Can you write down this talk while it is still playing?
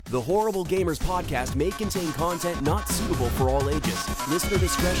The Horrible Gamers podcast may contain content not suitable for all ages. Listener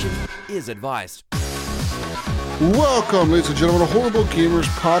discretion is advised. Welcome, ladies and gentlemen, to Horrible Gamers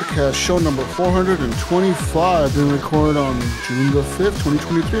podcast, show number 425, being recorded on June the 5th,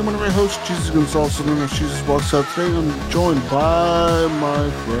 2023. I'm one of your hosts, Jesus Gonzalez, known as Jesus Walks Out. Today I'm joined by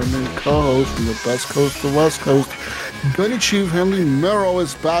my friend and co-host from the best coast to west coast, Gunny Chief Henley Merrow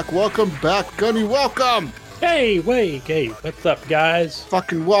is back. Welcome back, Gunny, welcome! Hey, what's up, guys?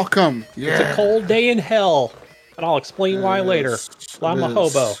 Fucking welcome. Yeah. It's a cold day in hell, and I'll explain why later. Well, I'm a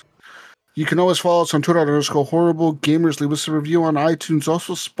hobo. You can always follow us on Twitter @Horrible Gamers. Leave us a review on iTunes,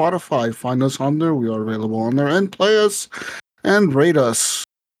 also Spotify. Find us on there. We are available on there. And play us and rate us.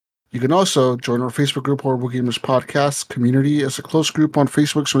 You can also join our Facebook group, Horrible Gamers Podcast Community. It's a close group on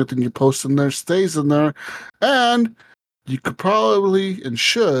Facebook, so anything you post in there stays in there. And you could probably and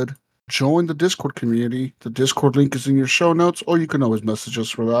should join the Discord community. The Discord link is in your show notes, or you can always message us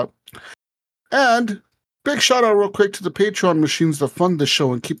for that. And big shout out real quick to the Patreon machines that fund the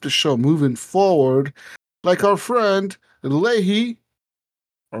show and keep the show moving forward. Like our friend Leahy,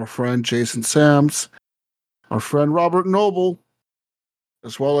 our friend Jason Sams, our friend Robert Noble,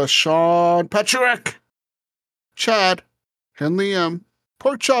 as well as Sean Patrick, Chad, Henley M,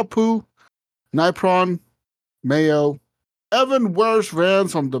 Pork Chop Poo, Nipron, Mayo, Evan wears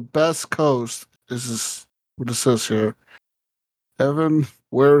Vans on the best coast. This is what it says here. Evan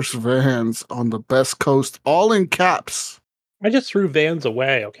wears Vans on the best coast, all in caps. I just threw Vans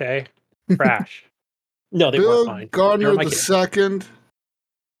away, okay? Trash. No, they weren't mine. Gardner the second,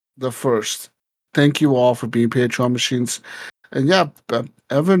 the first. Thank you all for being Patreon machines. And yeah,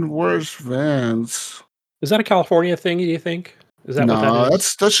 Evan wears Vans. Is that a California thing, do you think? Is that what that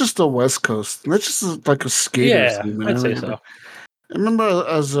is? That's just the West Coast. That's just like a skater thing, man. I'd say so. I remember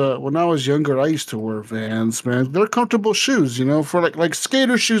as when I was younger, I used to wear Vans, man. They're comfortable shoes, you know, for like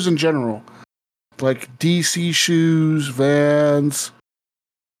skater shoes in general. Like DC shoes, Vans.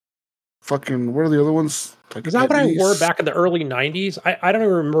 Fucking, what are the other ones? Like is that what I wore back in the early 90s? I don't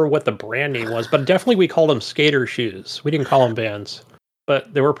even remember what the brand name was, but definitely we called them skater shoes. We didn't call them Vans.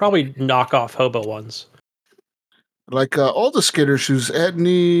 But they were probably knockoff hobo ones. Like all the skater shoes,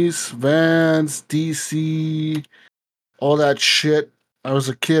 Etnies, Vans, DC, all that shit. I was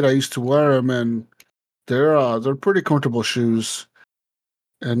a kid, I used to wear them, and they're pretty comfortable shoes.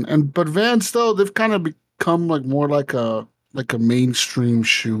 But Vans though, they've kind of become like more like a mainstream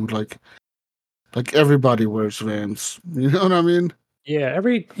shoe. Like everybody wears Vans. You know what I mean? Yeah,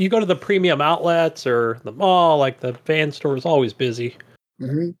 you go to the premium outlets or the mall, like the Vans store is always busy.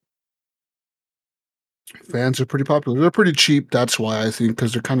 Mm-hmm. Vans are pretty popular. They're pretty cheap. That's why I think,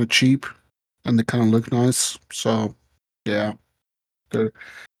 because they're kind of cheap and they kind of look nice. So, yeah, they're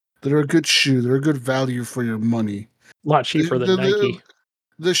a good shoe. They're a good value for your money. A lot cheaper than Nike.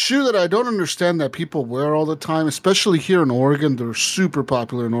 The shoe that I don't understand that people wear all the time, especially here in Oregon, they're super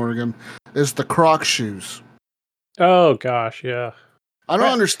popular in Oregon, is the Crocs shoes. Oh gosh, yeah. I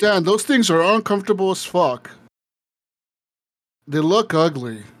don't understand. Those things are uncomfortable as fuck. They look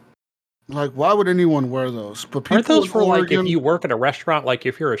ugly. Like, why would anyone wear those? But people aren't those for Oregon, like if you work at a restaurant, like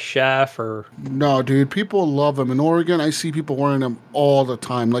if you're a chef or? No, dude, people love them in Oregon. I see people wearing them all the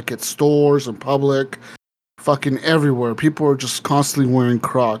time, like at stores and public, fucking everywhere. People are just constantly wearing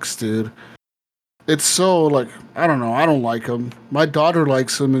Crocs, dude. It's so like, I don't know. I don't like them. My daughter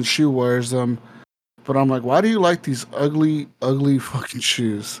likes them and she wears them, but I'm like, why do you like these ugly, ugly fucking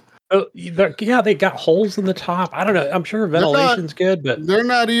shoes? Oh, yeah, they got holes in the top. I don't know. I'm sure ventilation's good, but they're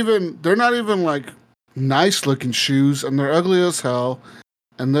not even like nice looking shoes, and they're ugly as hell,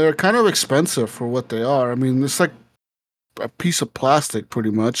 and they're kind of expensive for what they are. I mean, it's like a piece of plastic,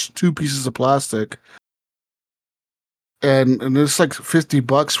 pretty much, 2 pieces of plastic, and it's like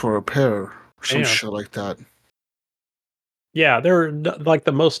 $50 for a pair, or some shit like that. Yeah, they're like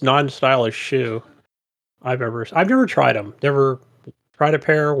the most non-stylish shoe I've never tried them. Never tried a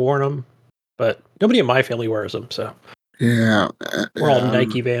pair, worn them, but nobody in my family wears them, so yeah, we're all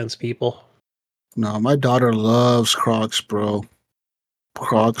Nike Vans people. No, my daughter loves Crocs, bro.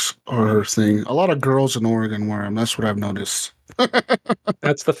 Crocs are her thing. A lot of girls in Oregon wear them. That's what I've noticed.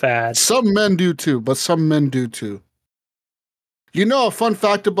 That's the fad. Some men do too, but some men do too. You know a fun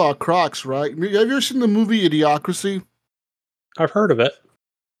fact about Crocs, right? Have you ever seen the movie Idiocracy? I've heard of it.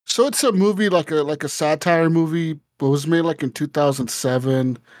 So it's a movie like a satire movie. It was made like in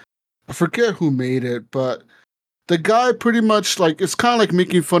 2007. I forget who made it, but the guy pretty much like, it's kind of like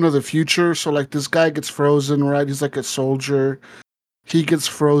making fun of the future. So like this guy gets frozen, right? He's like a soldier. He gets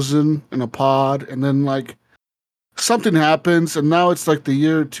frozen in a pod, and then like something happens, and now it's like the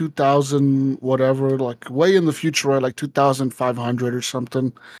year 2000 whatever, like way in the future, right? Like 2500 or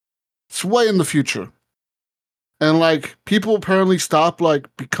something. It's way in the future. And like people apparently stopped like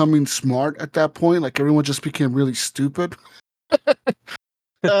becoming smart at that point. Like everyone just became really stupid.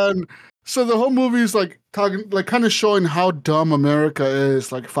 And so the whole movie is like talking, like kind of showing how dumb America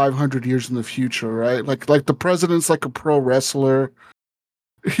is, like 500 years in the future, right? Like the president's like a pro wrestler.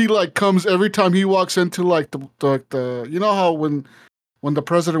 He like comes every time he walks into like the you know how when the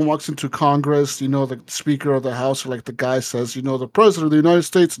president walks into Congress, you know, the Speaker of the House or like the guy says, you know, the President of the United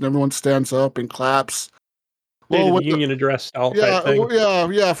States, and everyone stands up and claps. State Well, of the when Union address style type yeah,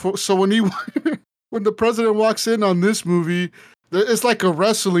 thing. yeah. So when he when the president walks in on this movie, it's like a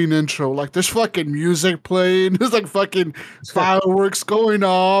wrestling intro. Like there's fucking music playing. There's like fucking fireworks going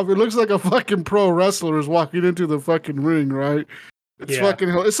off. It looks like a fucking pro wrestler is walking into the fucking ring, right? It's Yeah. fucking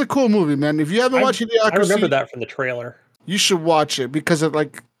hell. It's a cool movie, man. If you haven't watched I remember Idiocracy, that from the trailer. you should watch it because it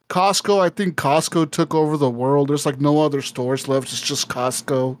like Costco. I think Costco took over the world. There's like no other stores left. It's just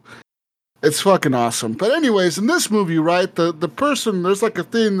Costco. It's fucking awesome. But anyways, in this movie, right, the person there's like a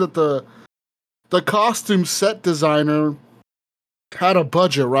thing that the costume set designer had a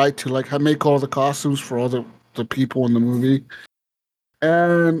budget, right, to like make all the costumes for all the people in the movie,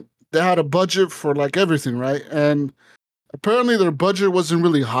 and they had a budget for like everything, right, and apparently their budget wasn't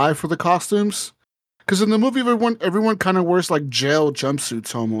really high for the costumes. Because in the movie, everyone kind of wears like jail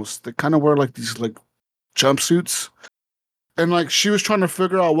jumpsuits almost. They kind of wear like these like jumpsuits, and like she was trying to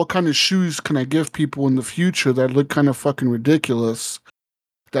figure out what kind of shoes can I give people in the future that look kind of fucking ridiculous,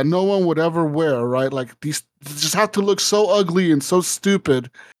 that no one would ever wear, right? Like these just have to look so ugly and so stupid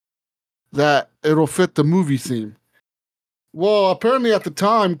that it'll fit the movie theme. Well, apparently at the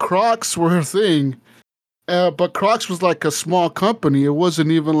time, Crocs were a thing, but Crocs was like a small company. It wasn't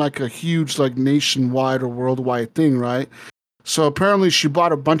even like a huge, like nationwide or worldwide thing, right? So apparently she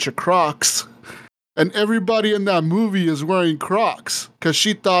bought a bunch of Crocs, and everybody in that movie is wearing Crocs because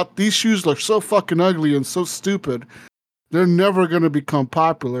she thought these shoes look so fucking ugly and so stupid. They're never going to become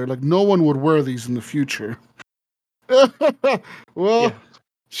popular. Like, no one would wear these in the future. Well, Yeah.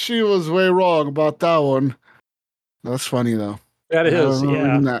 she was way wrong about that one. That's funny, though. That is,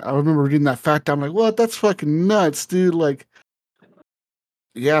 yeah. I remember reading that fact. I'm like, what? That's fucking nuts, dude. Like,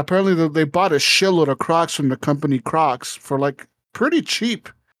 yeah, apparently they bought a shitload of Crocs from the company Crocs for like pretty cheap.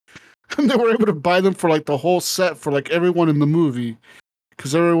 And they were able to buy them for like the whole set for like everyone in the movie.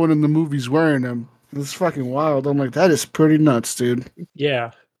 Because everyone in the movie's wearing them. It's fucking wild. I'm like, that is pretty nuts, dude.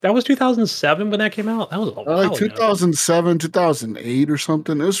 Yeah. That was 2007 when that came out. That was a while Like ago. 2007, 2008 or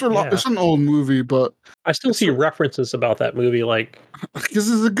something. It's an old movie, but I still see references about that movie, like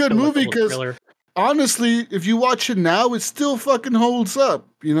because it's a good movie. Because honestly, if you watch it now, it still fucking holds up.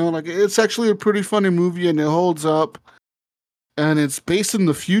 You know, like it's actually a pretty funny movie, and it holds up. And it's based in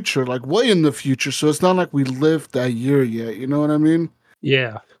the future, like way in the future. So it's not like we lived that year yet. You know what I mean?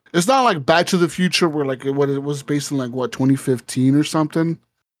 Yeah. It's not like Back to the Future, where like it was based in like what 2015 or something.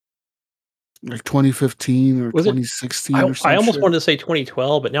 Like 2015 or 2016 or something. I almost wanted to say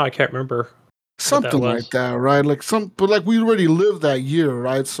 2012, but now I can't remember. Something like that, right? Like but like we already lived that year,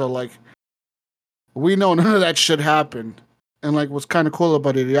 right? So like we know none of that shit happened. And like what's kind of cool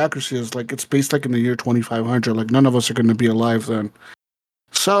about Idiocracy is like it's based like in the year 2500. Like none of us are going to be alive then.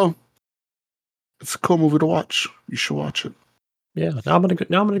 So it's a cool movie to watch. You should watch it. Yeah, now I'm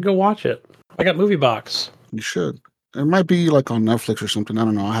gonna go watch it. I got Movie Box. You should. It might be like on Netflix or something. I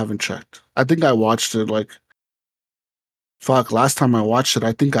don't know. I haven't checked. I think I watched it like last time I watched it,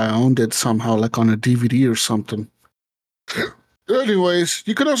 I think I owned it somehow, like on a DVD or something. Anyways,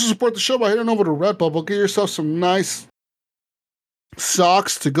 you can also support the show by heading over to Redbubble. Get yourself some nice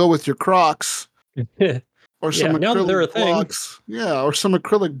socks to go with your Crocs. Or some acrylic blocks. Yeah, or some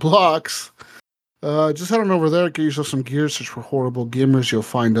acrylic blocks. Just head on over there, get yourself some gear, search for Horrible Gamers. You'll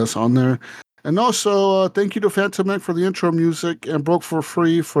find us on there. And also, thank you to Phantom Neck for the intro music and Broke for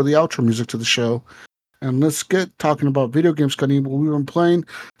Free for the outro music to the show. And let's get talking about video games, Scotty, what we've been playing.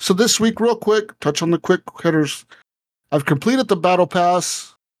 So this week, real quick, touch on the quick hitters. I've completed the Battle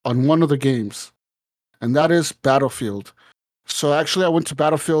Pass on one of the games, and that is Battlefield. So actually, I went to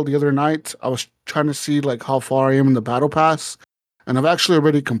Battlefield the other night. I was trying to see like how far I am in the Battle Pass, and I've actually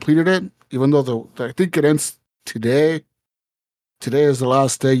already completed it, even though I think it ends today. Today is the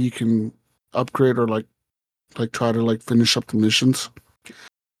last day you can upgrade or like try to like finish up the missions.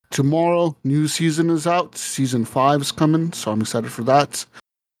 Tomorrow, new season is out. Season 5 is coming, so I'm excited for that.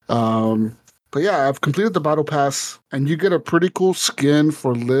 But yeah, I've completed the Battle Pass, and you get a pretty cool skin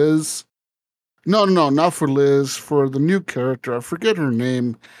for Liz. No, not for Liz. For the new character. I forget her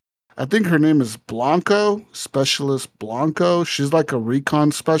name. I think her name is Blanco, Specialist Blanco. She's like a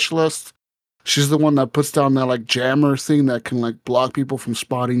recon specialist. She's the one that puts down that like jammer thing that can like block people from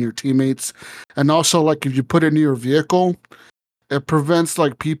spotting your teammates. And also like if you put it near your vehicle, it prevents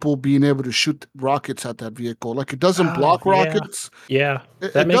like people being able to shoot rockets at that vehicle. Like it doesn't Oh, block yeah. rockets. Yeah.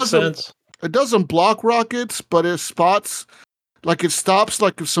 It, That it makes doesn't sense. it doesn't block rockets, but it spots like it stops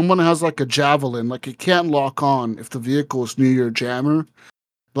like if someone has like a javelin, like it can't lock on if the vehicle is near your jammer.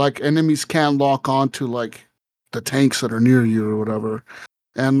 Like enemies can't lock on to like the tanks that are near you or whatever.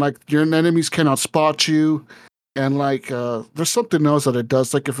 And like your enemies cannot spot you. And like there's something else that it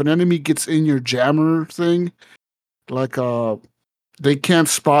does. Like if an enemy gets in your jammer thing, like they can't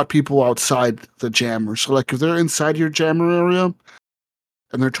spot people outside the jammer. So like if they're inside your jammer area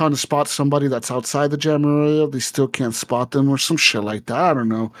and they're trying to spot somebody that's outside the jammer area, they still can't spot them or some shit like that. I don't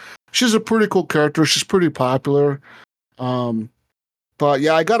know. She's a pretty cool character. She's pretty popular. Um, but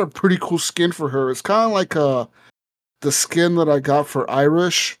yeah, I got a pretty cool skin for her. It's kind of like the skin that I got for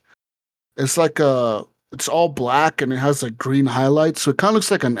Irish. It's like it's all black and it has like green highlights. So it kind of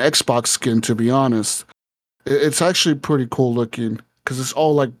looks like an Xbox skin, to be honest. It's actually pretty cool looking because it's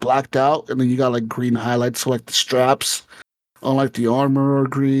all like blacked out and then you got like green highlights. So like the straps on like the armor are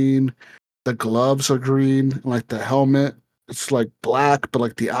green, the gloves are green, and, like the helmet. It's like black, but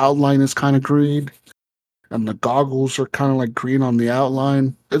like the outline is kind of green. And the goggles are kind of like green on the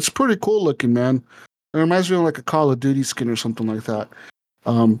outline. It's pretty cool looking, man. It reminds me of like a Call of Duty skin or something like that.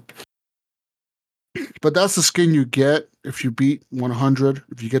 Um, but that's the skin you get if you beat 100.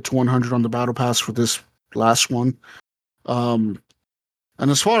 If you get to 100 on the battle pass for this last one. Um,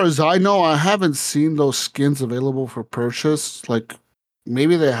 and as far as I know, I haven't seen those skins available for purchase. Like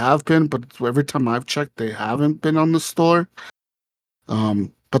maybe they have been, but every time I've checked, they haven't been on the store.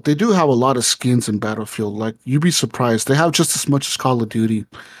 But they do have a lot of skins in Battlefield. Like you'd be surprised. They have just as much as Call of Duty.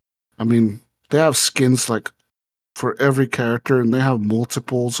 I mean, they have skins like for every character, and they have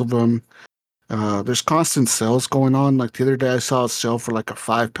multiples of them. There's constant sales going on. Like the other day, I saw a sale for like a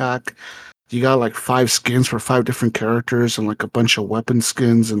 5-pack. You got like 5 skins for 5 different characters and like a bunch of weapon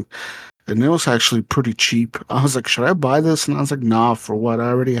skins, and it was actually pretty cheap. I was like, should I buy this? And I was like, nah, for what? I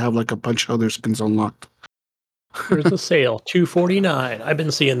already have like a bunch of other skins unlocked. There's the sale, $249. I've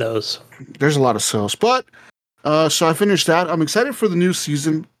been seeing those. There's a lot of sales, but so I finished that. I'm excited for the new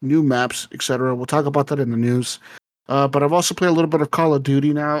season, new maps, etc. We'll talk about that in the news. But I've also played a little bit of Call of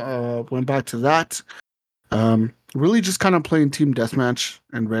Duty now. Went back to that. Really just kind of playing team deathmatch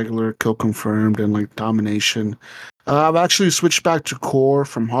and regular kill confirmed and like domination. I've actually switched back to core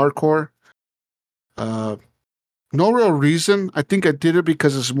from hardcore. Uh, no real reason. I think I did it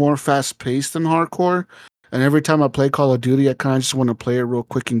because it's more fast paced than hardcore. And every time I play Call of Duty, I kind of just want to play it real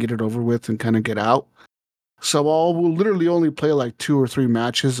quick and get it over with and kind of get out. So I'll literally only play like 2 or 3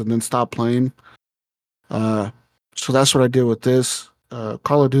 matches and then stop playing. So that's what I did with this.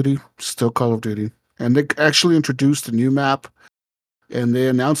 Call of Duty, still Call of Duty. And they actually introduced a new map, and they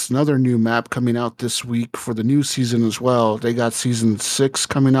announced another new map coming out this week for the new season as well. They got season 6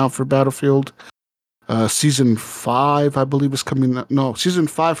 coming out for Battlefield. Season 5, I believe, is coming out. No, season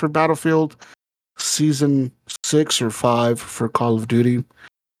 5 for Battlefield. Season 6 or 5 for Call of Duty.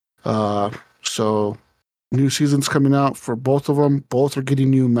 So new seasons coming out for both of them. Both are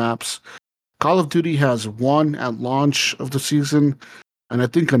getting new maps. Call of Duty has one at launch of the season, and I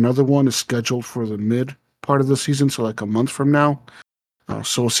think another one is scheduled for the mid part of the season, so like a month from now.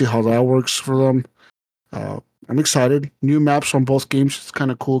 So we'll see how that works for them. I'm excited. New maps on both games. It's kind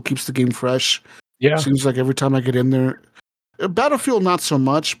of cool. Keeps the game fresh. Yeah. Seems like every time I get in there, Battlefield not so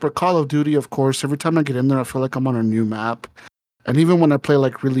much, but Call of Duty, of course. Every time I get in there, I feel like I'm on a new map. And even when I play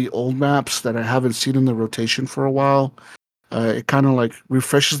like really old maps that I haven't seen in the rotation for a while, it kind of like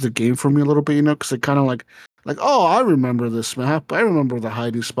refreshes the game for me a little bit, you know, because it kind of like, oh, I remember this map. I remember the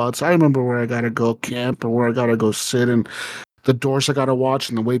hiding spots. I remember where I gotta go camp or where I gotta go sit and the doors I gotta watch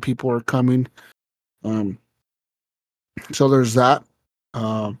and the way people are coming. Um, so there's that.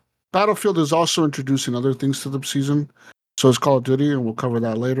 Uh, Battlefield is also introducing other things to the season. So it's Call of Duty, and we'll cover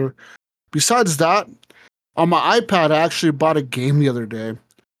that later. Besides that, on my iPad, I actually bought a game the other day,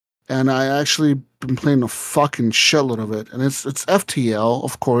 and I actually been playing a fucking shitload of it. And it's FTL,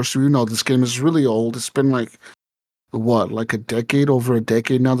 of course. You know, this game is really old. It's been like what, like over a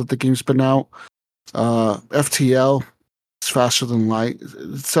decade now that the game's been out. FTL, it's faster than light.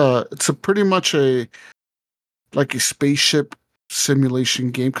 It's a pretty much a spaceship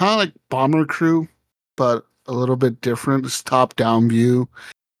simulation game, kind of like Bomber Crew, but a little bit different. It's top down view.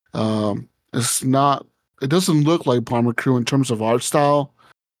 It's not. It doesn't look like Bomber Crew in terms of art style,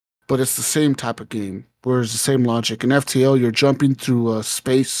 but it's the same type of game. Whereas the same logic in FTL, you're jumping through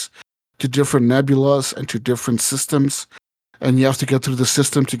space to different nebulas and to different systems, and you have to get through the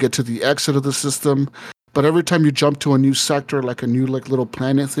system to get to the exit of the system. But every time you jump to a new sector, like a new like little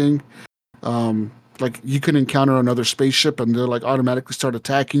planet thing, like you can encounter another spaceship and they'll like automatically start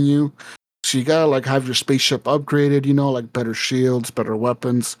attacking you. So you gotta like have your spaceship upgraded, you know, like better shields, better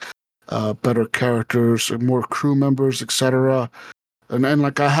weapons, better characters, and more crew members, etc. And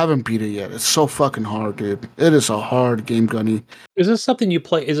like I haven't beat it yet. It's so fucking hard, dude. It is a hard game, Gunny. Is this something you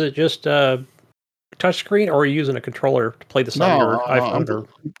play? Is it just touchscreen, or are you using a controller to play this on No, your I'm iPhone or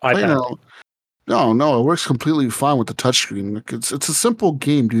playing iPad? it. No, it works completely fine with the touchscreen. Like it's a simple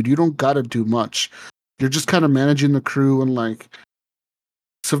game, dude. You don't gotta do much. You're just kind of managing the crew and like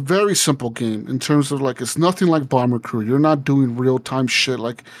it's a very simple game in terms of like it's nothing like Bomber Crew. You're not doing real time shit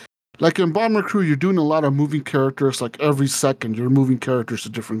like in Bomber Crew. You're doing a lot of moving characters. Like every second, you're moving characters to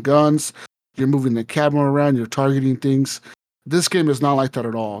different guns. You're moving the camera around. You're targeting things. This game is not like that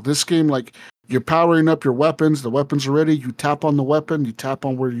at all. This game, like you're powering up your weapons. The weapons are ready. You tap on the weapon. You tap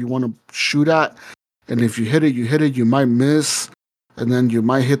on where you want to shoot at, and if you hit it, you hit it. You might miss, and then you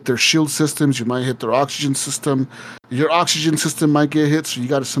might hit their shield systems. You might hit their oxygen system. Your oxygen system might get hit, so you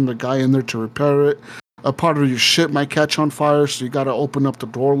got to send a guy in there to repair it. A part of your ship might catch on fire, so you got to open up the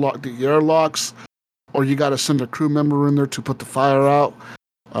door lock, the airlocks, or you got to send a crew member in there to put the fire out.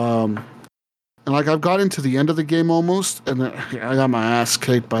 And like I've gotten to the end of the game almost, and I got my ass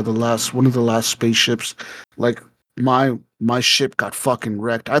kicked by one of the last spaceships. Like my ship got fucking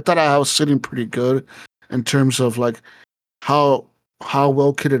wrecked. I thought I was sitting pretty good in terms of like how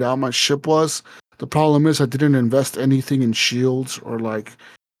well kitted out my ship was. The problem is I didn't invest anything in shields or like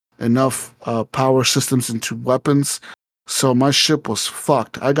enough power systems into weapons. So my ship was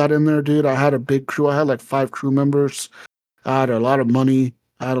fucked. I got in there, dude. I had a big crew. I had like 5 crew members. I had a lot of money.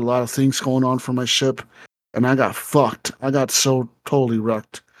 I had a lot of things going on for my ship, and I got fucked. I got so totally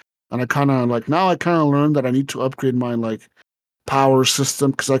wrecked. And I kind of like now I kind of learned that I need to upgrade my like power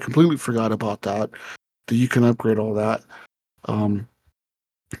system because I completely forgot about that. That you can upgrade all that. Um,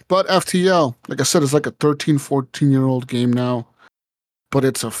 but FTL, like I said, it's like a 13, 14-year-old game now, but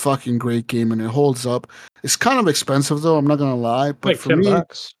it's a fucking great game and it holds up. It's kind of expensive though, I'm not gonna lie, but Like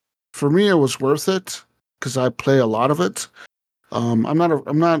 $10. for me, it was worth it because I play a lot of it. I'm not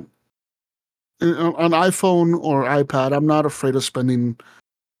on iPhone or iPad. I'm not afraid of spending,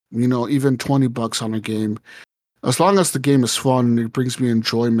 you know, even $20 on a game, as long as the game is fun and it brings me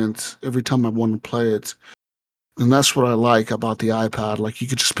enjoyment every time I want to play it. And that's what I like about the iPad. Like you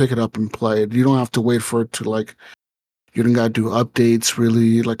could just pick it up and play it. You don't have to wait for it to like. You don't gotta do updates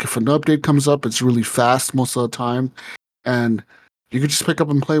really. Like if an update comes up, it's really fast most of the time, and you can just pick up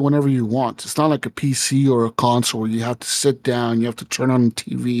and play whenever you want. It's not like a PC or a console where you have to sit down, you have to turn on the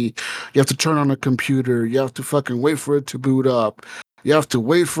TV, you have to turn on a computer, you have to fucking wait for it to boot up, you have to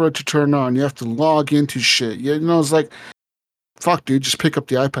wait for it to turn on, you have to log into shit. You know, it's like, fuck, dude, just pick up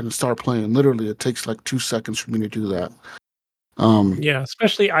the iPad and start playing. Literally, it takes like 2 seconds for me to do that. Yeah,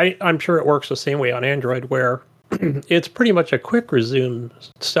 especially I'm sure it works the same way on Android, where it's pretty much a quick resume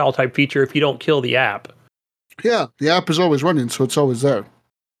style type feature if you don't kill the app. Yeah, the app is always running, so it's always there.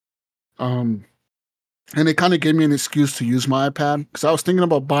 And it kind of gave me an excuse to use my iPad because I was thinking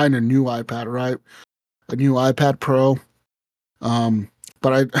about buying a new iPad, right? A new iPad Pro.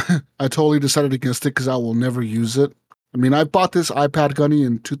 But I totally decided against it because I will never use it. I mean, I bought this iPad Gunny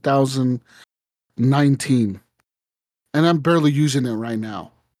in 2019, and I'm barely using it right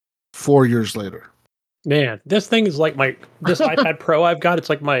now, 4 years later. Man, this thing is like this iPad Pro I've got. It's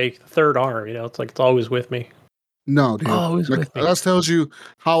like my third arm. You know, it's like it's always with me. No, dude. Always Like with me. that tells you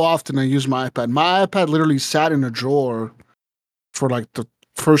how often I use my iPad. My iPad literally sat in a drawer for like the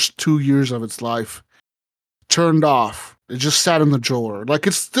first 2 years of its life. Turned off. It just sat in the drawer. Like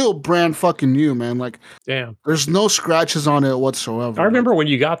it's still brand fucking new, man. Like Damn. there's no scratches on it whatsoever. I remember when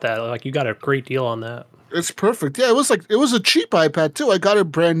you got that. Like you got a great deal on that. It's perfect. Yeah, it was a cheap iPad too. I got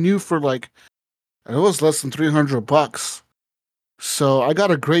it brand new for like it was less than $300. So I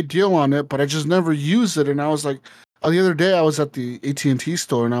got a great deal on it, but I just never used it. And I was like, the other day I was at the AT&T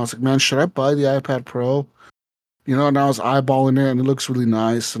store and I was like, man, should I buy the iPad Pro? You know, and I was eyeballing it and it looks really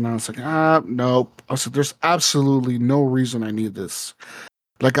nice. And I was like, nope. I was like, there's absolutely no reason I need this.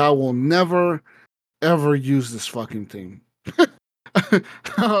 Like, I will never, ever use this fucking thing.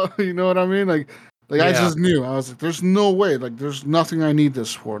 You know what I mean? Like Yeah. I just knew. I was like, there's no way. Like, there's nothing I need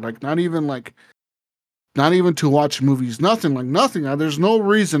this for. Like, not even to watch movies. Nothing. Like, nothing. There's no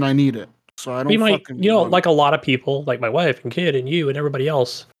reason I need it. So I don't fucking you know, want like a lot of people, like my wife and kid and you and everybody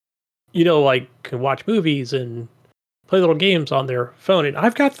else, you know, like can watch movies and play little games on their phone. And I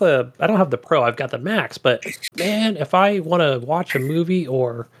don't have the Pro, I've got the Max, but man, if I want to watch a movie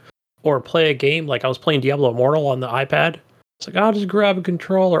or play a game, like I was playing Diablo Immortal on the iPad, It's like, I'll just grab a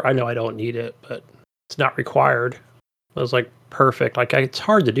controller. I know I don't need it, but it's not required. I was like, perfect. Like, it's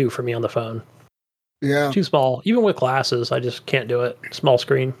hard to do for me on the phone. Yeah. Too small. Even with glasses, I just can't do it. Small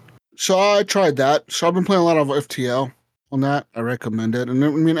screen. So I tried that. So I've been playing a lot of FTL on that. I recommend it. And I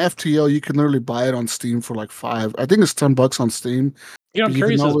mean, FTL, you can literally buy it on Steam for like I think it's $10 on Steam. You know, I'm But you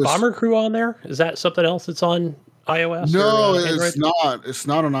can curious, is always. Bomber Crew on there? Is that something else that's on iOS or No, Android? it's not. It's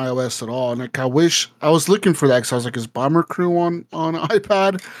not on iOS at all. And like, I wish I was looking for that because I was like, is Bomber Crew on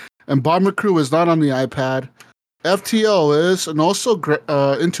iPad? And Bomber Crew is not on the iPad. FTL is, and also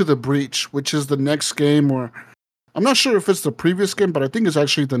Into the Breach, which is the next game where I'm not sure if it's the previous game, but I think it's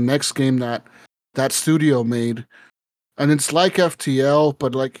actually the next game that that studio made. And it's like FTL,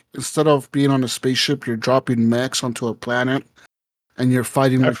 but like instead of being on a spaceship, you're dropping mechs onto a planet and you're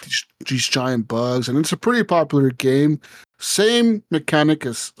fighting like I've, these giant bugs. And it's a pretty popular game. Same mechanic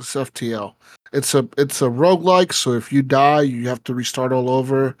as FTL. It's a roguelike, so if you die, you have to restart all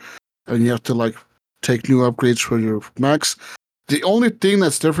over and you have to like take new upgrades for your mechs. The only thing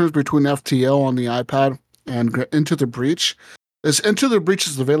that's different between FTL on the iPad and Into the Breach is Into the Breach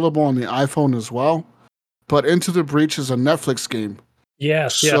is available on the iPhone as well, but Into the Breach is a Netflix game.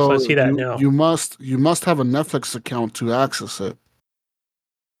 yes, I So see that now. you must have a Netflix account to access it.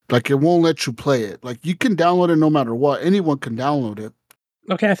 Like it won't let you play it. Like you can download it no matter what. Anyone can download it.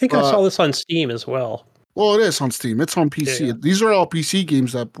 Okay, I think I But saw this on Steam as well. well, it is on Steam. It's on Yeah, PC. yeah. These are all PC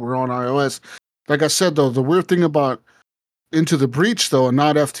games that were on iOS. Like I said though, the weird thing about Into the Breach though, and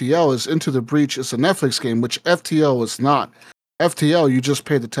not FTL, is Into the Breach is a Netflix game, which FTL is not. FTL, you just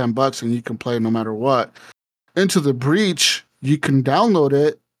pay the $10 and you can play no matter what. Into the Breach, you can download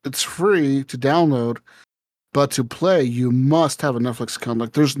it. It's free to download, but to play, you must have a Netflix account.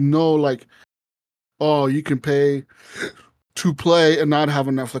 Like, there's no like, oh, you can pay to play and not have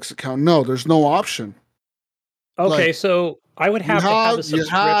a Netflix account. No, there's no option. Okay, Like, so I would you have to have have a you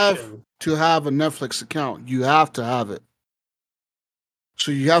have subscription. to have a Netflix account. You have to have it.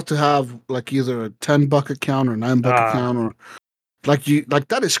 So you have to have like either a $10 account or $9 Ah, account or like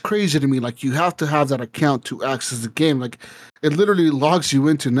that is crazy to me. Like you have to have that account to access the game. Like it literally logs you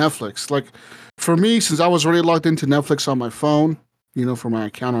into Netflix. Like for me, since I was already logged into Netflix on my phone, for my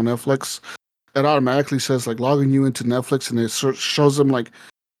account on Netflix, it automatically says like logging you into Netflix, and it shows them like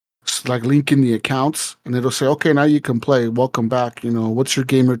linking the accounts, and it'll say, okay, now you can play. Welcome back. What's your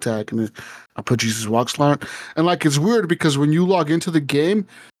gamer tag? And I put Jesus Walkslot. And like it's weird because when you log into the game,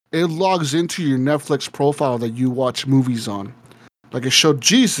 it logs into your Netflix profile that you watch movies on. Like it showed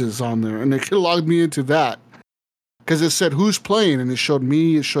Jesus on there, and it logged me into that because it said who's playing, and it showed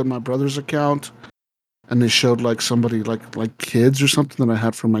me, it showed my brother's account, and it showed like somebody like kids or something that I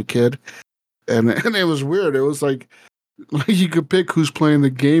had for my kid, and and it was weird. It was like you could pick who's playing the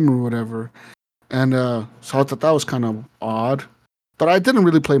game or whatever, and so I thought that was kind of odd. But I didn't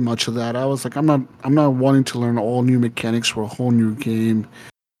really play much of that. I was like, I'm not wanting to learn all new mechanics for a whole new game.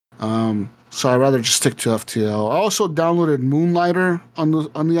 So I'd rather just stick to FTL. I also downloaded Moonlighter on the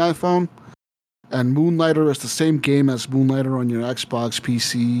iPhone, and Moonlighter is the same game as Moonlighter on your Xbox,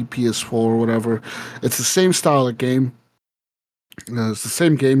 PC, PS4, whatever. It's the same style of game. It's the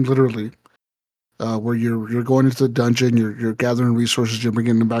same game, literally, where you're going into the dungeon, you're gathering resources, you're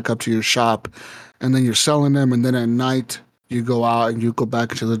bringing them back up to your shop, and then you're selling them, and then at night you go out and you go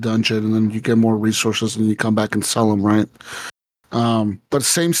back into the dungeon, and then you get more resources, and you come back and sell them, right? But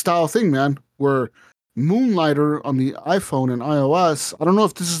same style thing, man. Where Moonlighter on the iPhone and iOS, I don't know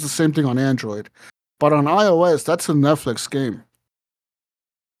if this is the same thing on Android, but on iOS, that's a Netflix game.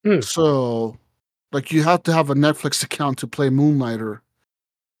 hmm. So, like, you have to have a Netflix account to play Moonlighter,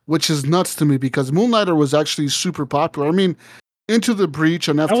 which is nuts to me because Moonlighter was actually super popular. I mean, Into the Breach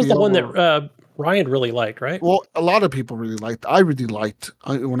and That was the FTL one that were, Ryan really liked, right? well, a lot of people really liked. I really liked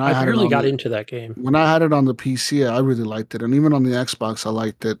when I I had it barely on got the into that game. when I had it on the PC. I really liked it, and even on the Xbox, I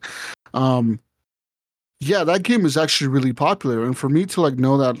liked it. Um, Yeah, that game is actually really popular, and for me to like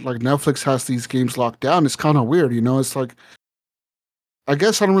know that like Netflix has these games locked down, it's kind of weird, It's like I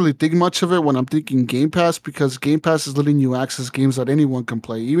guess I don't really think much of it when I'm thinking Game Pass because Game Pass is letting you access games that anyone can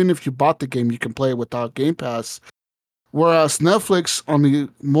play. Even if you bought the game, you can play it without Game Pass. Whereas Netflix on the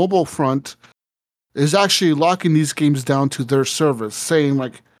mobile front is actually locking these games down to their service, saying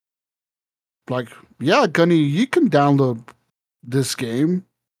like yeah, Gunny, you can download this game,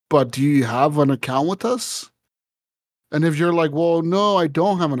 but do you have an account with us? And if you're like, well, no, I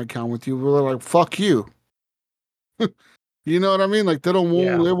don't have an account with you, we're like, fuck you. You know what I mean? Like Yeah.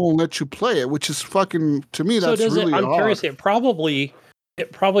 they won't let you play it, which is fucking to me So that's does it? really I'm odd. curious. It probably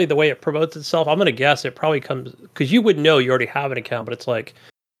the way it promotes itself. I'm gonna guess it probably comes because you would know you already have an account, but it's like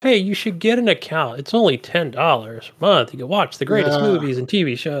hey, you should get an account. It's only $10 a month. You can watch the greatest Yeah. movies and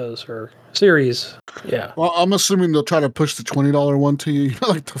TV shows or series. Yeah. Well, I'm assuming they'll try to push the $20 one to you,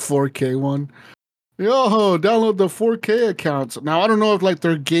 like the 4K one. Yo, download the 4K accounts. Now, I don't know if like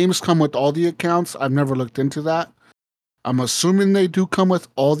their games come with all the accounts. I've never looked into that. I'm assuming they do come with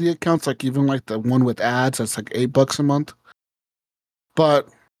all the accounts, like even like the one with ads, that's like $8 a month. But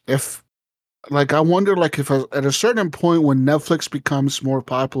if like I wonder like if at a certain point when Netflix becomes more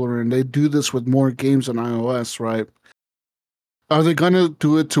popular and they do this with more games on iOS, right? Are they gonna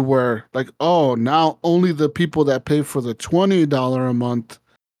do it to where like, oh, now only the people that pay for the $20 a month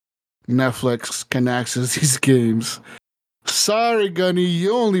Netflix can access these games? Sorry, Gunny,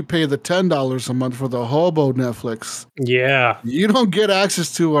 you only pay the $10 a month for the hobo Netflix. Yeah. You don't get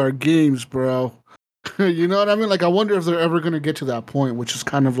access to our games, bro. You know what I mean? Like, I wonder if they're ever going to get to that point, which is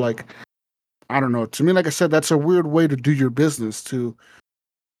kind of like, I don't know. To me, like I said, that's a weird way to do your business to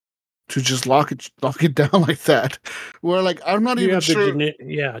just lock it down like that. Where like I'm not You even have the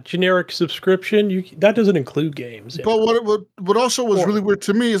sure. generic subscription. That doesn't include games. Yeah. But what also was Or really weird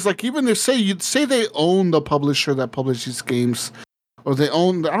to me is like even if you'd say they own the publisher that publishes games, or they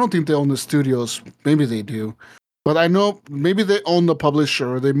own. I don't think they own the studios. Maybe they do. But I know maybe they own the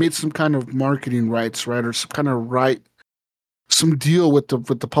publisher or they made some kind of marketing rights, right? Or some kind of some deal with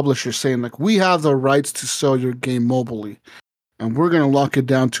the publisher saying like we have the rights to sell your game mobilely and we're gonna lock it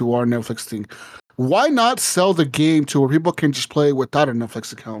down to our Netflix thing. Why not sell the game to where people can just play it without a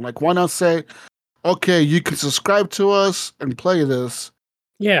Netflix account? Like why not say, okay, you can subscribe to us and play this,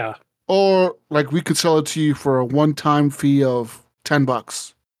 yeah. or like we could sell it to you for a one-time fee of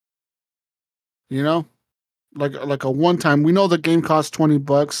 $10. You know? Like a one-time. We know the game costs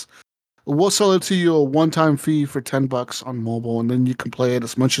 $20. We'll sell it to you a one-time fee for $10 on mobile, and then you can play it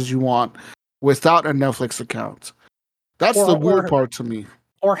as much as you want without a Netflix account. That's the weird part to me.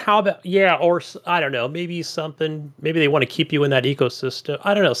 Or how about I don't know, maybe they want to keep you in that ecosystem.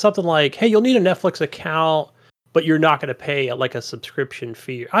 I don't know, something like, hey, you'll need a Netflix account, but you're not going to pay like a subscription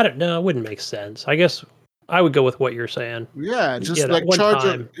fee. I don't know, it wouldn't make sense. I guess I would go with what you're saying. Yeah, just Yeah, that like one charge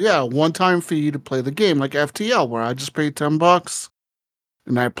time. a one-time fee to play the game, like FTL, where I just paid $10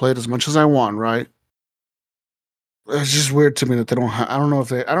 and I played as much as I want, right? It's just weird to me that they don't. I don't know if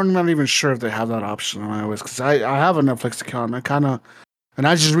they. I'm not even sure if they have that option on iOS because I have a Netflix account. And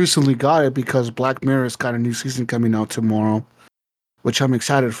I just recently got it because Black Mirror's got a new season coming out tomorrow, which I'm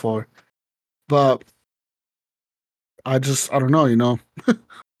excited for. But I don't know,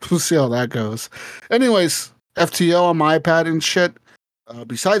 we'll see how that goes. Anyways, FTL on my iPad and shit.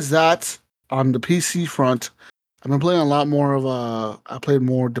 Besides that, on the PC front, I've been playing a lot more of I played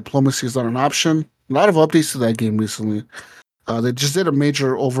more Diplomacy is Not an Option. A lot of updates to that game recently. They just did a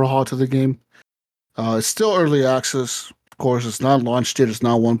major overhaul to the game. It's still early access. Of course, it's not launched yet. It's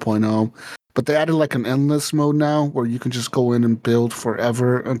not 1.0. But they added like an endless mode now where you can just go in and build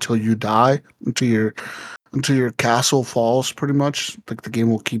forever until you die, until your castle falls, pretty much. Like the game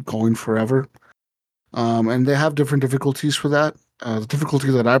will keep going forever. And they have different difficulties for that. The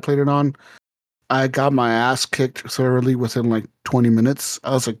difficulty that I played it on, I got my ass kicked thoroughly within like 20 minutes.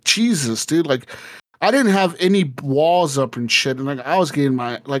 I was like, Jesus, dude. Like, I didn't have any walls up and shit. And like, I was getting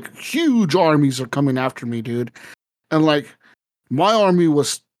like, huge armies are coming after me, dude. And like, my army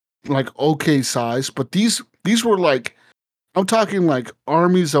was like okay size, but these were like, I'm talking like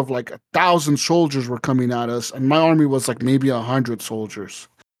armies of like 1,000 soldiers were coming at us. And my army was like maybe 100 soldiers.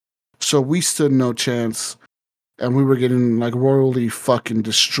 So we stood no chance. And we were getting like royally fucking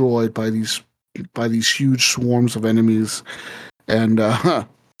destroyed by these huge swarms of enemies, and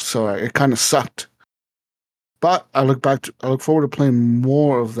so it kind of sucked. But I look forward to playing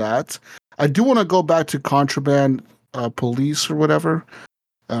more of that. I do want to go back to Contraband Police or whatever,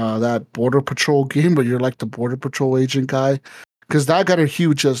 that Border Patrol game, where you're like the Border Patrol agent guy, because that got a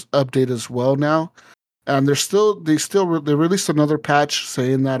huge update as well now. And they released another patch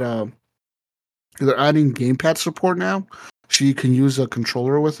saying that they're adding gamepad support now, so you can use a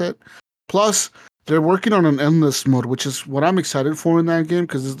controller with it. Plus, they're working on an endless mode, which is what I'm excited for in that game,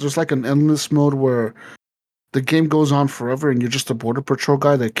 because there's like an endless mode where the game goes on forever and you're just a border patrol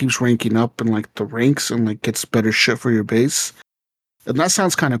guy that keeps ranking up in like the ranks and like gets better shit for your base. And that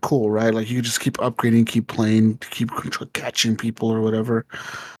sounds kind of cool, right? Like you just keep upgrading, keep playing, keep catching people or whatever.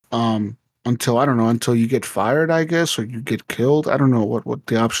 Until I don't know, until you get fired, I guess, or you get killed. I don't know what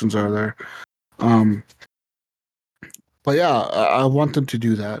the options are there. Um, but yeah, I want them to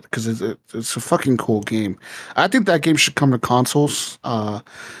do that because it's a fucking cool game. I think that game should come to consoles. I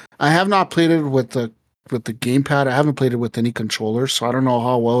have not played it with the gamepad. I haven't played it with any controller, so I don't know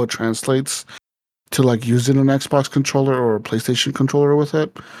how well it translates to like using an Xbox controller or a PlayStation controller with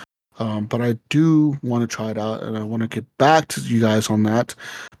it. But I do want to try it out, and I want to get back to you guys on that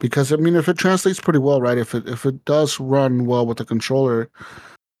because I mean, if it translates pretty well, right? If it does run well with the controller,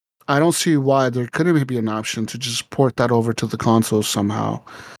 I don't see why there couldn't be an option to just port that over to the console somehow.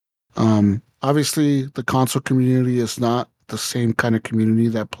 Obviously, the console community is not the same kind of community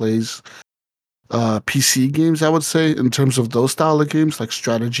that plays PC games. I would say in terms of those style of games, like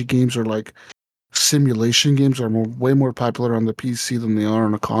strategy games or like simulation games, are way more popular on the PC than they are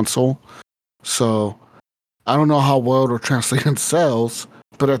on a console. So I don't know how well it'll translate in sales,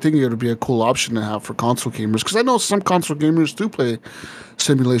 but I think it would be a cool option to have for console gamers. Because I know some console gamers do play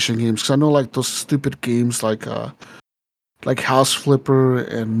simulation games. Because I know like those stupid games like House Flipper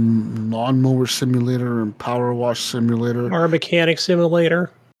and Lawnmower Simulator and Power Wash Simulator. Car Mechanic Simulator.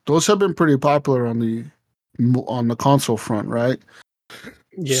 Those have been pretty popular on the console front, right?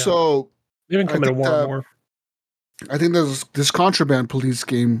 Yeah. So they've been coming more and more. I think there's this Contraband Police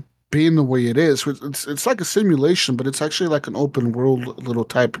game being the way it is. It's like a simulation, but it's actually like an open world little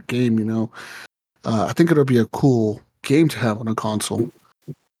type of game. You know, I think it'll be a cool game to have on a console.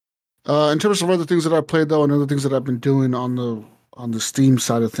 In terms of other things that I played though, and other things that I've been doing on the Steam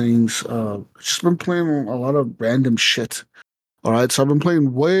side of things, just been playing a lot of random shit. All right, so I've been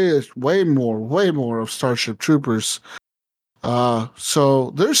playing way more of Starship Troopers.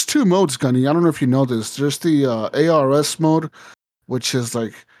 So there's two modes, Gunny. I don't know if you know this. There's the ARS mode, which is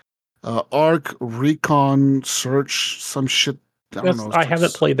like ARC, Recon, Search, some shit. I don't know. I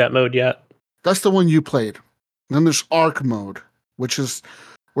haven't played that mode yet. That's the one you played. And then there's ARC mode, which is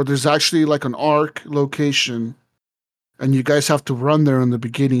where there's actually like an ARC location, and you guys have to run there in the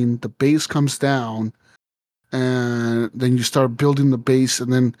beginning. The base comes down, and then you start building the base,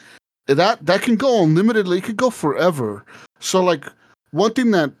 and then that can go unlimitedly. It could go forever. So like one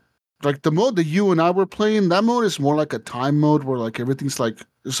thing that like the mode that you and I were playing, that mode is more like a time mode where like everything's like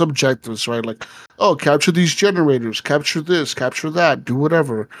it's objectives, right? Like, oh, capture these generators, capture this, capture that, do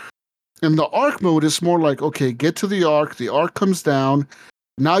whatever. And the ARC mode is more like, okay, get to the ARC comes down.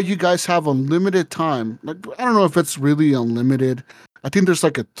 Now you guys have unlimited time. Like, I don't know if it's really unlimited. I think there's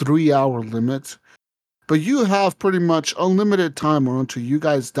like a 3-hour limit. But you have pretty much unlimited time or until you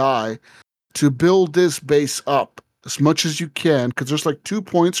guys die to build this base up as much as you can. Because there's like 2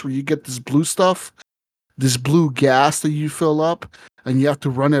 points where you get this blue stuff, this blue gas that you fill up, and you have to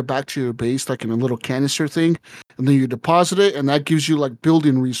run it back to your base like in a little canister thing. And then you deposit it, and that gives you like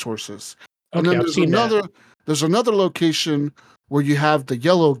building resources. Okay, and then there's another location where you have the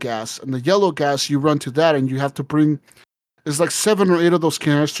yellow gas. And the yellow gas, you run to that, and you have to bring, there's like 7 or 8 of those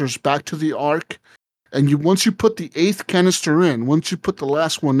canisters back to the ARC. And once you put the 8th canister in, once you put the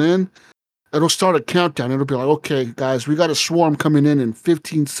last one in, it'll start a countdown. It'll be like, okay, guys, we got a swarm coming in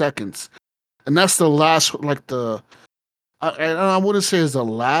 15 seconds. And that's the last, like I wouldn't say it's the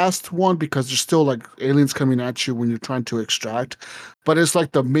last one because there's still like aliens coming at you when you're trying to extract. But it's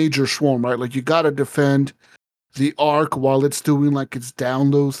like the major swarm, right? Like you got to defend the ARC while it's doing like its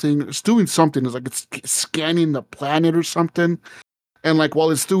download thing. It's doing something. It's like it's scanning the planet or something. And like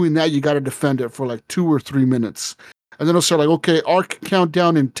while it's doing that, you got to defend it for like 2 or 3 minutes. And then it'll say like, okay, ARC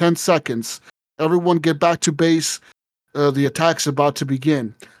countdown in 10 seconds. Everyone get back to base. The attack's about to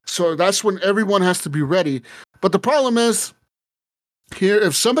begin. So that's when everyone has to be ready. But the problem is here,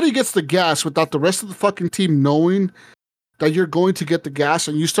 if somebody gets the gas without the rest of the fucking team knowing that you're going to get the gas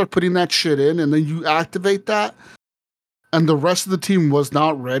and you start putting that shit in and then you activate that and the rest of the team was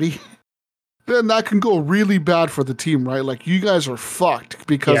not ready, then that can go really bad for the team, right? Like you guys are fucked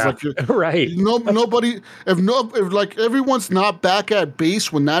because like you're, right. Nobody if like everyone's not back at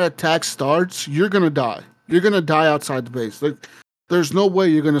base when that attack starts, you're gonna die. You're gonna die outside the base. Like there's no way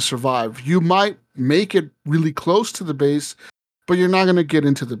you're gonna survive. You might make it really close to the base, but you're not gonna get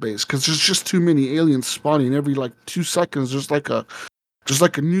into the base because there's just too many aliens spawning every like 2 seconds. There's like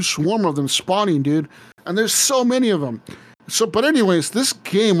a new swarm of them spawning, dude, and there's so many of them. So, but anyways, this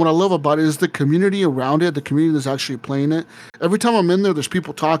game, what I love about it is the community around it, the community that's actually playing it. Every time I'm in there, there's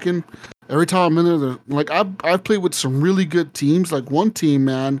people talking. Every time I'm in there, like I've played with some really good teams. Like one team,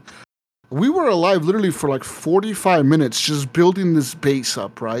 man, we were alive literally for like 45 minutes just building this base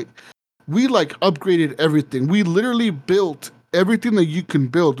up, right? We like upgraded everything. We literally built everything that you can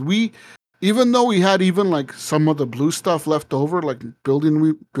build. Even though we had even like some of the blue stuff left over, like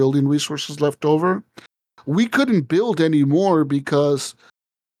building resources left over, we couldn't build anymore because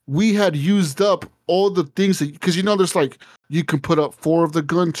we had used up all the things that, because there's like, you can put up 4 of the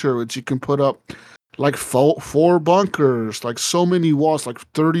gun turrets, you can put up like 4 bunkers, like so many walls, like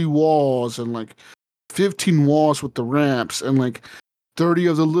 30 walls and like 15 walls with the ramps. And like, 30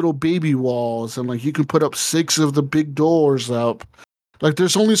 of the little baby walls, and like you can put up 6 of the big doors up. Like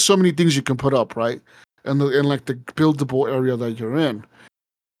there's only so many things you can put up, right? And like the buildable area that you're in.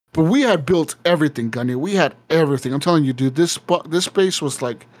 But we had built everything, Gunny. We had everything. I'm telling you, dude, this space was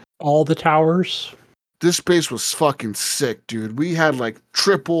like all the towers. This space was fucking sick, dude. We had like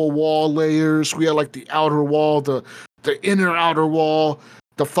triple wall layers. We had like the outer wall, the inner outer wall,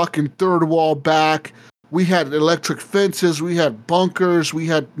 the fucking third wall back. We had electric fences. We had bunkers. We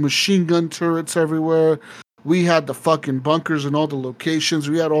had machine gun turrets everywhere. We had the fucking bunkers in all the locations.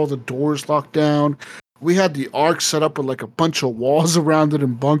 We had all the doors locked down. We had the ark set up with like a bunch of walls around it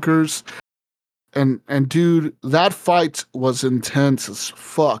and bunkers. And dude, that fight was intense as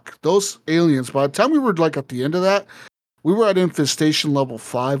fuck. Those aliens, by the time we were like at the end of that, we were at infestation level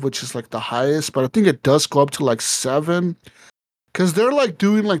 5, which is like the highest, but I think it does go up to like 7. Cause they're like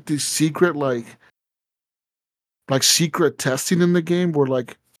doing like these secret like secret testing in the game where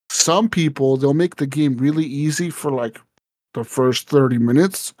like some people they'll make the game really easy for like the first 30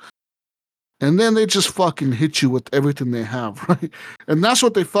 minutes. And then they just fucking hit you with everything they have, right? And that's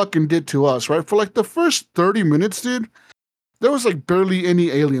what they fucking did to us, right? For like the first 30 minutes, dude, there was like barely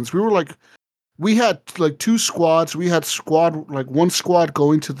any aliens. We had like 2 squads. We had one squad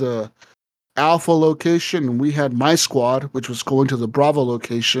going to the Alpha location, and we had my squad, which was going to the Bravo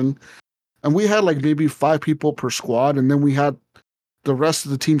location. And we had like maybe 5 people per squad, and then we had the rest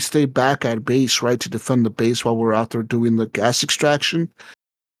of the team stay back at base, right, to defend the base while we're out there doing the gas extraction.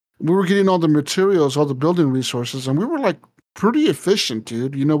 We were getting all the materials, all the building resources, and we were like pretty efficient,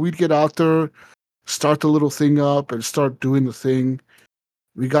 dude. You know, we'd get out there, start the little thing up, and start doing the thing.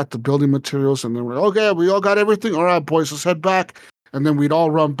 We got the building materials, and then we're okay. We all got everything. All right, boys, let's head back. And then we'd all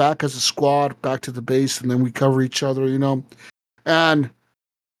run back as a squad back to the base, and then we cover each other, you know. And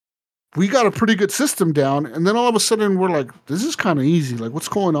we got a pretty good system down. And then all of a sudden, we're like, this is kind of easy. Like, what's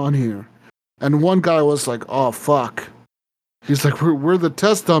going on here? And one guy was like, oh fuck. He's like, we're the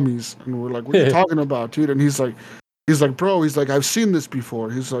test dummies. And we're like, what are you talking about, dude? And he's like, bro, I've seen this before.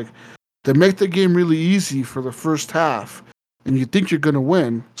 He's like, they make the game really easy for the first half. And you think you're going to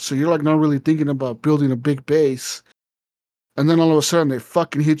win. So you're like not really thinking about building a big base. And then all of a sudden they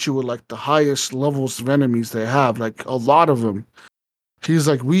fucking hit you with like the highest levels of enemies they have. Like a lot of them. He's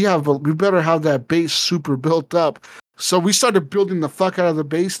like, we better have that base super built up. So we started building the fuck out of the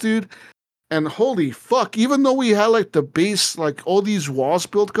base, dude. And holy fuck, even though we had like the base, like all these walls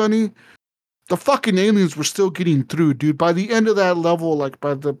built, Gunny, the fucking aliens were still getting through, dude. By the end of that level, like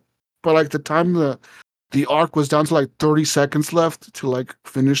by the time the arc was down to like 30 seconds left to like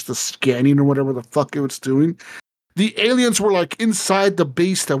finish the scanning or whatever the fuck it was doing, the aliens were like inside the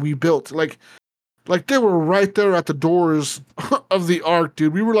base that we built. Like they were right there at the doors of the arc,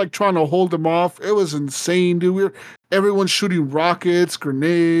 dude. We were like trying to hold them off. It was insane, dude. Everyone's shooting rockets,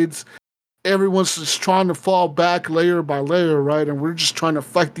 grenades. Everyone's just trying to fall back layer by layer, right? And we're just trying to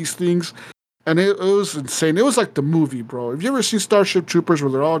fight these things. And it was insane. It was like the movie, bro. Have you ever seen Starship Troopers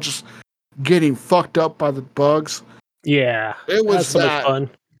where they're all just getting fucked up by the bugs? Yeah. It was so much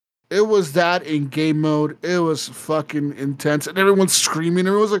fun. It was that in game mode. It was fucking intense. And everyone's screaming.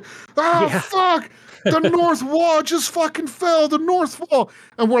 Everyone's like, fuck! The north wall just fucking fell. The north wall.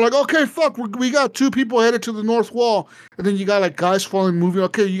 And we're like, okay, fuck. We got 2 people headed to the north wall. And then you got like guys falling, moving.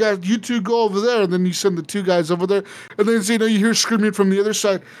 Okay, you 2 go over there. And then you send the 2 guys over there. And then you hear screaming from the other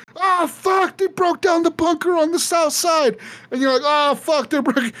side. Oh, fuck. They broke down the bunker on the south side. And you're like, oh, fuck. They're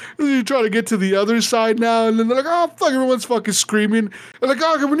breaking. And then you try to get to the other side now. And then they're like, oh, fuck. Everyone's fucking screaming. And like,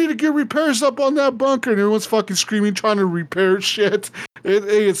 oh, we need to get repairs up on that bunker. And everyone's fucking screaming, trying to repair shit.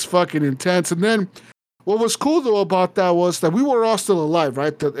 It's fucking intense. And then what was cool though about that was that we were all still alive,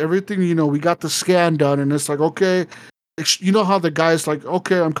 right? That everything, you know, we got the scan done, and it's like, okay, you know how the guy's like,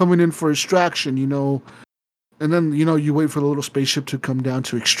 okay, I'm coming in for extraction, you know, and then, you know, you wait for the little spaceship to come down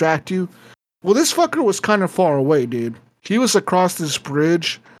to extract you. Well, this fucker was kind of far away, dude. He was across this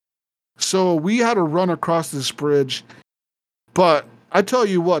bridge, so we had to run across this bridge. But I tell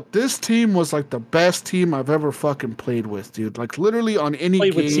you what, this team was like the best team I've ever fucking played with, dude. Like literally on any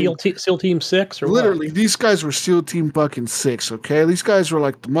game. Played with SEAL Team 6 or literally, what? These guys were SEAL Team fucking 6, okay? These guys were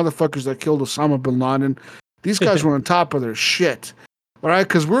like the motherfuckers that killed Osama bin Laden. These guys were on top of their shit. All right?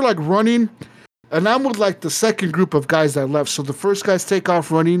 Because we're like running, and I'm with like the second group of guys that left. So the first guys take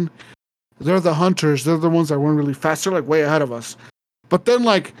off running. They're the hunters. They're the ones that run really fast. They're like way ahead of us. But then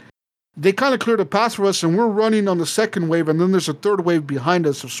like, they kind of cleared a path for us, and we're running on the second wave, and then there's a third wave behind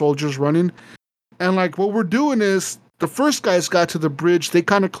us of soldiers running. And like what we're doing is the first guys got to the bridge, they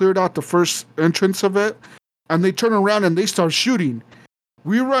kind of cleared out the first entrance of it, and they turn around and they start shooting.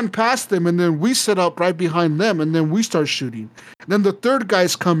 We run past them, and then we set up right behind them, and then we start shooting. And then the third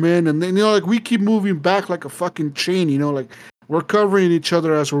guys come in, and then like we keep moving back like a fucking chain. Like we're covering each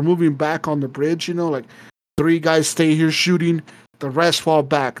other as we're moving back on the bridge. Like 3 guys stay here shooting, the rest fall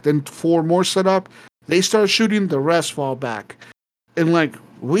back. Then 4 more set up, they start shooting, the rest fall back, and like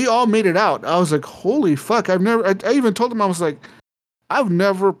we all made it out. I was like, holy fuck! I even told them, I was like, I've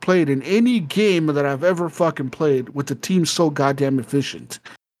never played in any game that I've ever fucking played with a team so goddamn efficient.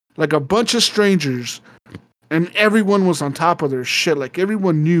 Like a bunch of strangers, and everyone was on top of their shit. Like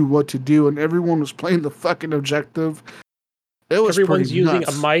everyone knew what to do, and everyone was playing the fucking objective. It was Everyone's pretty using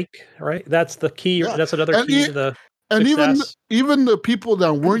nuts. a mic, right? That's the key. Yeah, That's another and key to the and success. even the people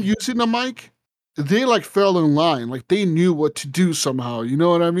that weren't using the mic, they like fell in line. Like they knew what to do somehow. You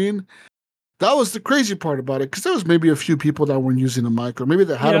know what I mean? That was the crazy part about it, because there was maybe a few people that weren't using a mic, or maybe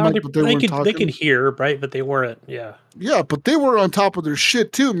they had a Yeah, mic but they they weren't could talking. hear, right? But they weren't. Yeah. Yeah, but they were on top of their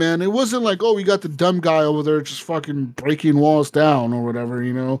shit too, man. It wasn't like, oh, we got the dumb guy over there just fucking breaking walls down or whatever.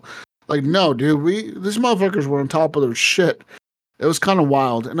 Like, no, dude, these motherfuckers were on top of their shit. It was kind of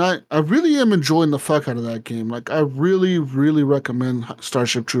wild, and I really am enjoying the fuck out of that game. Like, I really, really recommend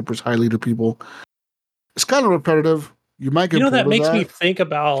Starship Troopers highly to people. It's kind of repetitive. You might get bored That of makes me that. think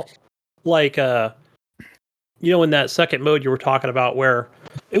about like in that second mode you were talking about, where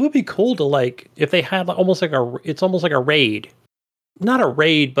it would be cool to, like, if they had like it's almost like a raid. Not a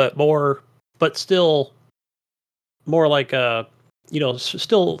raid, but still more like a,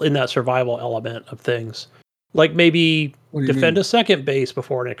 still in that survival element of things. Like maybe What do you defend mean? a second base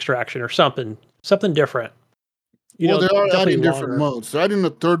before an extraction or something different. Well, they are Definitely adding different longer. modes. They're adding a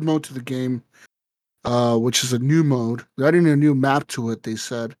third mode to the game, which is a new mode. They're adding a new map to it, they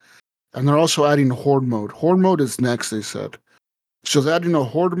said. And they're also adding Horde mode. Horde mode is next, they said. So they're adding a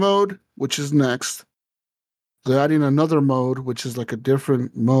Horde mode, which is next. They're adding another mode, which is like a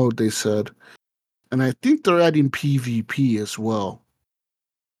different mode, they said. And I think they're adding PvP as well.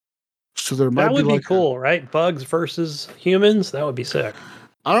 So there might That be would be like cool, right? Bugs versus humans. That would be sick.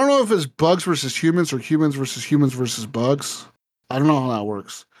 I don't know if it's bugs versus humans or humans versus bugs. I don't know how that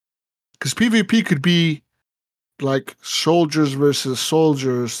works. Because PvP could be like soldiers versus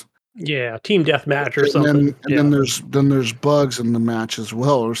soldiers, Yeah, team deathmatch or and something. then Yeah. there's bugs in the match as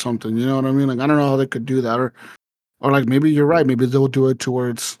well or something. You know what I mean? Like I don't know how they could do that, or like maybe you're right. Maybe they'll do it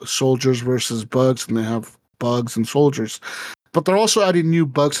towards soldiers versus bugs, and they have bugs and soldiers. But they're also adding new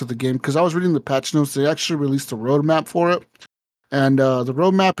bugs to the game, because I was reading the patch notes. They actually released a roadmap for it, and the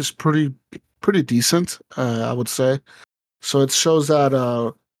roadmap is pretty decent, I would say. So it shows that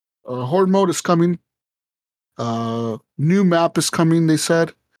horde mode is coming, new map is coming. They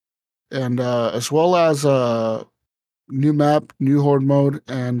said, and as well as new map, new horde mode,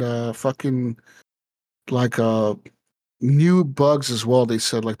 and fucking like new bugs as well. They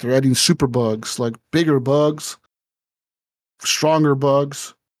said like they're adding super bugs, like bigger bugs, stronger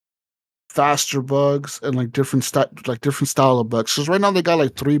bugs, faster bugs, and like different style of bugs. Because right now they got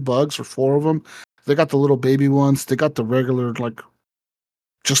like 3 bugs or 4 of them. They got the little baby ones. They got the regular, like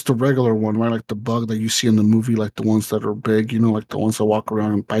just the regular one, right? Like the bug that you see in the movie, like the ones that are big, like the ones that walk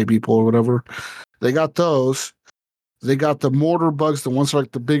around and bite people or whatever. They got those. They got the mortar bugs, the ones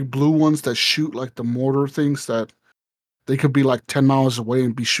like the big blue ones that shoot like the mortar things that they could be like 10 miles away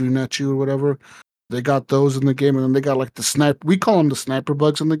and be shooting at you or whatever. They got those in the game, and then they got like the sniper. We call them the sniper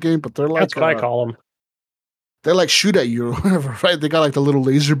bugs in the game, but they're That's like what I call them. they like shoot at you or whatever, right? They got like the little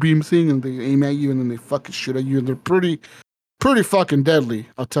laser beam thing, and they aim at you, and then they fucking shoot at you, and they're pretty fucking deadly.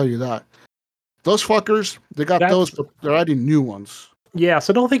 I'll tell you that. Those fuckers, they got those, That's but they're adding new ones. Yeah,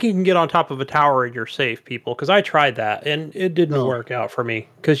 so don't think you can get on top of a tower and you're safe, people, because I tried that and it didn't No, work out for me.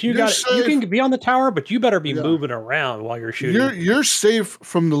 Because you're you can safe. be on the tower, but you better be Yeah, moving around while you're you're shooting. you're safe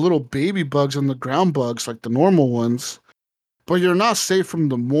from the little baby bugs and the ground bugs, like the normal ones, but you're not safe from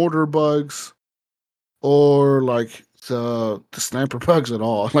the mortar bugs or like the sniper bugs at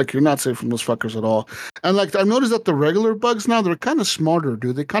all. Like you're not safe from those fuckers at all. And like I've noticed that the regular bugs now, they're kind of smarter,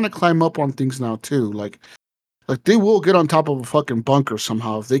 dude. They kind of climb up on things now too. Like they will get on top of a fucking bunker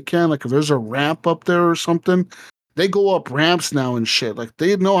somehow if they can. Like if there's a ramp up there or something, they go up ramps now and shit. Like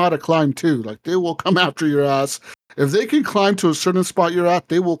they know how to climb too. Like they will come after your ass. If they can climb to a certain spot you're at,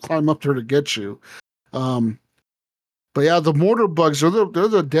 they will climb up there to get you. Um, but yeah, the mortar bugs they're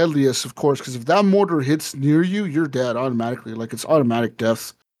the deadliest, of course, because if that mortar hits near you, you're dead automatically. Like it's automatic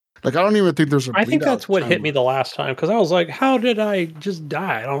death. Like I don't even think there's a I bleed think out that's what hit me timer. the last time, because I was like, how did I just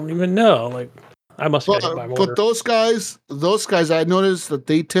die? I don't even know. Like, I must have got hit by a But mortar. those guys, I noticed that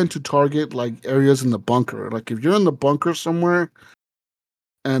they tend to target like areas in the bunker. Like if you're in the bunker somewhere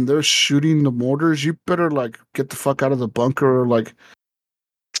and they're shooting the mortars, you better like get the fuck out of the bunker. Or, like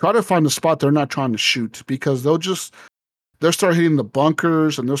try to find a spot they're not trying to shoot, because they'll start hitting the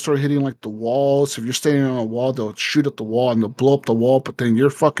bunkers, and they'll start hitting like the walls. If you're standing on a wall, they'll shoot at the wall and they'll blow up the wall, but then you're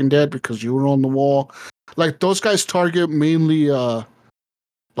fucking dead because you were on the wall. Like those guys target mainly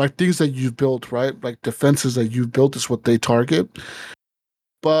like things that you've built, right? Like defenses that you've built is what they target.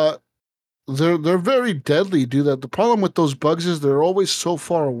 But they're very deadly, dude. That the problem with those bugs is they're always so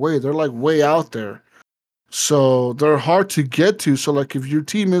far away. They're like way out there. So they're hard to get to. So like if your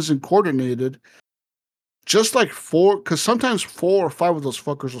team isn't coordinated, just like because sometimes 4 or 5 of those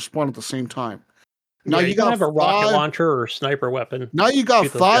fuckers will spawn at the same time. Now Yeah, you can got have a rocket launcher or sniper weapon. Now you got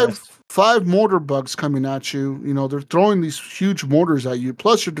Shoot those guys. five mortar bugs coming at you. You know, they're throwing these huge mortars at you.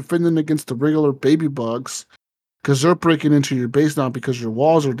 Plus you're defending against the regular baby bugs because they're breaking into your base now because your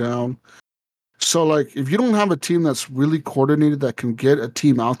walls are down. So like if you don't have a team that's really coordinated that can get a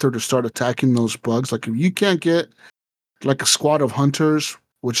team out there to start attacking those bugs, like if you can't get like a squad of hunters,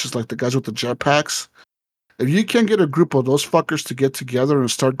 which is like the guys with the jetpacks, if you can't get a group of those fuckers to get together and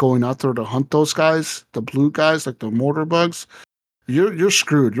start going out there to hunt those guys, the blue guys, like the mortar bugs, you're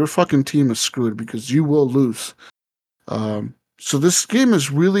screwed. Your fucking team is screwed because you will lose. So this game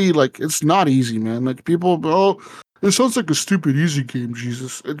is really like, it's not easy, man. Like people, oh, it sounds like a stupid easy game,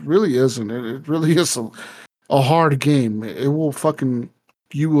 Jesus. It really isn't. It really is a hard game. It will fucking,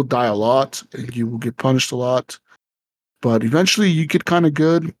 you will die a lot and you will get punished a lot. But eventually you get kind of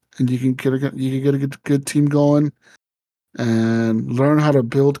good and you can get a good team going and learn how to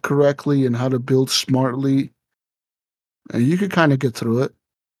build correctly and how to build smartly. And you can kind of get through it,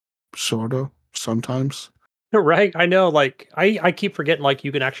 sort of, sometimes. Right, I know. Like I keep forgetting, like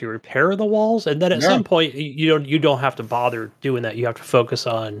you can actually repair the walls, and then at some point you don't have to bother doing that. You have to focus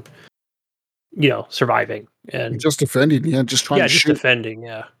on surviving and Just defending, just trying to just shoot. defending.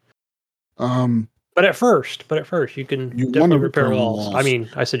 Yeah. Um, But at first, you can you want definitely to repair repair the walls. I walls. mean,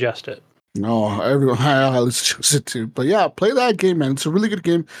 I suggest it. No, everyone I let's choose it too. But yeah, play that game, man. It's a really good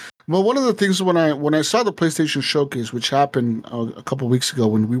game. Well, one of the things when I saw the PlayStation Showcase, which happened a couple weeks ago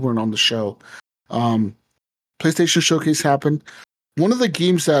when we weren't on the show, PlayStation Showcase happened. One of the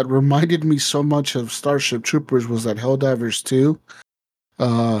games that reminded me so much of Starship Troopers was that Helldivers 2.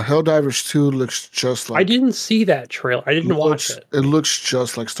 Helldivers 2 looks just like I didn't see that trailer. I didn't watch it. It looks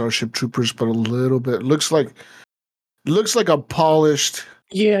just like Starship Troopers, but a little bit. Looks like a polished.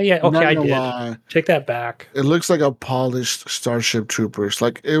 Yeah. Okay, I did. Lie. Take that back. It looks like a polished Starship Troopers.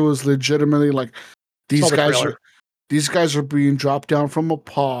 Like it was legitimately like these guys are being dropped down from a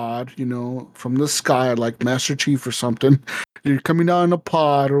pod, from the sky, like Master Chief or something. You're coming down in a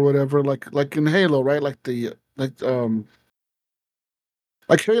pod or whatever, like in Halo, right? Like Halo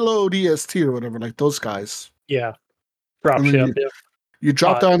DST or whatever, like those guys. Yeah. Dropship. You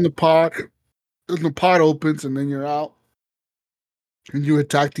drop down the pod, and the pod opens, and then you're out. And you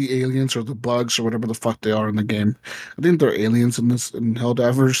attack the aliens or the bugs or whatever the fuck they are in the game. I think they're aliens in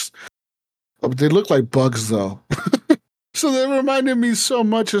Helldivers. But they look like bugs, though. So they reminded me so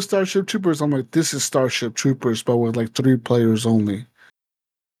much of Starship Troopers. I'm like, this is Starship Troopers, but with like 3 players only.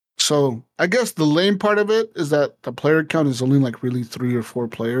 So I guess the lame part of it is that the player count is only like really 3 or 4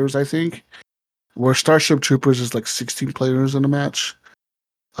 players, I think. Where Starship Troopers is like 16 players in a match.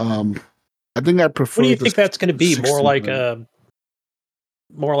 I think I prefer. What do you think that's going to be? More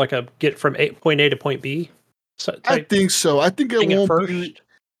like a get from point A to point B? I think so. I think it won't first. be.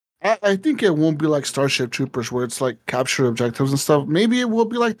 I think it won't be like Starship Troopers where it's like capture objectives and stuff. Maybe it will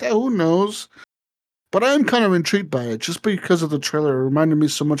be like that. Who knows? But I am kind of intrigued by it just because of the trailer. It reminded me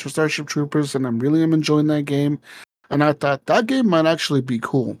so much of Starship Troopers, and I really am enjoying that game. And I thought that game might actually be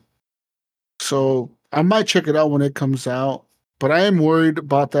cool. So I might check it out when it comes out. But I am worried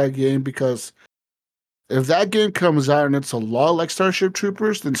about that game because if that game comes out and it's a lot like Starship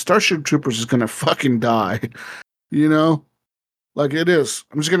Troopers, then Starship Troopers is gonna fucking die. Like it is.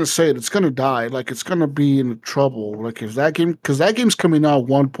 I'm just gonna say it. It's gonna die. Like it's gonna be in trouble. Like if that game, because that game's coming out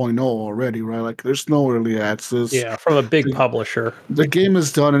 1.0 already, right? Like there's no early access. Yeah, from a big publisher. The game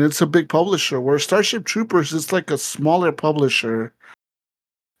is done, and it's a big publisher. Where Starship Troopers is like a smaller publisher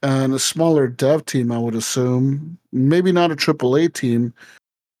and a smaller dev team, I would assume. Maybe not a AAA team,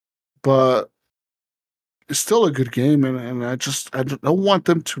 but it's still a good game, and I don't want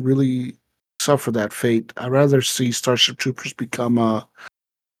them to really suffer that fate. I'd rather see Starship Troopers become a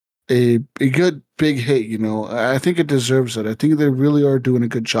good big hit. I think it deserves it. I think they really are doing a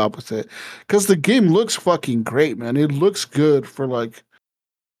good job with it because the game looks fucking great, man. It looks good for like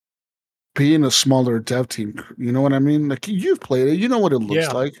being a smaller dev team. You know what I mean? Like you've played it, you know what it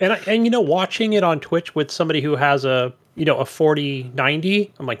looks like. And watching it on Twitch with somebody who has a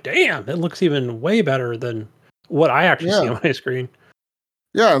 4090, I'm like, damn, it looks even way better than what I actually see on my screen.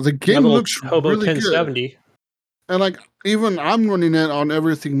 Yeah, the My game little looks Hobo really good. 1070. And like even I'm running it on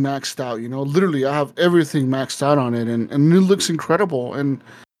everything maxed out, you know. Literally I have everything maxed out on it and it looks incredible and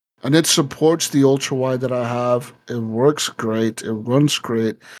it supports the ultra wide that I have. It works great. It runs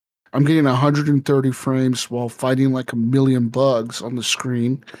great. I'm getting 130 frames while fighting like a million bugs on the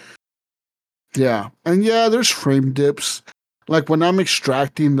screen. Yeah. And yeah, there's frame dips. Like when I'm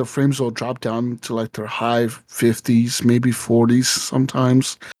extracting, the frames will drop down to like their high 50s, maybe 40s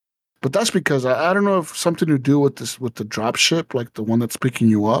sometimes. But that's because I don't know if something to do with this with the drop ship, like the one that's picking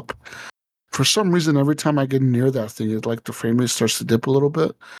you up. For some reason, every time I get near that thing, it like the frame rate starts to dip a little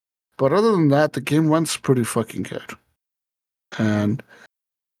bit. But other than that, the game runs pretty fucking good. And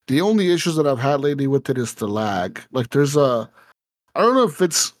the only issues that I've had lately with it is the lag. Like there's a I don't know if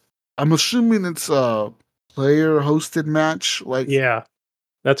it's I'm assuming it's a player hosted match, like Yeah,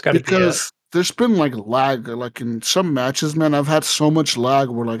 that's got to be it. because there's been like lag, like in some matches, man. I've had so much lag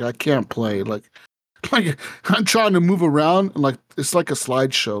where like I can't play. Like I'm trying to move around and like it's like a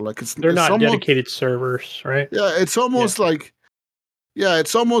slideshow. Like They're it's not almost dedicated servers, right? yeah, it's Yeah. almost like yeah,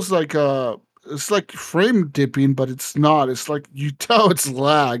 it's like frame dipping, but it's not. It's like you tell it's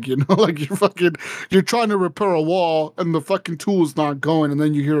lag, you know, like you're trying to repair a wall and the fucking tool is not going, and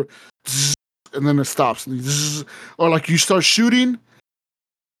then you hear zzz, and then it stops, and zzz, or like you start shooting,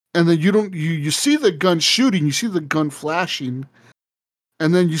 and then you don't you see the gun shooting, you see the gun flashing,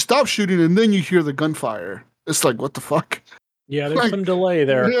 and then you stop shooting, and then you hear the gunfire. It's like what the fuck? Yeah, there's Like some delay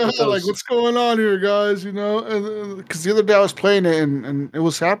there yeah, with like those. what's going on here, guys? You know, and because the other day I was playing it and it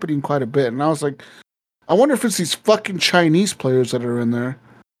was happening quite a bit, and I was like, I wonder if it's these fucking Chinese players that are in there.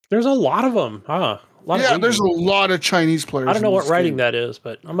 There's a lot of them, huh? A lot of Yeah, there's Asian. a lot of Chinese I players don't know in what this writing game. that is,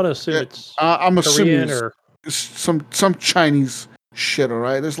 but I'm gonna assume Yeah, it's I'm assuming Korean it's, or it's some Chinese shit. All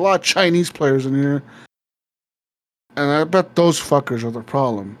right, there's a lot of Chinese players in here, and I bet those fuckers are the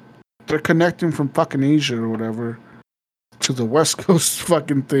problem. They're connecting from fucking Asia or whatever to the West Coast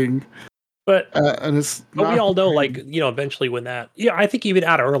fucking thing, but and it's but we not. all know, like, eventually when that, yeah, I think even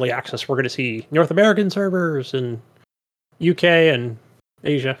out of early access, we're going to see North American servers and UK and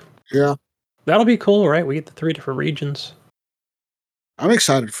Asia. Yeah. That'll be cool, right? We get the 3 different regions. I'm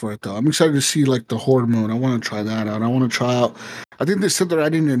excited for it though. I'm excited to see like the horde mode. I want to try that out. I want to try out. I think they said they're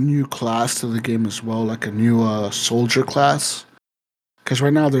adding a new class to the game as well, like a new soldier class. Because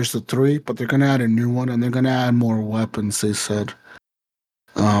right now there's the 3, but they're gonna add a new one and they're gonna add more weapons. They said.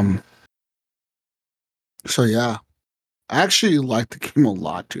 Um. So yeah, I actually like the game a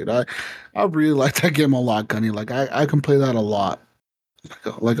lot, dude. I really like that game a lot, Gunny. Like I can play that a lot,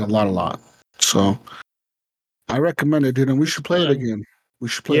 like a lot. So I recommend it, dude. And we It's should play it fun. again. We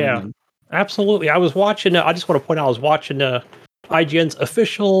should play it Yeah, again. absolutely. I was watching. I just want to point out, I was watching IGN's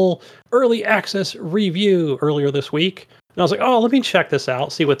official early access review earlier this week, and I was like, "Oh, let me check this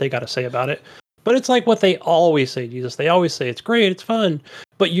out, see what they got to say about it." But it's like what they always say, Jesus. They always say it's great, it's fun,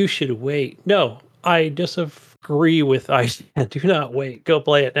 but you should wait. No, I disagree with IGN. Do not wait. Go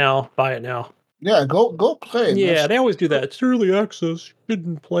play it now. Buy it now. Yeah, go play it. Yeah, That's they always do that. It's early access. You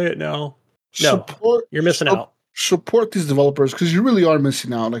shouldn't play it now. No, support you're missing out. support these developers because you really are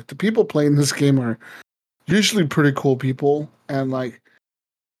missing out. Like the people playing this game are usually pretty cool people, and like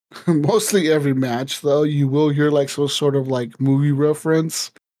mostly every match though, you will hear like some sort of like movie reference.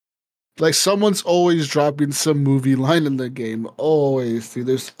 Like someone's always dropping some movie line in the game. Always, dude.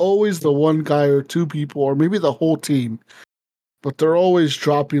 There's always the one guy or 2 people, or maybe the whole team, but they're always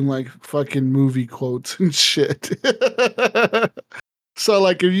dropping like fucking movie quotes and shit. So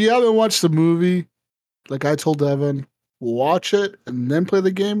like if you haven't watched the movie, like I told Evan, watch it and then play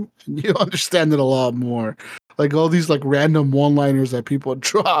the game, and you'll understand it a lot more. Like all these like random one-liners that people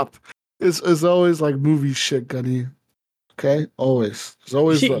drop is always like movie shit, Gunny. Okay, always.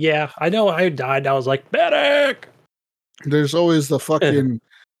 Yeah, I know. I died. I was like, medic. There's always the fucking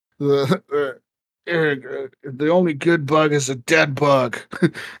the Eric. The only good bug is a dead bug.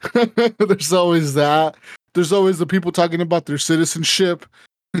 There's always that. There's always the people talking about their citizenship.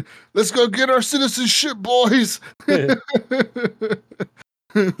 Let's go get our citizenship, boys. There's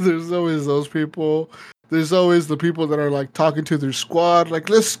always those people. There's always the people that are like talking to their squad, like,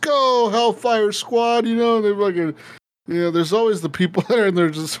 let's go, Hellfire Squad, you know, they're fucking, there's always the people there and they're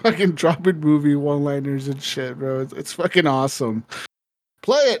just fucking dropping movie one liners and shit, bro. It's fucking awesome.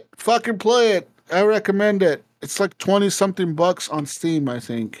 Play it. Fucking play it. I recommend it. It's like 20 something bucks on Steam, I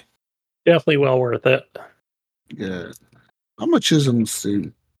think. Definitely well worth it. Yeah. How much is it on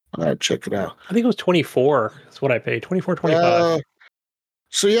Steam? I gotta check it out. I think it was 24. That's what I paid. 24, 25.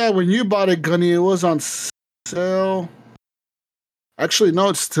 So yeah, when you bought it, Gunny, it was on sale. Actually, no,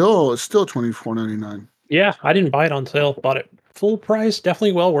 it's still $24.99. Yeah, I didn't buy it on sale. Bought it full price,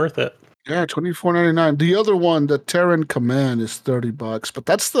 definitely well worth it. Yeah, $24.99. The other one, the Terran Command, is $30, but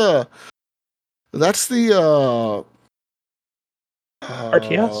that's the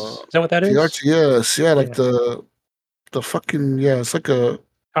RTS? Is that what that the is? RTS. Yeah, like Yeah. the fucking it's like a.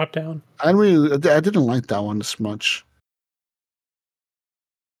 Top down. I didn't like that one as much.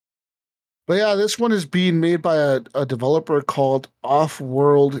 But yeah, this one is being made by a developer called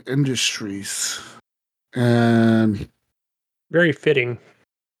Off-World Industries. And Very fitting.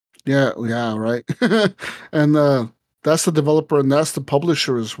 yeah, right. And that's the developer and that's the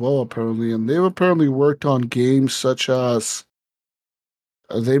publisher as well, apparently. And they've apparently worked on games such as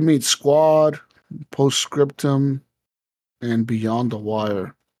they made Squad, Postscriptum, and Beyond the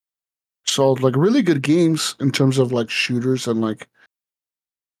Wire. So like really good games in terms of like shooters and like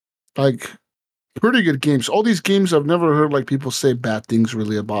pretty good games. All these games I've never heard like people say bad things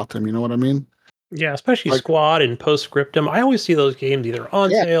really about them. You know what I mean? Yeah, especially Like Squad and Postscriptum. I always see those games either on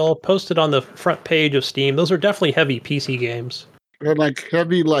yeah, sale, posted on the front page of Steam. Those are definitely heavy PC games. they're like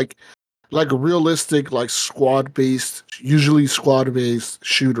heavy like realistic like usually squad based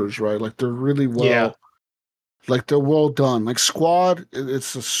shooters, right? Like they're really Yeah. they're well done. Like Squad,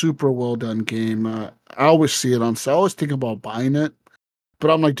 it's a super well done game. I always see it on sale. I always think about buying it. But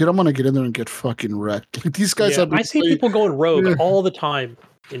I'm like, dude, I'm gonna get in there and get fucking wrecked. Like these guys Yeah. have been I see playing. people going rogue Yeah. all the time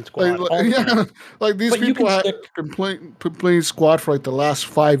in Squad. All the time. Yeah, like these But you people can have stick. been playing Squad for like the last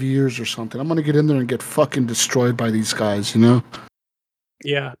 5 years or something. I'm gonna get in there and get fucking destroyed by these guys, you know?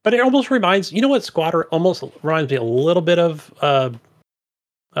 Yeah. But it almost reminds, you know what Squatter almost reminds me a little bit of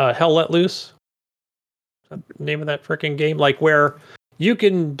Hell Let Loose? Name of that freaking game? Like where you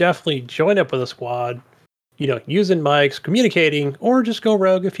can definitely join up with a squad, using mics, communicating, or just go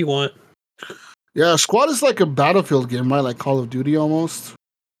rogue if you want. Yeah, Squad is like a Battlefield game, right? Like Call of Duty almost,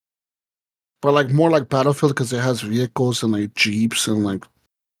 but like more like Battlefield because it has vehicles and like jeeps and like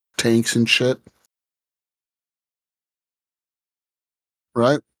tanks and shit,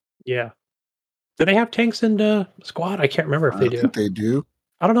 right? Yeah. Do they have tanks in Squad? I can't remember if I they do. think they do.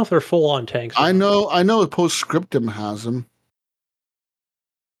 I don't know if they're full on tanks or I not. know. I know. Postscriptum has them.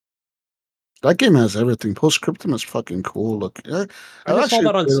 That game has everything. Postscriptum is fucking cool. Look, I I've just saw actually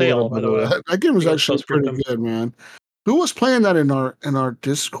that on played a little sale, bit by the of way. that. That game was The actually pretty Postscriptum. good, man. Who was playing that in our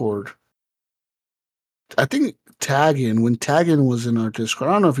Discord? I think Taggin, when Taggin was in our Discord,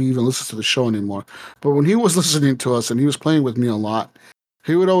 I don't know if he even listens to the show anymore, but when he was listening to us and he was playing with me a lot,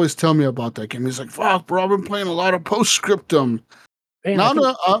 he would always tell me about that game. He's like, "Fuck, bro, I've been playing a lot of Postscriptum." Man, Now, I think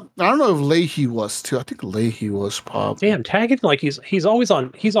I don't know if Leahy was too. I think Leahy was probably. damn tagging like he's always on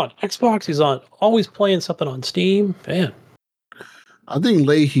Xbox, he's on always playing something on Steam. Man. I think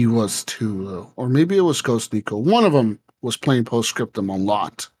Leahy was too, though. Or maybe it was Ghost Nico. One of them was playing Postscriptum a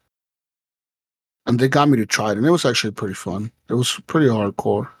lot. And they got me to try it, and it was actually pretty fun. It was pretty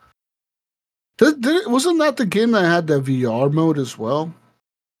hardcore. Wasn't that the game that had the VR mode as well?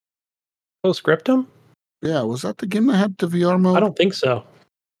 Postscriptum? Yeah, was that the game that had the VR I mode? don't think so.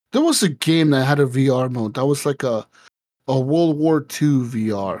 There was a game that had a VR mode. That was like a World War II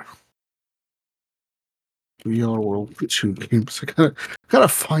VR. VR World War II games. Gotta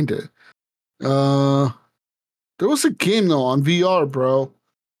find it. Uh, there was a game though on VR, bro,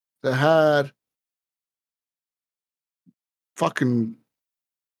 that had fucking.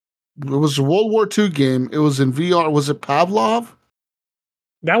 It was a World War II game. It was in VR. Was it Pavlov?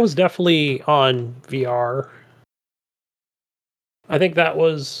 That was definitely on VR. I think that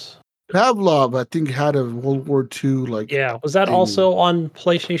was Pavlov, I think, had a World War II like yeah. Was that thing. also on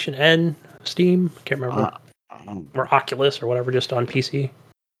PlayStation and Steam? Can't remember. I don't know. Or Oculus or whatever, just on PC.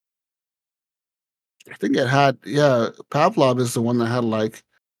 I think it had. Yeah, Pavlov is the one that had like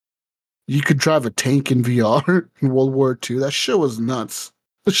you could drive a tank in VR in World War II. That shit was nuts.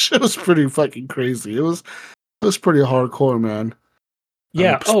 The shit was pretty fucking crazy. It was pretty hardcore, man.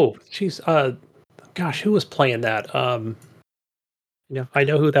 Yeah. Oh, jeez. Gosh, who was playing that? I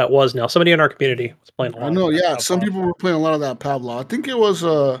know who that was now. Somebody in our community was playing a I lot of know, that. yeah. Some people were playing a lot of that Pavlov. I think it was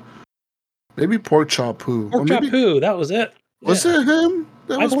maybe Pork Chop Who. Or Pork Chop maybe Who, that was it. was Yeah, it him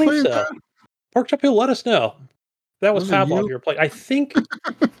that I was believe playing so. that? Pork Chop Who, let us know. That was Was it Pavlov you? you were playing. I think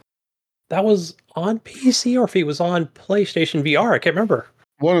that was on PC or if he was on PlayStation VR. I can't remember.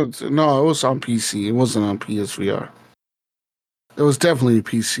 No, it was on PC. It wasn't on PSVR. It was definitely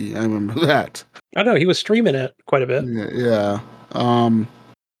PC. I remember that. I know he was streaming it quite a bit. Yeah, yeah.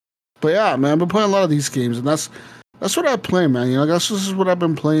 But yeah, man, I've been playing a lot of these games, and that's what I play, man. You know, this is what I've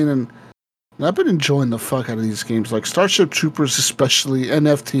been playing, and I've been enjoying the fuck out of these games, like Starship Troopers, especially, and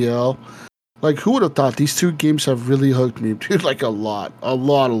FTL. Like, who would have thought these two games have really hooked me, dude? Like a lot.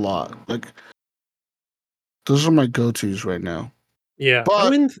 Like, Those are my go-tos right now. Yeah, I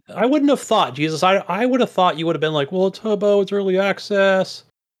But wouldn't have thought, Jesus. I would have thought you would have been like, well, it's Hobo, it's early access.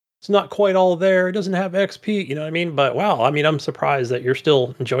 It's not quite all there. It doesn't have XP, you know what I mean? But wow, I mean, I'm surprised that you're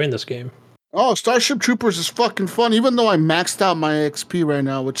still enjoying this game. oh, Starship Troopers is fucking fun. Even though I maxed out my XP right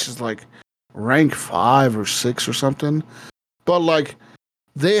now, which is like rank 5 or 6 or something. But like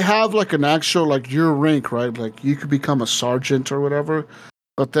they have like an actual like your rank, right? Like you could become a sergeant or whatever.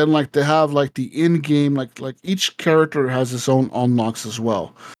 But then like they have like the in-game like each character has its own unlocks as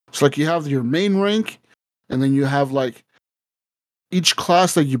well. So like you have your main rank, and then you have like each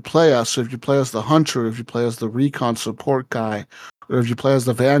class that you play as. So if you play as the hunter, if you play as the recon support guy, or if you play as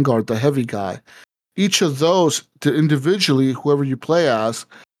the vanguard, the heavy guy, each of those individually, whoever you play as,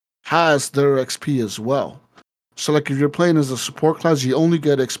 has their XP as well. So like if you're playing as a support class, you only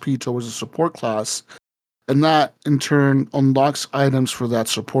get XP towards a support class, and that in turn unlocks items for that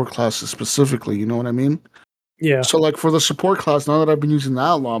support class specifically. You know what I mean? Yeah. So like for the support class, now that I've been using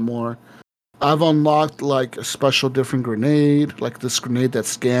that a lot more, I've unlocked like a special different grenade, like this grenade that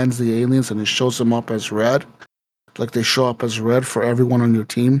scans the aliens and it shows them up as red. Like they show up as red for everyone on your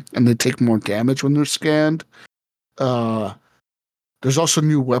team, and they take more damage when they're scanned. Uh, there's also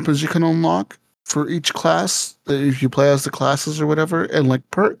new weapons you can unlock for each class if you play as the classes or whatever, and like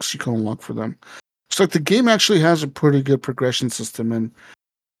perks you can unlock for them. So like the game actually has a pretty good progression system, and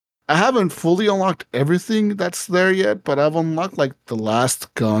I haven't fully unlocked everything that's there yet, but I've unlocked like the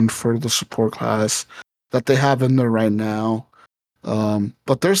last gun for the support class that they have in there right now.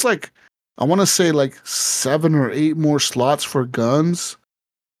 But there's like I want to say like 7 or 8 more slots for guns.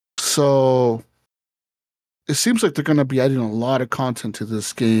 So it seems like they're going to be adding a lot of content to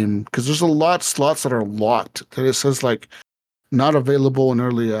this game because there's a lot of slots that are locked that it says like not available in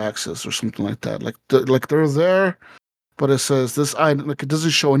early access or something like that. Like they're there, but it says this item, like it doesn't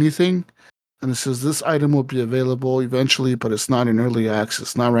show anything, and it says this item will be available eventually, but it's not in early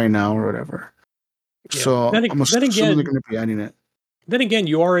access, not right now or whatever. Yeah. So I'm Then assuming they're again, going to be adding it.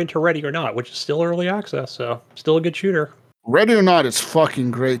 you are into Ready or Not, which is still early access, so still a good shooter. Ready or Not, it's fucking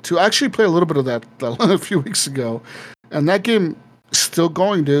great too. I actually played a little bit of that a few weeks ago, and that game is still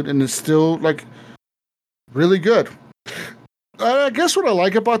going, dude, and it's still like really good. I guess what I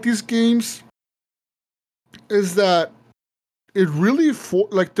like about these games is that it really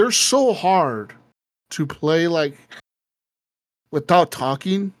like they're so hard to play like without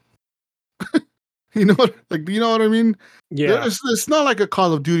talking. You know what? Like, you know what I mean? Yeah. It's not like a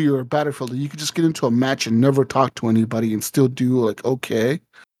Call of Duty or a Battlefield. You could just get into a match and never talk to anybody and still do like okay.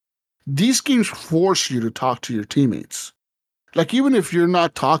 These games force you to talk to your teammates. Like even if you're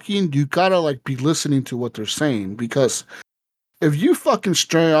not talking, you gotta like be listening to what they're saying because if you fucking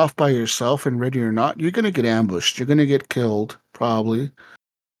stray off by yourself and Ready or Not, you're gonna get ambushed. You're gonna get killed probably.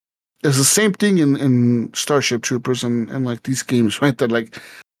 It's the same thing in Starship Troopers and like these games, right? That like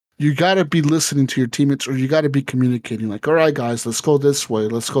you got to be listening to your teammates or you got to be communicating like, all right, guys, let's go this way.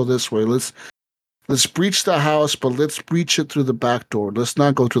 Let's go this way. Let's breach the house, but let's breach it through the back door. Let's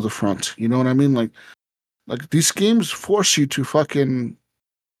not go to the front. You know what I mean? Like these games force you to fucking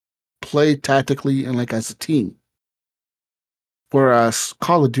play tactically and like as a team. Whereas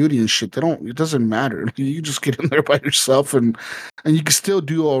Call of Duty and shit, it doesn't matter. You just get in there by yourself and you can still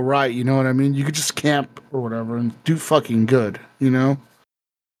do all right, you know what I mean? You could just camp or whatever and do fucking good, you know?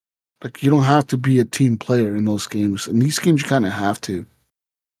 Like you don't have to be a team player in those games. In these games you kinda have to.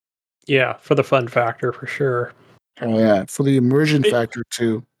 Yeah, for the fun factor for sure. Oh yeah. For the immersion Spe- factor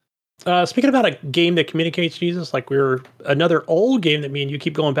too. Speaking about a game that communicates, Jesus, like another old game that me and you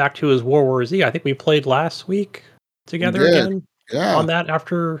keep going back to is World War Z. I think we played last week We together did. again Yeah. on that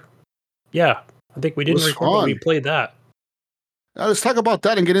after. Yeah, I think we It didn't was record, but we fun. played that. Now let's talk about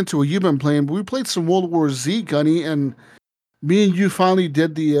that and get into what you've been playing. But we played some World War Z, Gunny, and me and you finally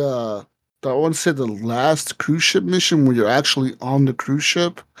did I want to say the last cruise ship mission where you're actually on the cruise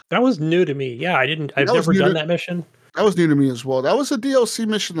ship. That was new to me. Yeah, I've That was never new done to that mission. that was new to me as well. That was a DLC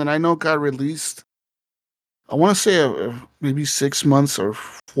mission that I know got released. I want to say maybe 6 months or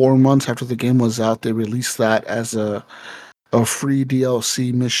 4 months after the game was out. They released that as a free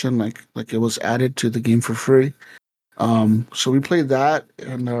DLC mission, like it was added to the game for free. So we played that,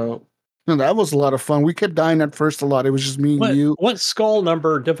 and that was a lot of fun. We kept dying at first a lot. It was just me and you. What skull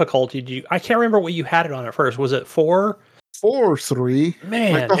number difficulty do you? I can't remember what you had it on at first. Was it 4? 4 or 3, like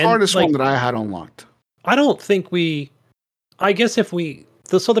Man, the and hardest one like that I had unlocked. I don't think we. I guess if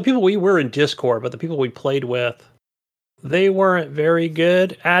so the people we were in Discord, but the people we played with, they weren't very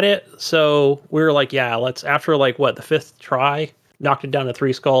good at it. So we were like, yeah, let's after like what the 5th try, knocked it down to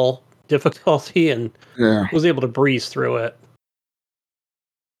 3 skull difficulty and Yeah. was able to breeze through it.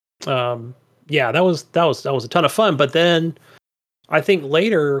 Um, yeah, that was a ton of fun. But then I think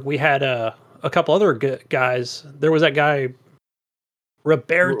later we had a couple other guys. There was that guy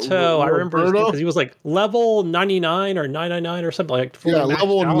Roberto. I remember his name Roberto? because he was like level 99 or 999 or something, like fully Yeah, maxed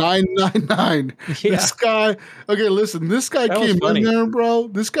level out. 999. Yeah, This guy, okay, listen, this guy that was came in funny. there, bro.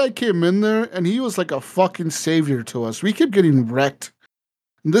 This guy came in there and he was like a fucking savior to us. We kept getting wrecked.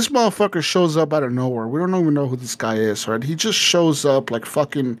 And this motherfucker shows up out of nowhere. We don't even know who this guy is, right? He just shows up like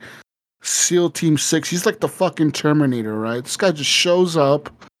fucking SEAL Team 6. He's like the fucking Terminator, right? This guy just shows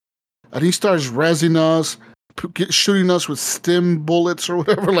up and he starts rezzing us, shooting us with stim bullets or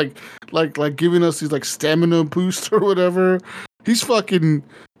whatever, like giving us these like stamina boost or whatever. He's fucking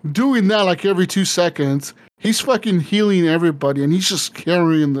doing that like every 2 seconds. He's fucking healing everybody, and he's just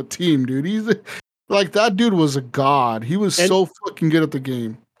carrying the team, dude. He's like that dude was a god. He was And so fucking good at the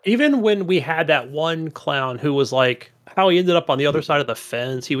game. even when we had that one clown who was like, how he ended up on the other side of the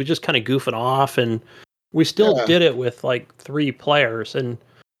fence, he was just kind of goofing off, and we still Yeah, did it with like 3 players.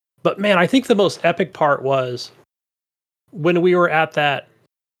 But man, I think the most epic part was when we were at that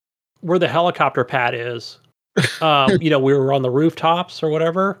where the helicopter pad is. We were on the rooftops or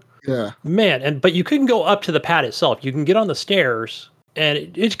whatever. yeah. Man, but you couldn't go up to the pad itself. You can get on the stairs, and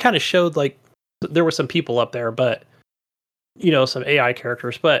it kind of showed like there were some people up there, but some AI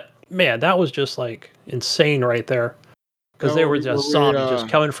characters. But man, that was just like insane right there because Yeah, they were just zombies just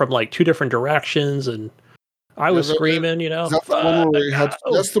coming from like 2 different directions, and I yeah, was screaming, that's the one fuck, where we had.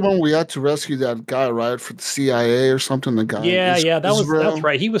 oh. That's the one we had to rescue that guy, right, for the CIA or something. The guy in Yeah, that's Israel.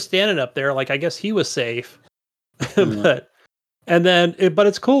 right. He was standing up there, like I guess he was safe, Yeah. but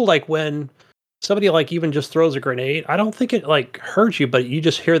it's cool, like when somebody like even just throws a grenade. I don't think it like hurts you, but you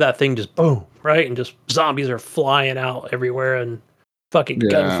just hear that thing just boom, right, and just zombies are flying out everywhere and fucking Yeah.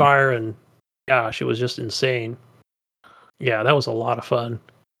 gunfire, and gosh, it was just insane. Yeah, that was a lot of fun.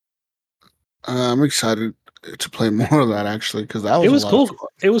 I'm excited to play more of that actually because that It was a was lot of cool. fun.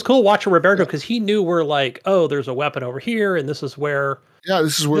 It was cool watching Roberto Yeah. because he knew we're like, oh, there's a weapon over here, and this is where Yeah,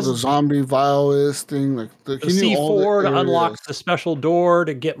 this is where this the is zombie vial is thing. Like the he knew all the C4 to areas. unlock the special door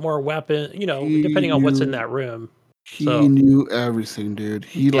to get more weapon, He depending on what's in knew that room. he So, knew everything, dude.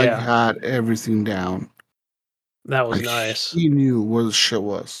 He like yeah, had everything down. that was Like nice. he knew where the shit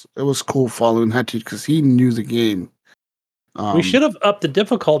was. It was cool following that dude because he knew the game. We Um, should have upped the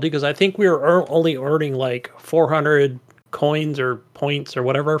difficulty because I think we were only earning like 400 coins or points or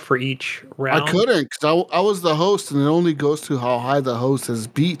whatever for each I round. couldn't because I was the host, and it only goes to how high the host has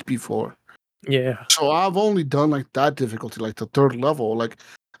beat before. Yeah. So I've only done like that difficulty, like the 3rd level. Like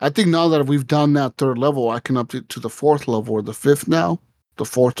I think now that we've done that 3rd level, I can up it to the 4th level or the 5th now, the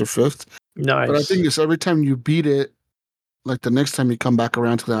 4th or 5th. But I Nice. think it's every time you beat it, like the next time you come back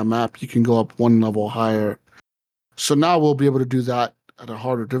around to that map, you can go up 1 level higher. So now we'll be able to do that at a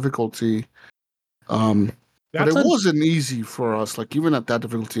harder difficulty. But That's it a wasn't easy for us. Like even at that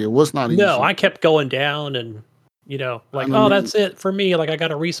difficulty, it was not No, easy. I kept going down and like, And I oh, mean, that's it for me. Like I got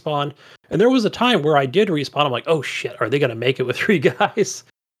to respawn. And there was a time where I did respawn. I'm like, oh shit, are they going to make it with 3 guys?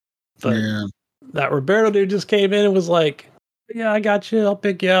 But yeah, that Roberto dude just came in and was like, yeah, I got you. I'll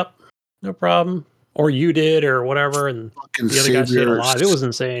pick you up. No problem. Or you did or whatever. And fucking the other guy stayed savior. alive. It was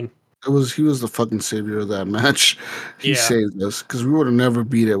insane. He was the fucking savior of that match. He Yeah. saved us because we would have never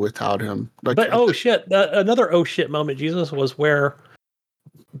beat it without him. Like But oh shit, another oh shit moment, Jesus, was where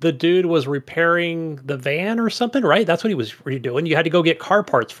the dude was repairing the van or something, right? That's what he was redoing. You had to go get car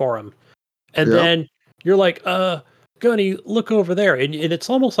parts for him. And yeah, then you're like, Gunny, look over there. And it's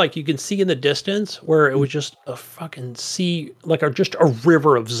almost like you can see in the distance where it was just a fucking sea, like just a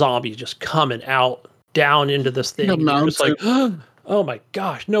river of zombies just coming out down into this the thing. And you're just mountain. like, oh my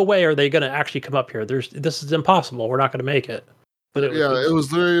gosh, no way are they going to actually come up here. This is impossible. We're not going to make it. But Yeah, it it was,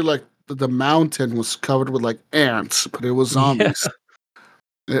 was literally like the mountain was covered with like ants, but it was yeah, zombies.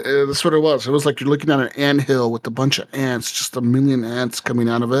 That's what it was. It was like you're looking at an anthill with a bunch of ants, just a million ants coming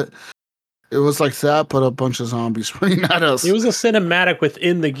out of it. It was like that, but a bunch of zombies running at it us. was a cinematic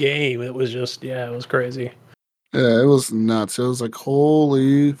within the game. It was just, yeah, it was crazy. Yeah, it was nuts. It was like,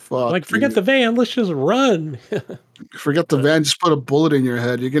 holy Like, fuck, forget dude. the van. Let's just run. Forget the But van, just put a bullet in your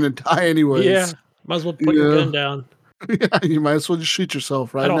head. You're gonna die anyways. yeah, might as well put your Yeah. gun down. Yeah, you might as well just shoot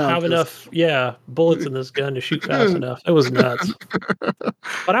yourself I right don't now. have enough, bullets in this gun to shoot fast enough. It was nuts.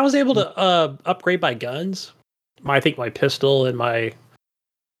 But I was able to upgrade my guns. I think my pistol and my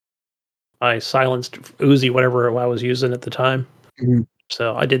silenced Uzi, whatever I was using at the time. Mhm.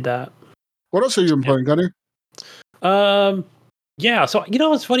 So I did that. What else are you Yeah. playing, Gunny? Yeah. So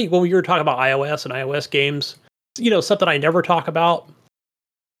it's funny when we were talking about iOS and iOS games. Something I never talk about.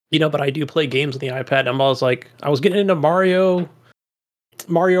 But I do play games on the iPad. And I was getting into Mario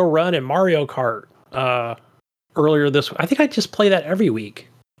Mario Run and Mario Kart earlier this week. I think I just play that every week.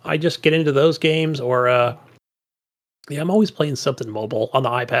 I just get into those games, or I'm always playing something mobile on the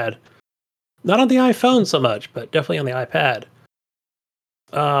iPad. Not on the iPhone so much, but definitely on the iPad.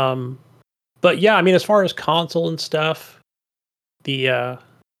 But yeah, I mean, as far as console and stuff,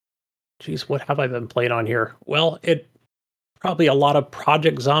 what have I been playing on here? Well, it probably a lot of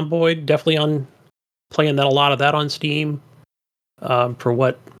Project Zomboid, definitely on playing a lot of that on Steam. For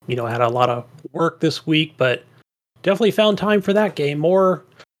what, I had a lot of work this week, but definitely found time for that game. More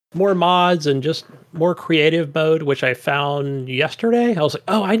mods and just more creative mode, which I found yesterday. I was like,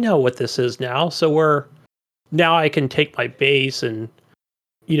 oh, I know what this is now. So now I can take my base and,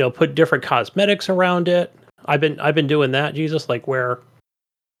 put different cosmetics around it. I've been doing that, Jesus, like where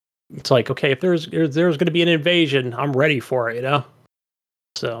it's like, okay, if there's going to be an invasion, I'm ready for it,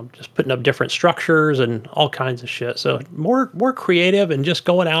 So I'm just putting up different structures and all kinds of shit. So more creative and just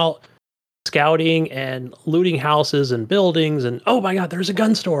going out scouting and looting houses and buildings, and oh my god, there's a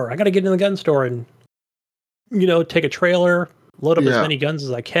gun store. I got to get in the gun store and take a trailer, load up as many guns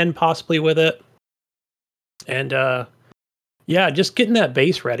as I can possibly with it. And just getting that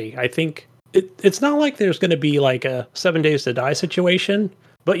base ready. I think it's not like there's going to be like a 7 days to die situation,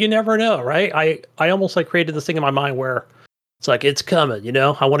 but you never know, right? I almost like created this thing in my mind where it's like, it's coming,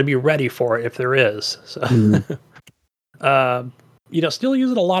 I want to be ready for it if there is. So, still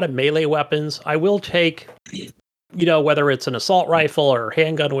using a lot of melee weapons. I will take, whether it's an assault rifle or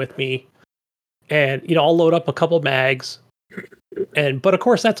handgun with me, and, I'll load up a couple mags. But of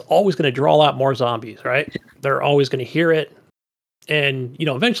course, that's always going to draw out more zombies, right? They're always going to hear it. And,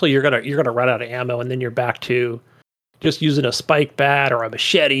 eventually you're going to run out of ammo, and then you're back to just using a spike bat or a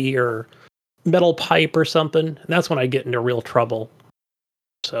machete or metal pipe or something, and that's when I get into real trouble.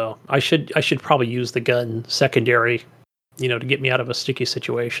 So I should probably use the gun secondary, to get me out of a sticky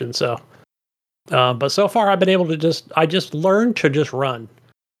situation. So, but so far I've been able to I just learned to just run.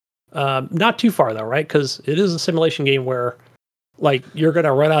 Not too far though, right? Because it is a simulation game where, like, you're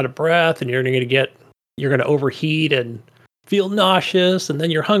gonna run out of breath and you're gonna overheat and feel nauseous, and then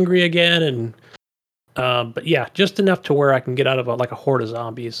you're hungry again. And but yeah, just enough to where I can get out of a horde of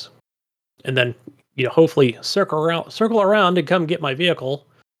zombies. And then, hopefully circle around and come get my vehicle,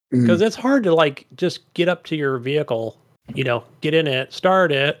 because it's hard to just get up to your vehicle, get in it,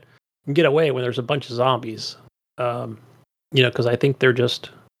 start it, and get away when there's a bunch of zombies. Because I think they're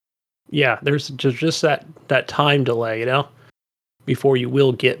just, there's just that time delay, before you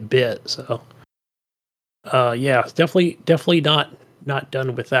will get bit. So, it's definitely not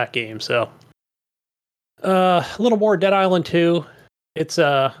done with that game. So, a little more Dead Island 2. It's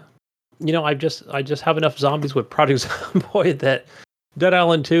I just have enough zombies with Project Zomboid that Dead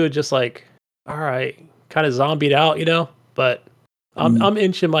Island 2 is just like, all right, kind of zombied out, but I'm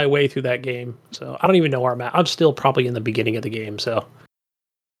inching my way through that game. So I don't even know where I'm at. I'm still probably in the beginning of the game. So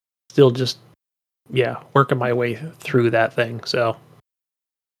still just, working my way through that thing. So,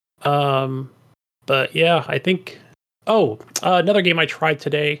 but yeah, I think, another game I tried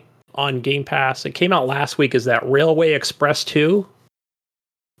today on Game Pass, it came out last week, is that Railway Express 2.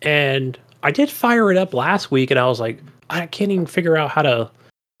 And I did fire it up last week, and I was like, I can't even figure out how to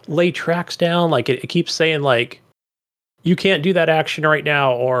lay tracks down. Like, it keeps saying, like, you can't do that action right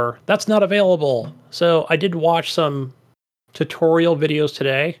now, or that's not available. So I did watch some tutorial videos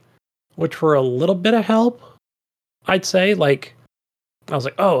today, which were a little bit of help, I'd say. Like, I was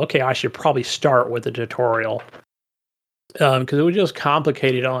like, oh, okay, I should probably start with the tutorial. Because it was just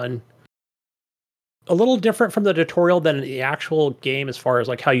complicated on... a little different from the tutorial than the actual game, as far as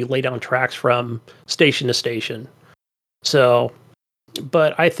like how you lay down tracks from station to station. So,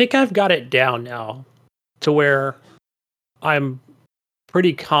 but I think I've got it down now to where I'm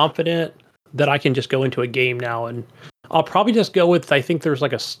pretty confident that I can just go into a game now, and I'll probably just go with, I think there's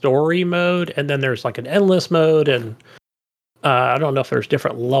like a story mode, and then there's like an endless mode, and I don't know if there's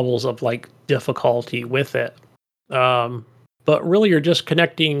different levels of like difficulty with it. But really you're just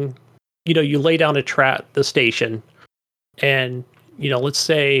connecting, you lay down the station, and, let's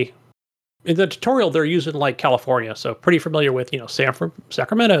say in the tutorial, they're using like California. So pretty familiar with,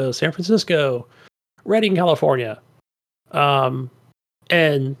 Sacramento, San Francisco, Redding, California.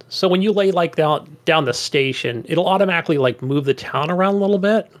 And so when you lay like down the station, it'll automatically like move the town around a little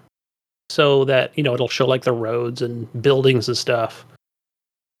bit, so that, it'll show like the roads and buildings and stuff,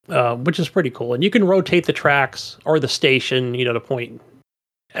 which is pretty cool. And you can rotate the tracks or the station, to point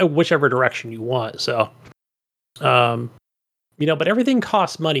whichever direction you want. So, but everything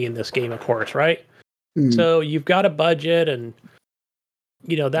costs money in this game, of course, right? So you've got a budget, and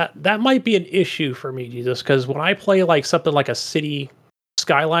that might be an issue for me, Jesus, because when I play like something like a city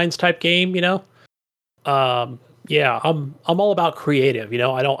Skylines type game, yeah, I'm all about creative,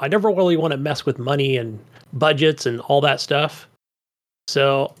 I never really want to mess with money and budgets and all that stuff.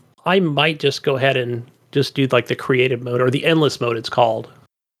 So I might just go ahead and just do like the creative mode or the endless mode it's called.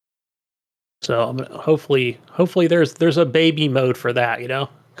 So hopefully there's a baby mode for that,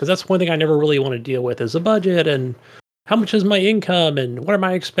 because that's one thing I never really want to deal with is the budget and how much is my income and what are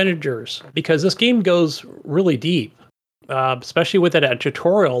my expenditures, because this game goes really deep, especially with it a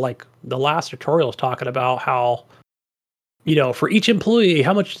tutorial. Like the last tutorial is talking about how, for each employee,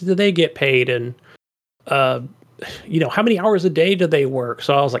 how much do they get paid, and uh, how many hours a day do they work.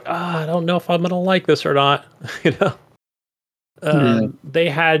 So I was like, I don't know if I'm gonna like this or not. you know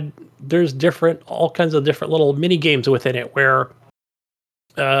Yeah. There's all kinds of different little mini games within it where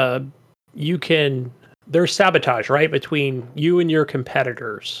uh, you can there's sabotage right between you and your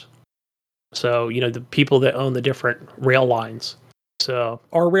competitors. So the people that own the different rail lines,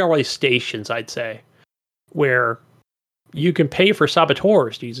 or railway stations, I'd say, where you can pay for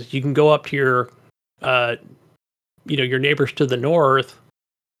saboteurs. Jesus, you can go up to uh, your neighbors to the north,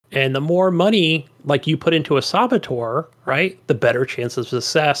 and the more money like you put into a saboteur, right, the better chance of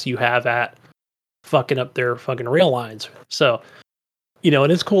success you have at fucking up their fucking rail lines. So,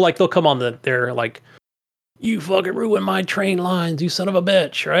 and it's cool. Like they'll come on they're like, you fucking ruined my train lines, you son of a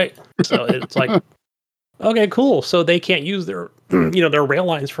bitch, right? So it's like, okay, cool. So they can't use their, their rail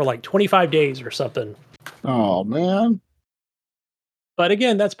lines for like 25 days or something. Oh man. But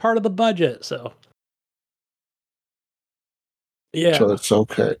again, that's part of the budget. So yeah. So it's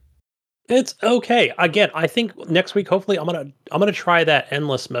okay. It's okay. Again, I think next week, hopefully, I'm gonna try that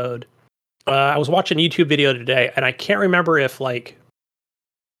endless mode. I was watching a YouTube video today, and I can't remember if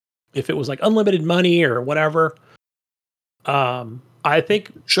it was like unlimited money or whatever. I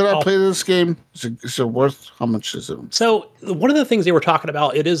think Should I play this game? Is it worth? How much is it? so. One of the things they were talking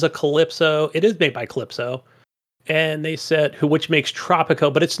about, it is a Calypso. It is made by Calypso, and they said which makes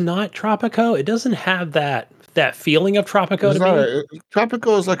Tropico, but it's not Tropico. It doesn't have that feeling of Tropico It's to not me.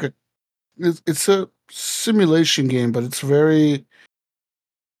 Tropico is like it's a simulation game, but it's very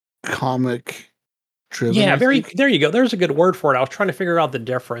comic driven. Yeah, I very. think There you go. There's a good word for it. I was trying to figure out the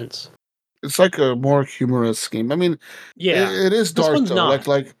difference. it's like a more humorous game. I mean, Yeah, it is this dark one's though. not.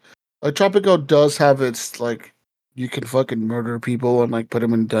 Like Tropico does have its like you can fucking murder people and like put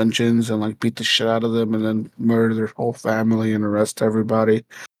them in dungeons and like beat the shit out of them and then murder their whole family and arrest everybody.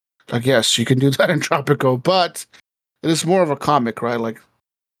 Like yes, you can do that in Tropico, but it is more of a comic, right? Like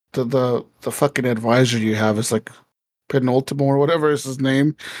the fucking advisor you have is like Penultimo or whatever is his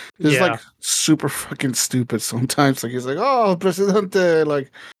name. He's Yeah. like super fucking stupid sometimes. Like he's like, "Oh, Presidente,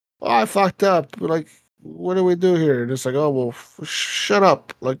 like, oh, I fucked up. Like, what do we do here?" And it's like, "Oh, well, shut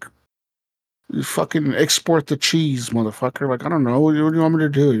up. Like, you fucking export the cheese, motherfucker. Like, I don't know. What do you want me to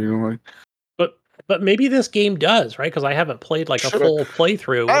do? Like, But maybe this game does, right? Because I haven't played like a shut up. full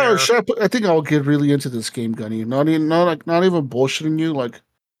playthrough I don't know, where shut up. I think I'll get really into this game, Gunny. Not even bullshitting you. Like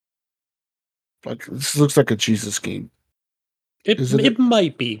this looks like a Jesus game. it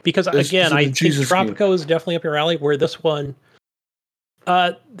might be, because Is again, it I a think Jesus game? Tropico is definitely up your alley. Where this one,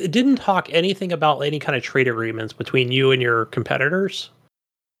 it didn't talk anything about any kind of trade agreements between you and your competitors.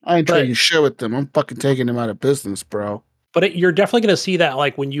 I ain't But trading shit with them. I'm fucking taking them out of business, bro. you're definitely going to see that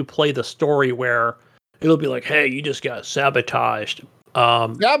like when you play the story where it'll be like, hey, you just got sabotaged.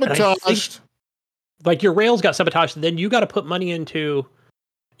 And I think Sabotaged. like your rails got sabotaged, and then you got to put money into.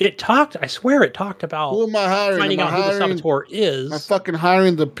 I swear it talked Who about am I hiring? finding out who the saboteur Am I is. fucking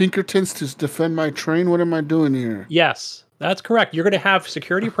hiring the Pinkertons to defend my train? What am I doing here? Yes, that's correct. You're going to have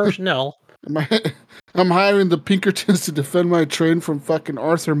security personnel. Am I? I'm hiring the Pinkertons to defend my train from fucking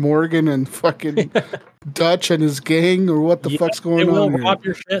Arthur Morgan and fucking Dutch and his gang, or what the Yeah, fuck's they going will on here? rob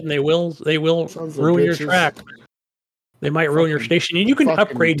your shit, and they will Sons of ruin your bitches. track. They might ruin your Fucking, station, and you can fucking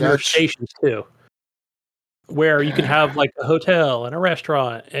upgrade your Dutch. stations too, where you can have like a hotel and a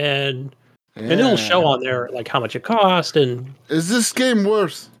restaurant, and it'll show Yeah. on there like how much it cost. And Is this game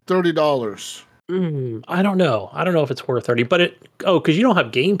worth $30? I don't know. I don't know if it's worth 30, but because you don't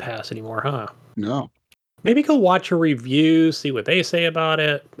have Game Pass anymore, huh? No. Maybe go watch a review, see what they say about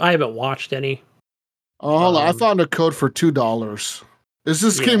it. I haven't watched any. Oh, hold on. I found a code for $2. Is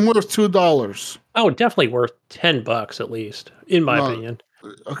this Yeah. game worth $2? Oh, definitely worth $10 at least, in my No. opinion.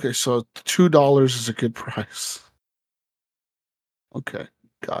 Okay, so $2 is a good price. Okay,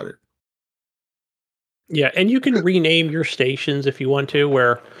 got it. Yeah, and you can rename your stations if you want to,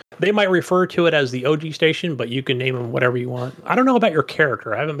 where they might refer to it as the OG station, but you can name them whatever you want. I don't know about your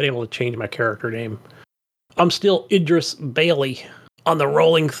character. I haven't been able to change my character name. I'm still Idris Bailey on the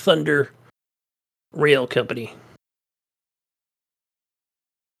Rolling Thunder Rail Company.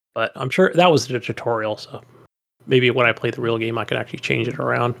 But I'm sure that was the tutorial, so maybe when I play the real game, I can actually change it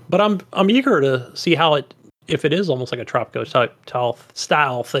around. But I'm eager to see how if it is almost like a Tropico type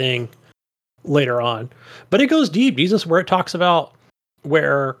style thing later on. But it goes deep, Jesus, where it talks about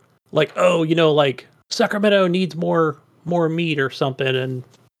where like, oh, like Sacramento needs more meat or something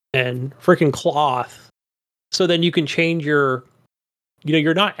and freaking cloth. So then you can change your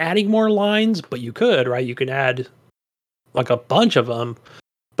you're not adding more lines, but you could, right? You can add like a bunch of them,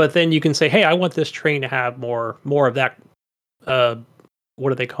 but then you can say, "Hey, I want this train to have more of that what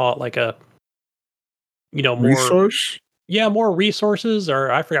do they call it? Like a more Resource? more resources,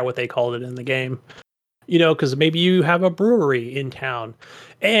 or I forgot what they called it in the game. Because maybe you have a brewery in town.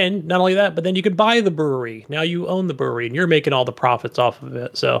 And not only that, but then you could buy the brewery. Now you own the brewery and you're making all the profits off of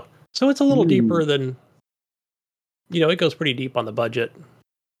it. So it's a little deeper than it goes pretty deep on the budget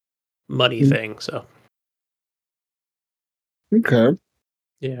money thing. So Okay.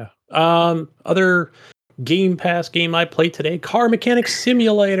 yeah. Other Game Pass game I played today, Car Mechanics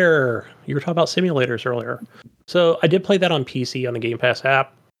Simulator. You were talking about simulators earlier. So I did play that on PC on the Game Pass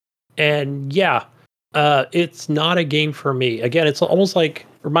app. And yeah, it's not a game for me. Again, it's almost like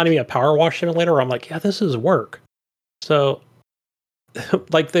reminding me of Power Wash Simulator where I'm like, yeah, this is work. So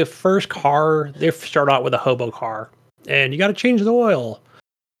like the first car, they start out with a hobo car and you got to change the oil.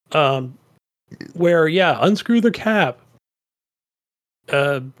 Where unscrew the cap.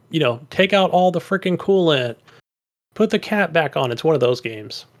 Take out all the freaking coolant, put the cap back on. It's one of those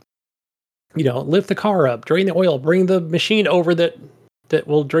games. Lift the car up, drain the oil, bring the machine over that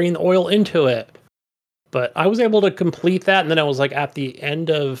will drain the oil into it. But I was able to complete that, and then I was like at the end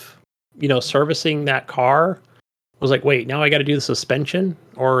of servicing that car. I was like, wait, now I got to do the suspension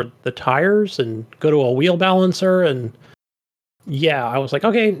or the tires and go to a wheel balancer, and I was like,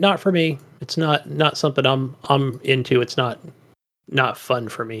 okay, not for me. It's not something I'm into. It's not fun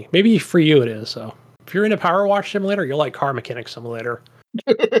for me. Maybe for you it is. So if you're into Power Wash Simulator, you'll like Car Mechanics Simulator.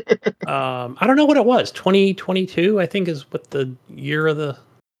 I don't know what it was. 2022, I think, is what the year of the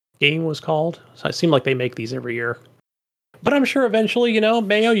game was called. So it seemed like they make these every year. But I'm sure eventually,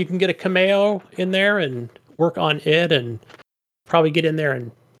 Mayo, you can get a Cameo in there and work on it and probably get in there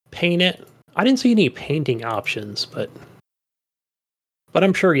and paint it. I didn't see any painting options, but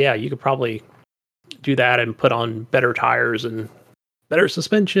I'm sure, you could probably do that and put on better tires and better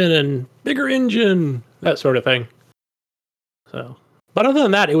suspension and bigger engine, that sort of thing. So, but other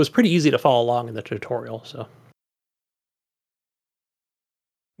than that, it was pretty easy to follow along in the tutorial. So,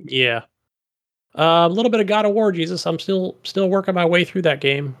 yeah, a little bit of God of War, Jesus. I'm still working my way through that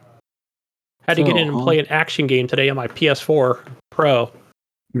game. Had to get in and play an action game today on my PS4 Pro.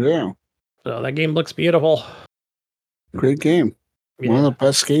 Yeah. So that game looks beautiful. Great game. Yeah. One of the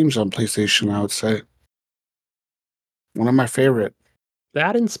best games on PlayStation, I would say. One of my favorite.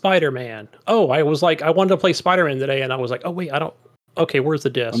 That and Spider-Man. Oh, I was like, I wanted to play Spider-Man today, and I was like, oh, wait, I don't. Okay, where's the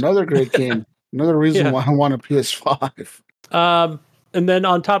disc? Another great game. Another reason why I want a PS5. And then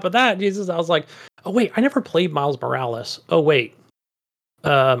on top of that, Jesus, I was like, oh, wait, I never played Miles Morales. Oh, wait.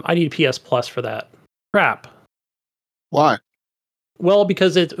 I need PS Plus for that. Crap. Why? Well,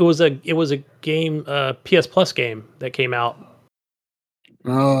 because it was a game, PS Plus game that came out.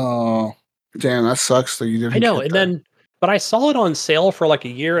 Oh, damn, that sucks that you didn't. I know, get and that. then, but I saw it on sale for like a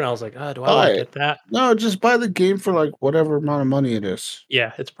year, and I was like, do I want to get that? No, just buy the game for like whatever amount of money it is.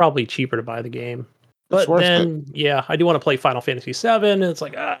 Yeah, it's probably cheaper to buy the game. It's But then, I do want to play Final Fantasy VII, and it's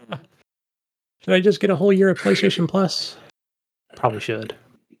like, should I just get a whole year of PlayStation Plus? Probably should.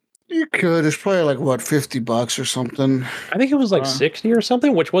 You could. It's probably like what, $50 or something. I think it was like 60 or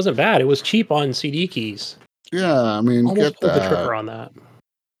something, which wasn't bad. It was cheap on CD keys. Yeah, I mean, Almost get pulled that. the trigger on that.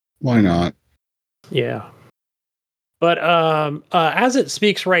 Why not? Yeah. But as it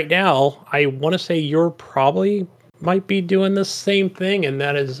speaks right now, I want to say you're probably might be doing the same thing, and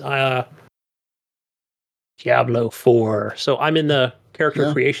that is Diablo 4. So I'm in the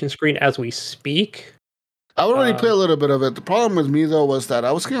character creation screen as we speak. I already played a little bit of it. The problem with me, though, was that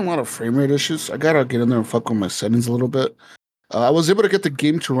I was getting a lot of frame rate issues. I gotta get in there and fuck with my settings a little bit. I was able to get the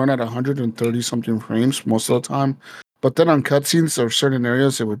game to run at 130-something frames most of the time. But then on cutscenes or certain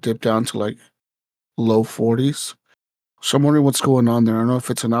areas, it would dip down to like low 40s. So I'm wondering what's going on there. I don't know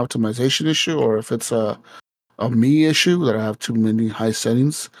if it's an optimization issue or if it's a me issue that I have too many high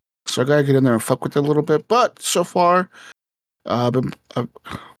settings. So I gotta get in there and fuck with it a little bit. But so far, I'm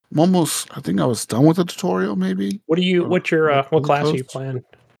almost. I think I was done with the tutorial. Maybe. What class are you playing?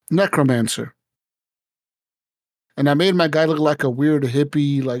 Necromancer. And I made my guy look like a weird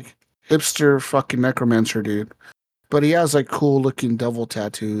hippie, like hipster fucking necromancer dude. But he has like cool looking devil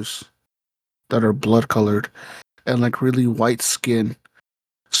tattoos that are blood colored and like really white skin.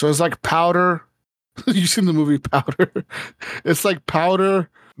 So it's like Powder. You seen the movie Powder? It's like Powder.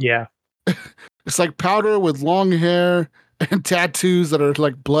 Yeah. It's like Powder with long hair and tattoos that are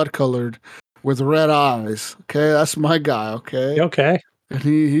like blood colored with red eyes. Okay, that's my guy. Okay, Okay. and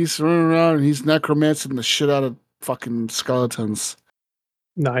he's running around and he's necromancing the shit out of fucking skeletons.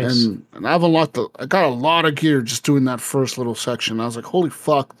 Nice. And I got a lot of gear just doing that first little section. I was like, holy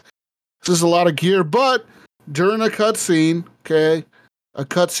fuck, this is a lot of gear. But during a cutscene, okay, a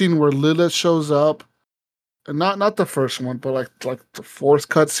cutscene where Lilith shows up, and not the first one, but like the fourth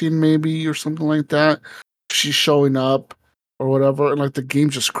cutscene maybe or something like that. She's showing up or whatever, and like the game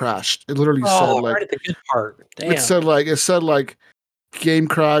just crashed. It literally said Oh, like right at the good part. Damn. it said like game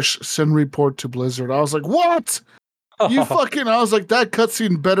crash, send report to Blizzard. I was like, what? You fucking! I was like, that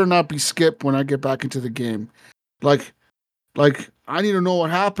cutscene better not be skipped when I get back into the game. Like, I need to know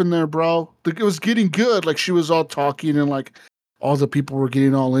what happened there, bro. Like, it was getting good. Like she was all talking and like all the people were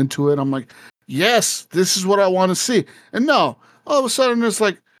getting all into it. I'm like, yes, this is what I want to see. And no, all of a sudden it's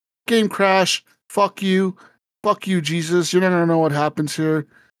like game crash. Fuck you, Jesus. You're not gonna know what happens here.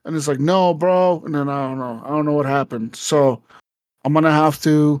 And it's like, no, bro. And then I don't know what happened. So I'm gonna have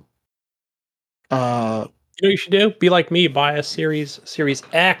to. You know what you should do? Be like me, buy a Series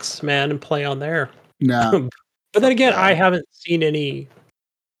X, man, and play on there. Nah. But then again, that. I haven't seen any,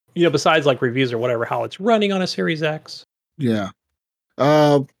 besides like reviews or whatever, how it's running on a Series X. Yeah.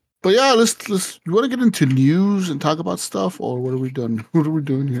 But yeah, let's you want to get into news and talk about stuff, or what are we doing? What are we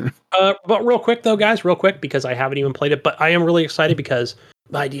doing here? But real quick though, guys, because I haven't even played it, but I am really excited because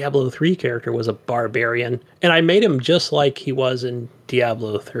my Diablo 3 character was a barbarian, and I made him just like he was in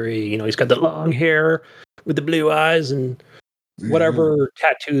Diablo 3. You know, he's got the long hair with the blue eyes and whatever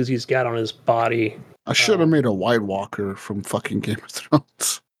tattoos he's got on his body. I should have made a White Walker from fucking Game of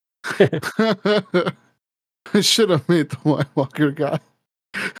Thrones. I should have made the White Walker guy.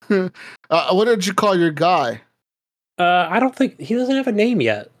 What did you call your guy? I don't think he doesn't have a name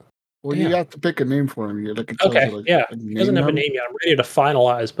yet. Well, Damn. you have to pick a name for him. Like it tells Okay, you, like, yeah, like, he doesn't have a name yet. I'm ready to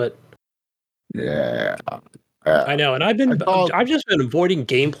finalize, but yeah, I know. And I've just been avoiding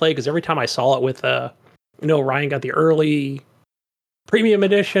gameplay because every time I saw it with Ryan got the early premium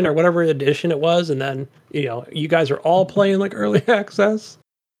edition or whatever edition it was, and then you guys are all playing like early access.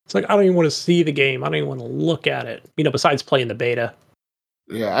 It's like I don't even want to see the game. I don't even want to look at it. Besides playing the beta.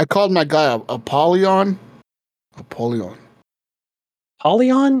 Yeah, I called my guy Apollyon.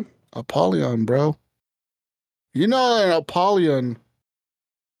 Apollyon, bro. You know an Apollyon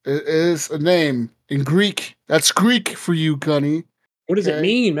is a name in Greek. That's Greek for you, Gunny. What does it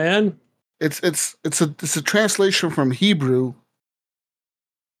mean, man? It's a translation from Hebrew,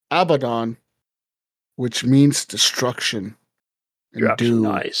 Abaddon, which means destruction. And doom.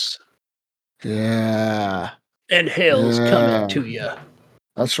 Nice. Yeah. And hell's coming to you.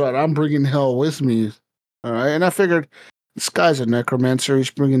 That's right. I'm bringing hell with me. All right. And I figured this guy's a necromancer. He's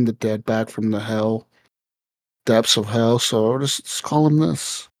bringing the dead back from the depths of hell. So let's call him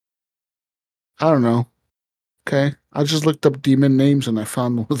this. I don't know. Okay. I just looked up demon names and I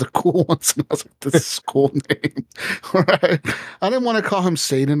found one of the cool ones. And I was like, this is a cool name. All right. I didn't want to call him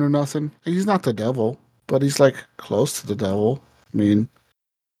Satan or nothing. He's not the devil, but he's like close to the devil. I mean,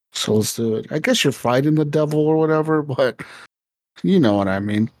 so let's do it. I guess you're fighting the devil or whatever, but you know what I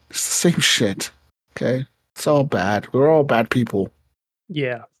mean. It's the same shit. Okay? It's all bad. We're all bad people.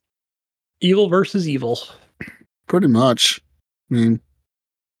 Yeah. Evil versus evil. Pretty much. I mean,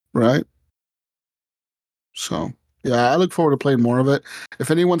 right? So, yeah, I look forward to playing more of it.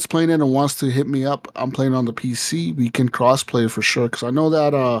 If anyone's playing it and wants to hit me up, I'm playing on the PC. We can crossplay for sure, because I know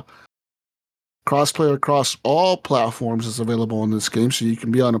that crossplay across all platforms is available in this game, so you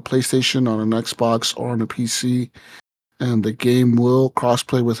can be on a PlayStation, on an Xbox, or on a PC, and the game will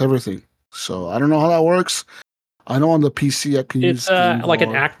crossplay with everything. So I don't know how that works. I know on the PC I can use It's like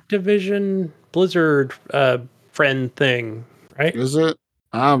an Activision Blizzard friend thing, right? Is it?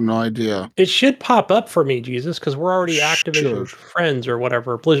 I have no idea. It should pop up for me, Jesus, because we're already Activision friends or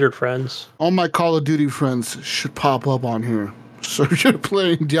whatever, Blizzard friends. All my Call of Duty friends should pop up on here. So if you're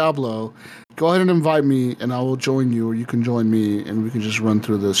playing Diablo, go ahead and invite me and I will join you, or you can join me and we can just run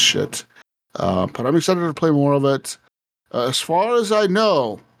through this shit. But I'm excited to play more of it. As far as I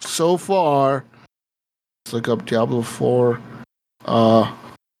know, so far, let's look up Diablo 4.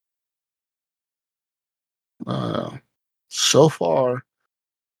 So far,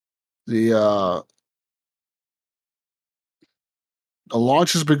 the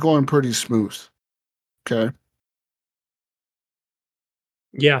launch has been going pretty smooth. Okay.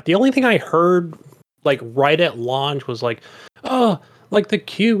 Yeah, the only thing I heard like right at launch was like, oh, like the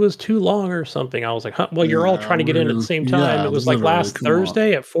queue was too long or something. I was like, huh, well, you're all Yeah, trying to get in at the same time. yeah, It was like literally. last Come on.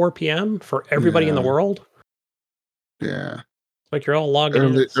 Thursday at 4 p.m. for everybody in the Yeah, world. yeah. Like you're all logging in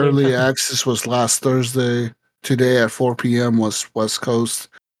at the same Early time. access was last Thursday. Today at 4 p.m. was West Coast,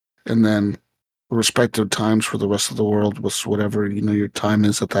 and then respective times for the rest of the world was whatever your time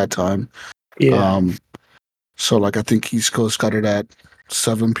is at that time. Yeah. So like I think East Coast got it at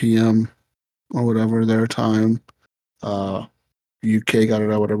 7 p.m. or whatever their time. UK got it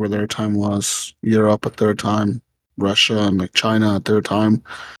at whatever their time was. Europe at their time. Russia and like China at their time.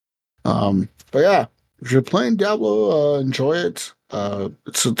 But yeah, if you're playing Diablo, enjoy it.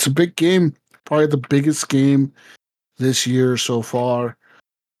 It's a big game, probably the biggest game this year so far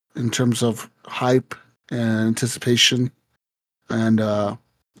in terms of hype and anticipation, and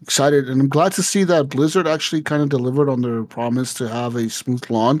excited. And I'm glad to see that Blizzard actually kind of delivered on their promise to have a smooth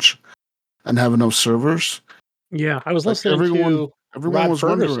launch and have enough servers. Yeah. I was Like listening to everyone Rod was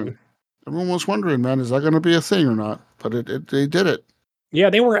wondering. Ferguson. Everyone was wondering, man, is that going to be a thing or not? But they did it. Yeah,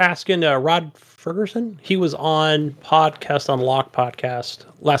 they were asking Rod Ferguson. He was on Podcast Unlocked podcast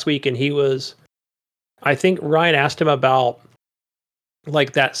last week, and I think Ryan asked him about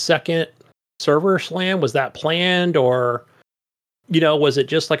like that second server slam. Was that planned, or was it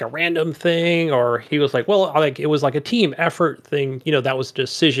just like a random thing? Or he was like, well, like it was like a team effort thing. That was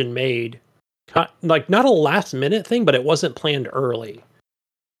decision made, like not a last minute thing, but it wasn't planned early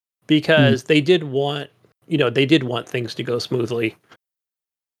because they did want things to go smoothly.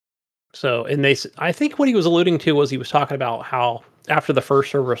 So, and I think what he was alluding to was he was talking about how after the first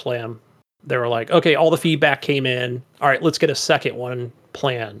server slam, they were like, okay, all the feedback came in. All right, let's get a second one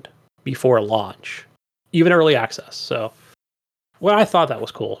planned before launch, even early access. So, well, I thought that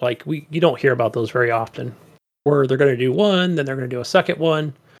was cool. Like you don't hear about those very often, where they're going to do one, then they're going to do a second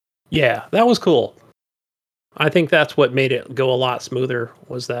one. Yeah, that was cool. I think that's what made it go a lot smoother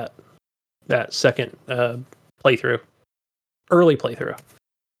was that second playthrough, early playthrough.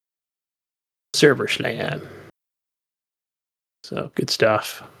 Server slam. So good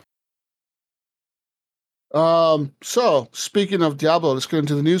stuff. So speaking of Diablo, let's get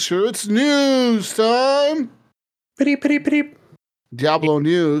into the news here. It's news time. Diablo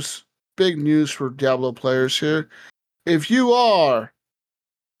news. Big news for Diablo players here. If you are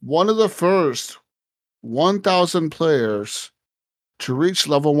one of the first 1,000 players to reach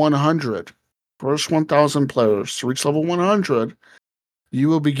level 100, first 1,000 players to reach level 100, you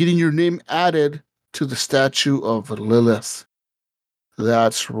will be getting your name added to the statue of Lilith.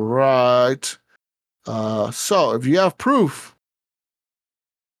 That's right. So if you have proof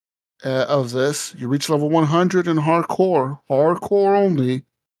of this, you reach level 100 in hardcore only.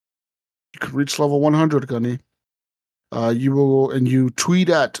 You can reach level 100, Gunny. You tweet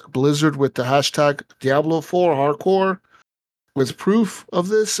at Blizzard with the hashtag Diablo4 hardcore with proof of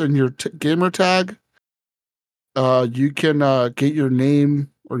this and your gamer tag. You can get your name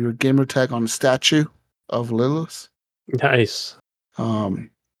or your gamer tag on a statue of Lilith. Nice.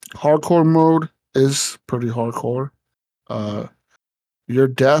 Hardcore mode is pretty hardcore. Your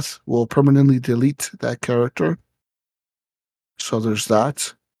death will permanently delete that character. So there's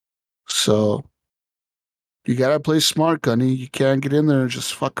that. So you gotta play smart, Gunny. You can't get in there and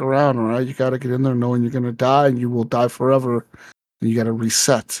just fuck around, all right? You gotta get in there knowing you're gonna die and you will die forever. And you gotta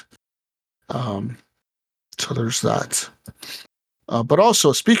reset. So there's that. But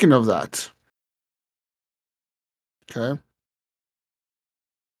also, speaking of that, okay.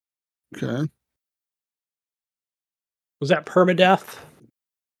 Was that permadeath?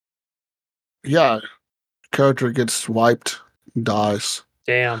 Yeah, character gets wiped, dies.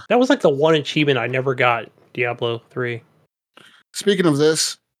 Damn. That was like the one achievement I never got, Diablo 3. Speaking of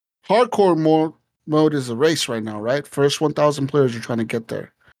this, hardcore mode is a race right now, right? First 1,000 players are trying to get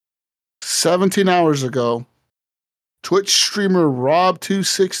there. 17 hours ago, Twitch streamer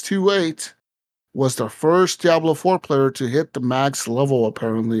Rob2628 was the first Diablo 4 player to hit the max level,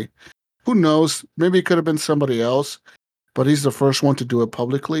 apparently. Who knows? Maybe it could have been somebody else, but he's the first one to do it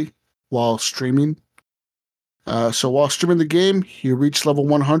publicly while streaming. So while streaming the game, he reached level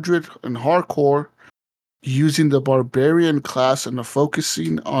 100 in hardcore using the Barbarian class and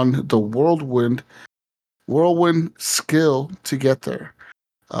focusing on the Whirlwind skill to get there.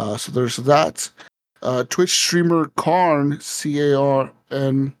 So there's that. Twitch streamer Karn,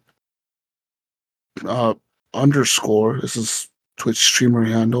 CARN underscore, this is Twitch streamer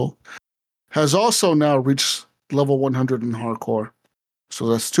handle, has also now reached level 100 in hardcore. So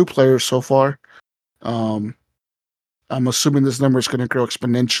that's 2 players so far. I'm assuming this number is going to grow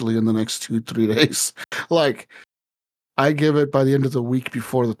exponentially in the next 2-3 days. Like, I give it by the end of the week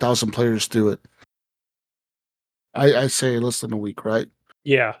before the 1,000 players do it. I say less than a week, right?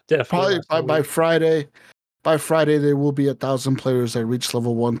 Yeah, definitely Probably less than a by week. Friday. By Friday, there will be 1,000 players that reach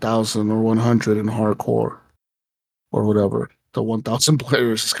level 1,000 or 100 in hardcore or whatever. The 1,000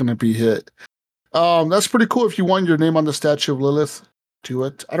 players is going to be hit. That's pretty cool. If you want your name on the Statue of Lilith, do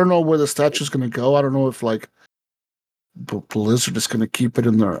it. I don't know where the statue is going to go. I don't know if like Blizzard is going to keep it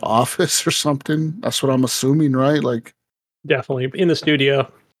in their office or something. That's what I'm assuming, right? Like Definitely in the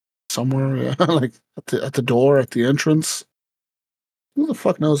studio. somewhere, yeah, like at the door, at the entrance. Who the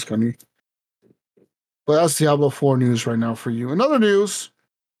fuck knows, Gunny? But that's Diablo 4 news right now for you. Another news.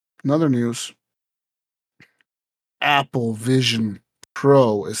 Apple Vision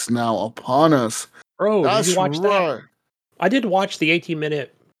Pro is now upon us. Bro, did you That's watch that? right. I did watch the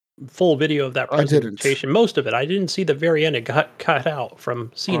 18-minute full video of that I didn't. presentation. Most of it. I didn't see the very end. It got cut out from All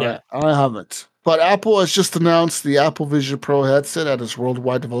right, CNET. I haven't. But Apple has just announced the Apple Vision Pro headset at its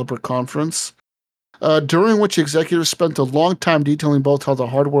Worldwide Developer Conference, during which executives spent a long time detailing both how the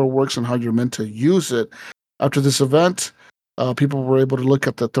hardware works and how you're meant to use it. After this event, people were able to look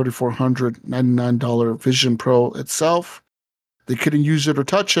at the $3,499 Vision Pro itself. They couldn't use it or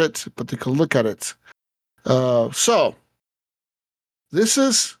touch it, but they could look at it. So this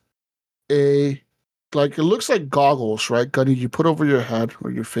is it looks like goggles, right, Gunny? You put over your head or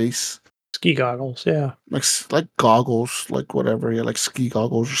your face, Ski goggles, yeah. like goggles, like whatever, yeah, like ski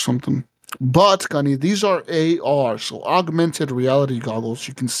goggles or something. But Gunny, these are AR, so augmented reality goggles.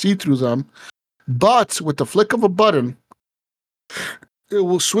 You can see through them, but with the flick of a button, it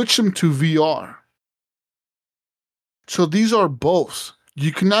will switch them to VR. So these are both.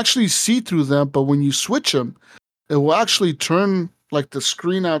 You can actually see through them, but when you switch them, it will actually turn like the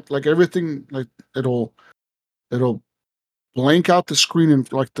screen out, like everything, like it'll blank out the screen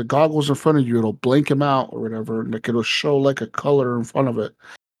and like the goggles in front of you, it'll blank them out or whatever. And like it'll show like a color in front of it.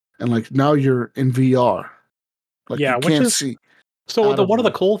 And like now you're in VR. Like you Yeah, which can't is see so out the of one of the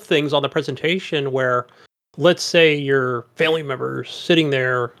them. cool things on the presentation where let's say your family member's sitting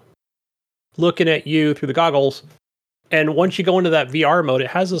there looking at you through the goggles, and once you go into that VR mode, it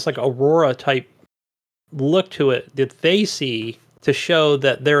has this like Aurora type look to it that they see to show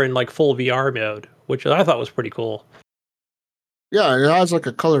that they're in like full VR mode, which I thought was pretty cool. Yeah, it has like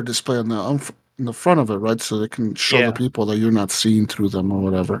a color display on in the front of it, right? So they can show the Yeah. people that you're not seeing through them or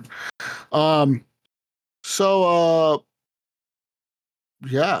whatever. Um so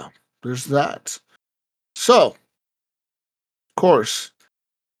yeah, there's that. So, of course,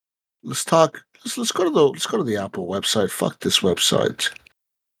 let's talk. Let's go to the Apple website. Fuck this website.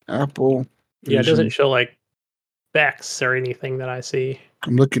 Apple Yeah, it doesn't Vision. show like specs or anything that I see.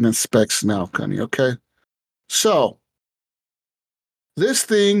 I'm looking at specs now, Connie. Okay, so this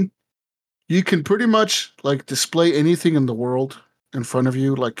thing you can pretty much like display anything in the world in front of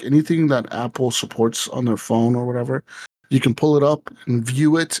you, like anything that Apple supports on their phone or whatever. You can pull it up and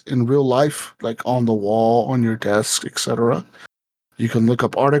view it in real life, like on the wall, on your desk, etc. You can look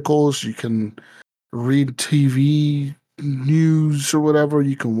up articles. You can read TV news or whatever.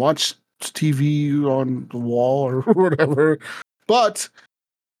 You can watch TV on the wall or whatever. But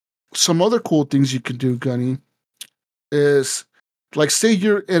some other cool things you can do, Gunny, is like say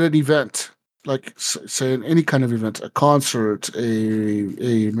you're at an event, like say in any kind of event, a concert,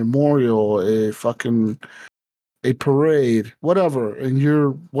 a memorial, a parade, whatever, and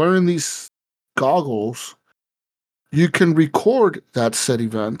you're wearing these goggles, you can record that said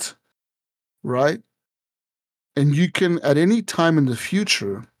event, right? And you can, at any time in the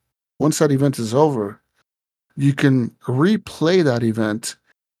future, once that event is over, you can replay that event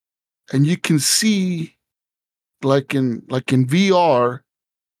and you can see like in VR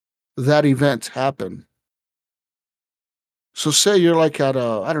that event happen. So say you're like at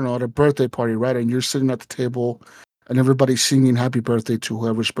a I don't know, at a birthday party, right? And you're sitting at the table and everybody's singing happy birthday to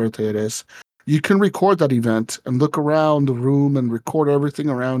whoever's birthday it is. You can record that event and look around the room and record everything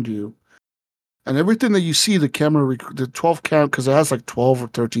around you. And everything that you see, the camera, the 12 count, because it has like 12 or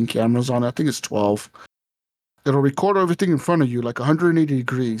 13 cameras on it. I think it's 12. It'll record everything in front of you, like 180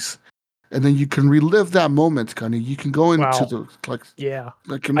 degrees. And then you can relive that moment, kind of. You can go into Wow. the, Yeah.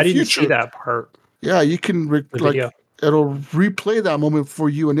 like in I the didn't see future. that part Yeah, you can, in the video. it'll replay that moment for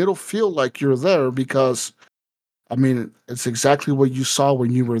you and it'll feel like you're there because, I mean, it's exactly what you saw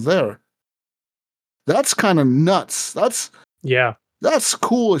when you were there. That's kind of nuts. Yeah. That's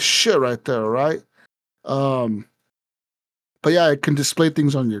cool as shit right there, right? Um, but yeah, it can display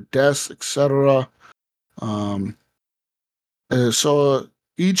things on your desk, etc. Um, so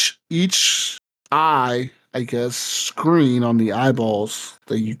each eye, I guess, screen on the eyeballs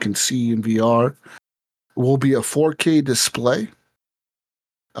that you can see in VR will be a 4K display.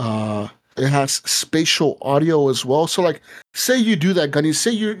 It has spatial audio as well. So like, say you do that, Gunny.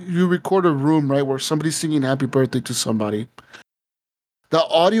 Say you record a room, right, where somebody's singing happy birthday to somebody. The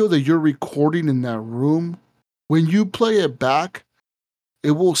audio that you're recording in that room, when you play it back,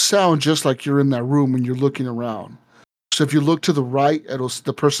 it will sound just like you're in that room when you're looking around. So if you look to the right,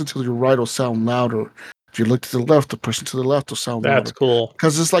 the person to your right will sound louder. If you look to the left, the person to the left will sound That's louder. cool.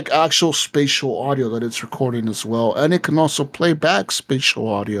 Because it's like actual spatial audio that it's recording as well. And it can also play back spatial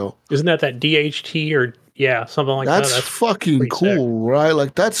audio. Isn't that DHT or something like that? That's fucking pretty sick. cool, right?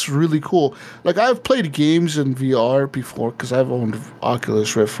 Like, that's really cool. Like, I've played games in VR before because I've owned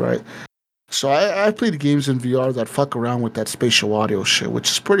Oculus Rift, right? So I've played games in VR that fuck around with that spatial audio shit, which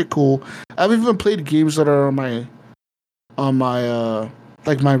is pretty cool. I've even played games that are on my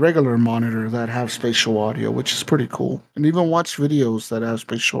like my regular monitor that have spatial audio, which is pretty cool. And even watch videos that have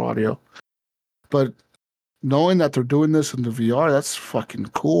spatial audio. But knowing that they're doing this in the VR, that's fucking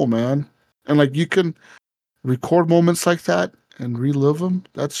cool, man. And like, you can record moments like that and relive them.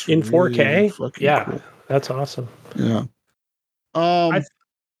 That's In really 4K? fucking Yeah, cool. that's awesome. Yeah. I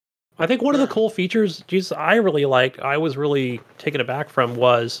I think one of the Yeah. cool features, Jesus, I really liked, I was really taken aback from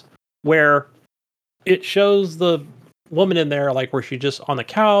was where it shows the woman in there, like where she's just on the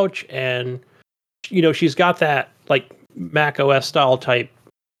couch and she's got that like Mac OS style type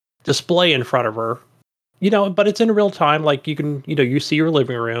display in front of her, but it's in real time. Like you can, you see your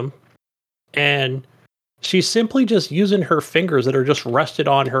living room and she's simply just using her fingers that are just rested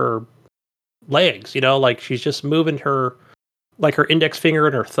on her legs, like she's just moving her, like her index finger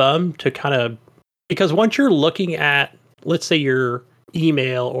and her thumb to kind of, because once you're looking at, let's say your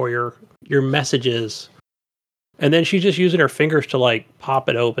email or your messages, and then she's just using her fingers to like pop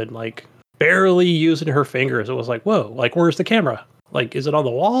it open, like barely using her fingers. It was like, whoa, like where's the camera? Like, is it on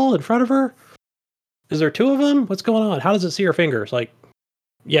the wall in front of her? Is there two of them? What's going on? How does it see her fingers? Like,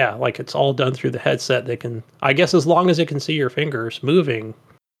 yeah, like it's all done through the headset. They can, I guess, as long as it can see your fingers moving,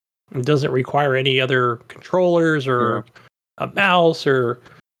 it doesn't require any other controllers Yeah. or a mouse or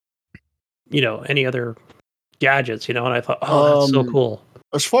any other gadgets. And I thought, oh, that's so cool.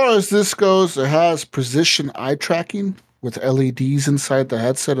 As far as this goes, it has precision eye tracking with LEDs inside the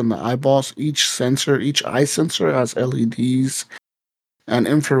headset and the eyeballs. Each eye sensor has LEDs and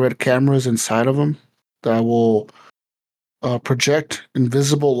infrared cameras inside of them that will project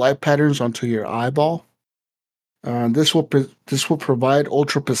invisible light patterns onto your eyeball. This will provide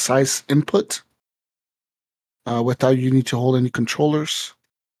ultra precise input without you need to hold any controllers.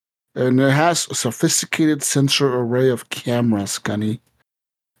 And it has a sophisticated sensor array of cameras, Gunny.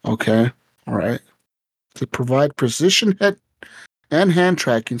 Okay, all right. To provide precision head and hand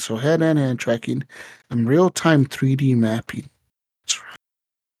tracking, so head and hand tracking, and real-time 3D mapping. That's right.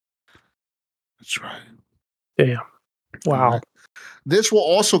 That's right. Damn. Wow. Right. This will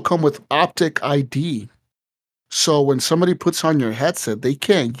also come with optic ID. So when somebody puts on your headset, they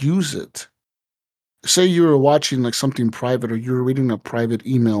can't use it. Say you were watching like something private or you were reading a private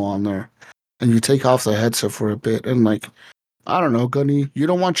email on there and you take off the headset for a bit and like, I don't know, Gunny, you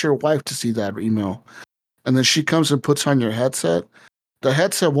don't want your wife to see that email. And then she comes and puts on your headset. The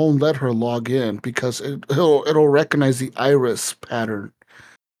headset won't let her log in because it'll recognize the iris pattern.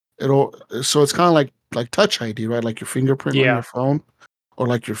 So it's kind of like Touch ID, right? Like your fingerprint on your phone or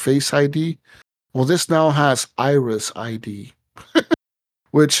like your Face ID. Well, this now has iris ID,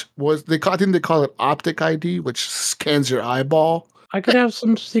 which I think they call it optic ID, which scans your eyeball. I could have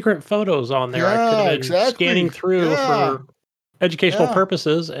some secret photos on there. I could have Yeah, been scanning exactly. through Yeah, for educational yeah,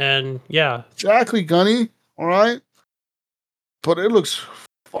 purposes, and exactly, Gunny. All right, but it looks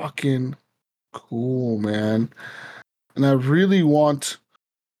fucking cool, man. And I really want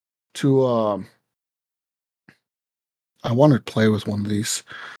to. I want to play with one of these.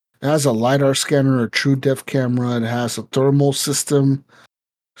 It has a LiDAR scanner, a true depth camera. It has a thermal system,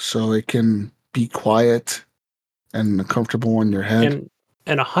 so it can be quiet and comfortable on your head.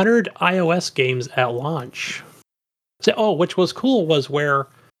 and 100 iOS games at launch. So, which was cool was where,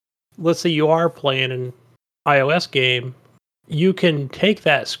 let's say you are playing an iOS game, you can take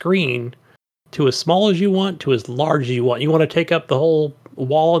that screen to as small as you want to as large as you want. You want to take up the whole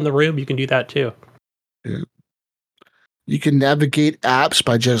wall in the room, you can do that too. Yeah. You can navigate apps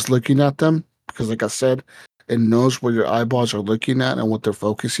by just looking at them because, like I said, it knows where your eyeballs are looking at and what they're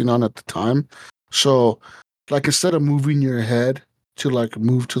focusing on at the time. So, like, instead of moving your head to like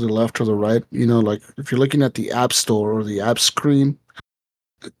move to the left or the right, like if you're looking at the app store or the app screen,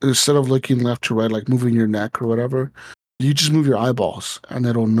 instead of looking left to right, like moving your neck or whatever, you just move your eyeballs and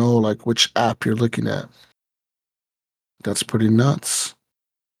it'll know like which app you're looking at. That's pretty nuts.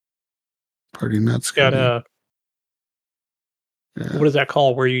 Pretty nuts, Got Kenny. a Yeah. what is that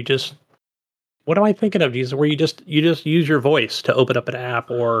called? Where you just What am I thinking of, Jesus? Where you just use your voice to open up an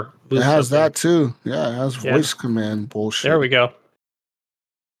app or It move has something. that too. Yeah, it has Yeah. voice command bullshit. There we go.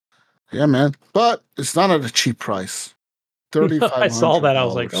 Yeah, man. But it's not at a cheap price. $3,500. I saw that. I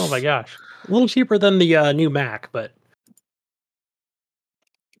was like, oh my gosh. A little cheaper than the new Mac, but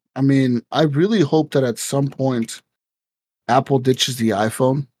I mean, I really hope that at some point Apple ditches the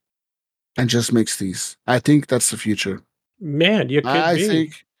iPhone and just makes these. I think that's the future. man, you could I be.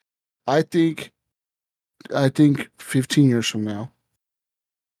 think I think I think 15 years from now,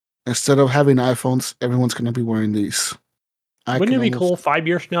 instead of having iPhones, everyone's gonna be wearing these. Wouldn't it be cool 5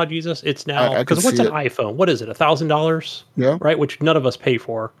 years from now, Jesus? It's now I can because what's see an it. iPhone? What is it? $1,000, Yeah. right? Which none of us pay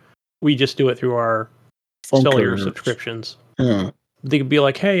for. We just do it through our Phone cellular carriers. subscriptions. Yeah. They could be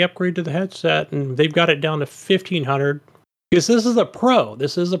like, "Hey, upgrade to the headset," and they've got it down to 1,500 because this is a Pro.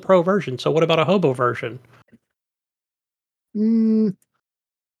 This is a Pro version. So what about a hobo version? Mm,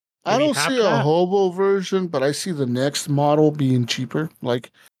 I Maybe don't half see a that. hobo version, but I see the next model being cheaper.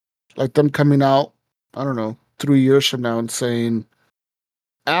 Like them coming out, I don't know, 3 years from now and saying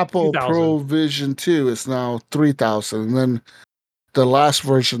Apple 2,000. Pro Vision 2 is now 3,000. And then the last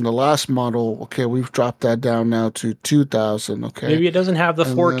version, the last model, okay, we've dropped that down now to 2,000. Okay. Maybe it doesn't have the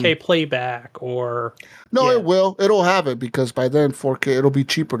And then 4K playback, or no, yeah, it will. It'll have it because by then 4K it'll be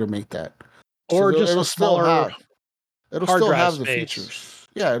cheaper to make that. So or just it'll a still smaller have it'll hard still drive have the space. features.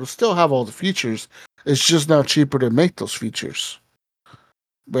 Yeah, it'll still have all the features. It's just now cheaper to make those features.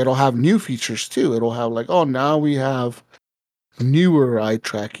 But it'll have new features too. It'll have like, oh, now we have newer eye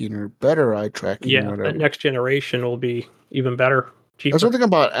tracking or better eye tracking or Yeah, that whatever. next generation will be even better, That's cheaper. one thing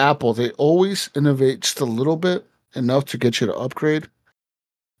about Apple. They always innovate just a little bit, enough to get you to upgrade,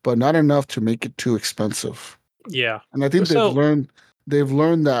 but not enough to make it too expensive. Yeah. And I think So they've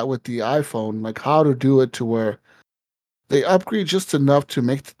learned that with the iPhone, like how to do it to where they upgrade just enough to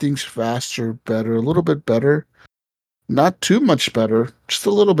make the things faster, better, a little bit better. Not too much better, just a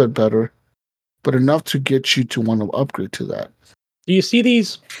little bit better, but enough to get you to want to upgrade to that. do you see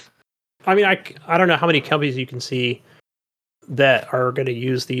these? I mean, I don't know how many companies you can see that are going to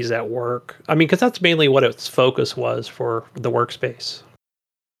use these at work. I mean, because that's mainly what its focus was for the workspace.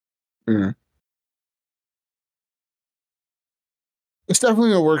 Yeah. It's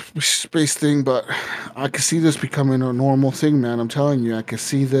definitely a workspace thing, but I could see this becoming a normal thing, man. I'm telling you, I could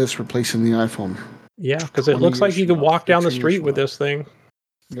see this replacing the iPhone Yeah, because it 20 looks years like you from can now, walk down the 15 years street from with now. this thing.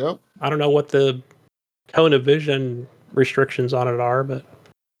 Yep. I don't know what the cone of vision restrictions on it are, but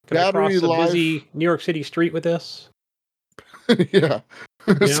can I Battery cross a life. busy New York City street with this? Yeah.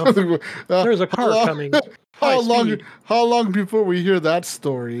 You know, Something, there's a how car long, coming high how long, speed. how long before we hear that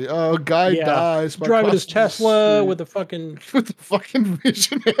story? A guy Yeah, dies by driving his crossing the Tesla street with a fucking with the fucking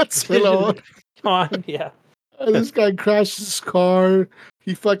vision enhancement vision on. on. Yeah, And this guy crashed his car.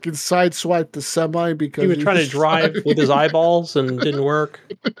 He fucking sideswiped the semi he because was he trying to was drive with his eyeballs and didn't work.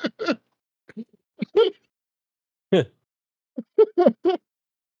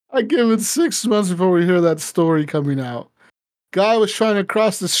 I give it 6 months before we hear that story coming out. Guy was trying to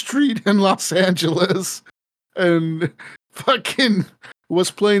cross the street in Los Angeles and fucking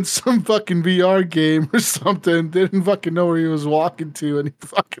was playing some fucking VR game or something. Didn't fucking know where he was walking to, and he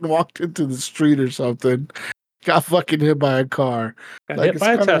fucking walked into the street or something. Got fucking hit by a car. Got Like hit it's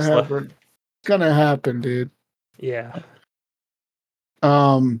by a gonna Tesla. happen. It's gonna happen, dude. Yeah,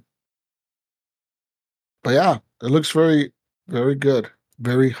 Um, but yeah, it looks very, very good.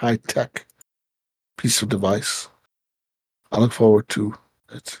 Very high tech piece of device. I look forward to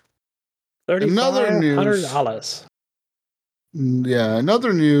it. Another news. $3,500. Yeah,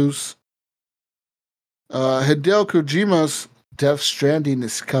 another news. Hideo Kojima's Death Stranding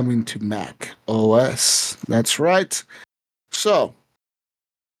is coming to Mac OS. That's right. So,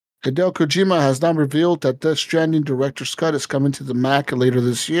 Hideo Kojima has now revealed that Death Stranding Director's Cut is coming to the Mac later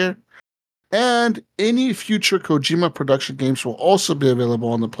this year. And any future Kojima production games will also be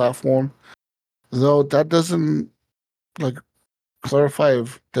available on the platform. Though that doesn't like clarify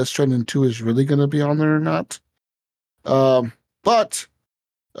if Death Stranding 2 is really going to be on there or not. But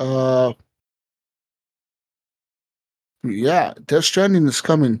uh yeah, Death Stranding is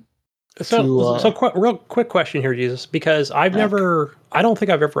coming to Real quick question here, Jesus, because I Mac. don't think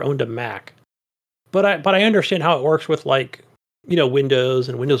I've ever owned a Mac, but I understand how it works with like, Windows,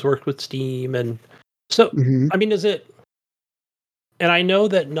 and Windows works with Steam, and so Mm-hmm. I mean, is it? And I know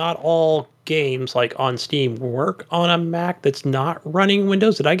that not all games like on Steam work on a Mac that's not running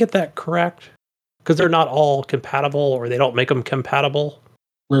Windows. Did I get that correct? Because they're not all compatible, or they don't make them compatible.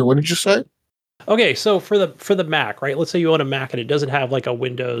 Wait, what did you say? Okay, so for the Mac, right? Let's say you own a Mac and it doesn't have like a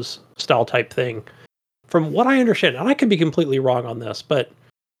Windows style type thing. From what I understand, and I could be completely wrong on this, but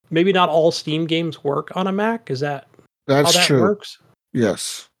maybe not all Steam games work on a Mac. Is that how That's that true. works?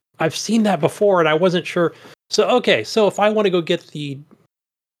 Yes. I've seen that before, and I wasn't sure. So okay, so if I want to go get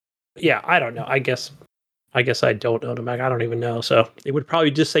I don't know. I guess I don't own a Mac. I don't even know. So it would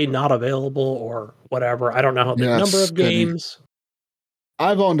probably just say not available or whatever. I don't know how the number Yes, of Kenny. games.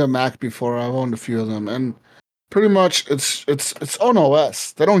 I've owned a Mac before. I've owned a few of them, and pretty much it's on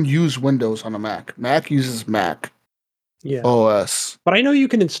OS. They don't use Windows on a Mac. Mac uses Mac Yeah. OS. But I know you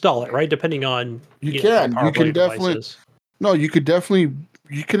can install it, right? Depending on You how can. You powerful can your device definitely. is. No, you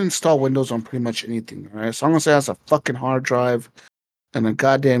can install Windows on pretty much anything, right? As long as it has a fucking hard drive and a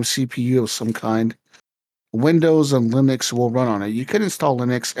goddamn CPU of some kind, Windows and Linux will run on it. You can install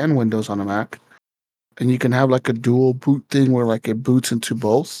Linux and Windows on a Mac, and you can have like a dual boot thing where like it boots into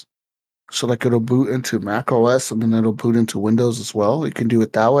both. So like it'll boot into Mac OS and then it'll boot into Windows as well. You can do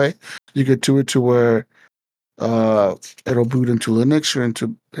it that way. You could do it to where uh it'll boot into Linux or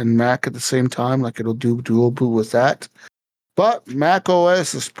into in Mac at the same time. Like it'll do dual boot with that. But Mac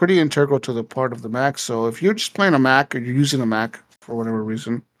OS is pretty integral to the part of the Mac. So if you're just playing a Mac or you're using a Mac for whatever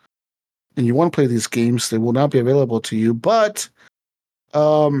reason, and you want to play these games, they will not be available to you. But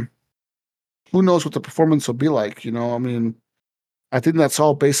um, who knows what the performance will be like? You know, I mean, I think that's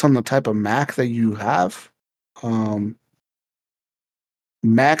all based on the type of Mac that you have. Um,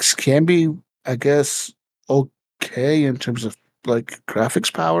 Macs can be, I guess, okay in terms of like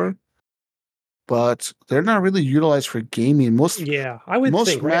graphics power, but they're not really utilized for gaming. Yeah, I would Most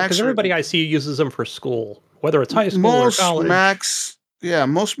think, right? Because Macs are everybody I see uses them for school, whether it's high school or most college. Macs, yeah,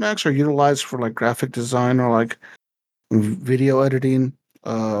 most Macs are utilized for like graphic design or like video editing,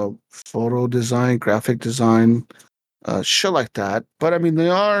 photo design, graphic design, shit like that. But I mean, they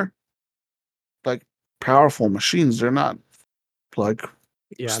are like powerful machines. They're not like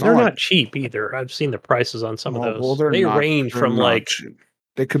Yeah, it's not they're like not cheap either. I've seen the prices on some of oh well, those. They range they're from not like cheap.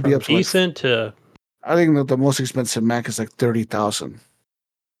 They could be up to like decent to I think that the most expensive Mac is like 30,000.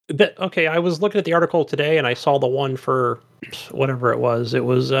 that. Okay, I was looking at the article today and I saw the one for whatever it was. It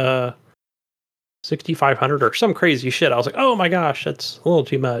was 6,500 or some crazy shit. I was like, oh my gosh, that's a little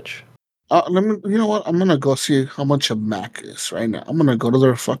too much. You know what? I'm gonna go see how much a Mac is right now. I'm gonna go to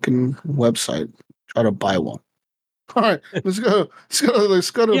their fucking website, try to buy one. All right, let's go.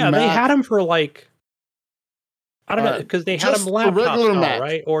 Let's go to Yeah, they had Mac. them for like I don't All know right, because they had them just a laptop regular style, Mac.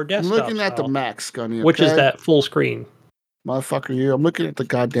 right, or I'm desktop looking at the style, Mac, Scunny. which is Okay, that full screen. motherfucker, you. I'm looking at the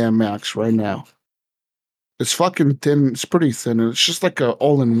goddamn Macs right now. It's fucking thin. It's pretty thin. It's just like a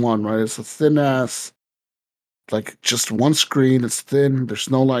all-in-one, right? It's a thin ass, like just one screen. It's thin. There's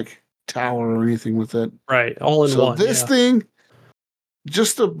no like tower or anything with it. Right, all in So one. this Yeah, thing,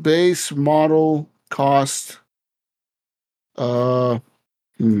 just a base model cost. Uh,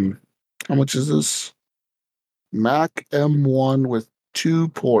 hmm, how much is this? Mac M1 with 2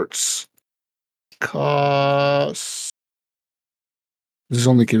 ports cost. This is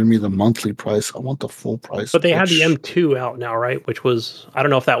only giving me the monthly price. I want the full price, but they had the bitch. M2 out now, right? Which was I don't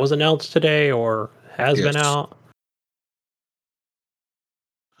know if that was announced today or has been Yes. out.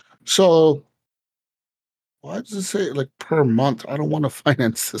 So why does it say like per month? I don't want to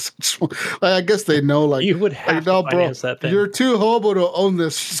finance this. I guess they know, You would have to no, bro, finance that thing. you're too hobo to own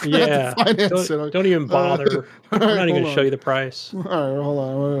this. You're just gonna have to Yeah, finance it. don't even bother. All We're right, not even hold going to show on. you the price. All right, hold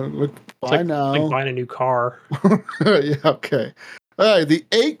on. Look, It's buy like now. buying a new car. Yeah, okay. All right, the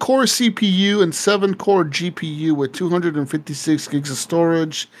 8-core CPU and 7-core GPU with 256 gigs of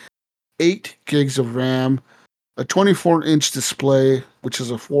storage, 8 gigs of RAM, a 24-inch display, which is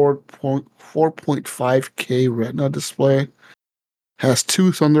a 4.5K Retina display, has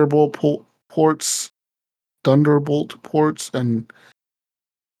two Thunderbolt ports, and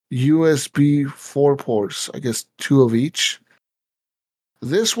USB 4 ports. I guess 2 of each.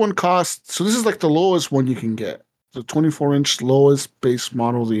 This one costs, so this is like the lowest one you can get. The 24-inch lowest base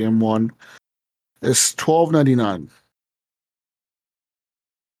model, the M1, is $12.99.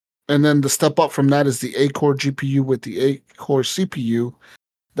 And then the step up from that is the 8-core GPU with the 8-core CPU.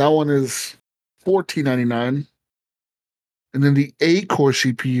 That one is $14.99. And then the 8-core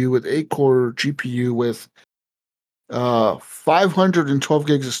CPU with 8-core GPU with 512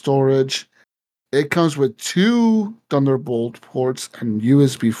 gigs of storage. It comes with 2 Thunderbolt ports and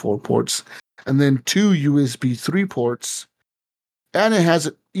USB 4 ports, and then 2 USB 3 ports, and it has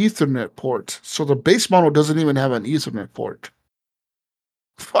an Ethernet port. So the base model doesn't even have an Ethernet port.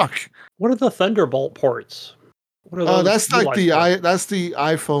 Fuck. What are the Thunderbolt ports? What are those That's like utilized for? that's the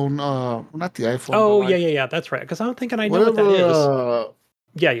iPhone. Not the iPhone, but Oh like yeah. That's right. Because I'm thinking I know what that whatever.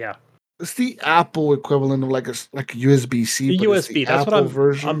 is. Yeah. It's the Apple equivalent of like a USB C, The but it's the USB. That's what Apple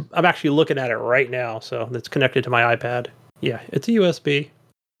version. I'm actually looking at it right now. So it's connected to my iPad. Yeah, it's a USB.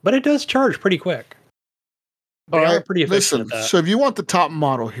 But it does charge pretty quick. All They are right, pretty efficient listen. at that. So if you want the top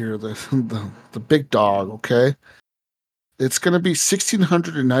model here, the big dog, okay, it's going to be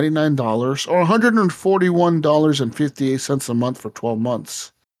 $1,699 or $141.58 a month for 12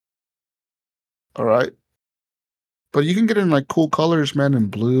 months. All right, but you can get in like cool colors, man, in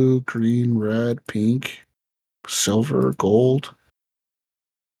blue, green, red, pink, silver, gold,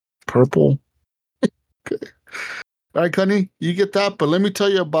 purple. Okay. All right, Connie, you get that. But let me tell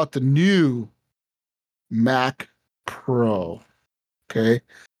you about the new Mac Pro. Okay.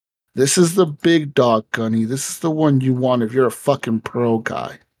 This is the big dog, Gunny. This is the one you want if you're a fucking pro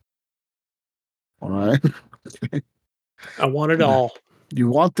guy. All right. I want it all. You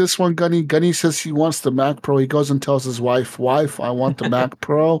want this one, Gunny? Gunny says he wants the Mac Pro. He goes and tells his wife, I want the Mac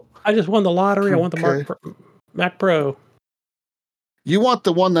Pro. I just won the lottery. I want Okay. the Mac Pro. You want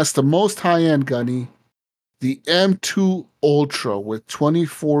the one that's the most high end, Gunny. The M2 Ultra with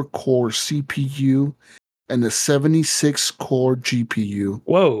 24 core CPU and a 76 core GPU.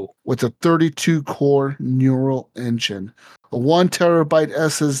 Whoa. With a 32 core neural engine, a 1 terabyte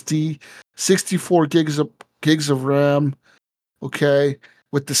SSD, 64 gigs of RAM. Okay,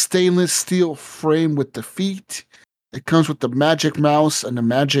 with the stainless steel frame with the feet. It comes with the Magic Mouse and the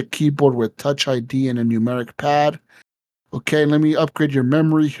Magic Keyboard with Touch ID and a numeric pad. Okay, let me upgrade your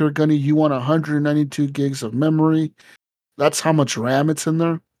memory here, Gunny. You want 192 gigs of memory. That's how much RAM it's in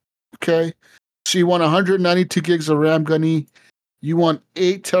there. Okay, so you want 192 gigs of RAM, Gunny. You want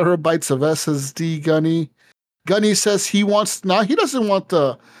 8 terabytes of SSD, Gunny. Gunny says he doesn't want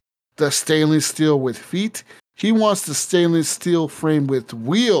the stainless steel with feet. He wants the stainless steel frame with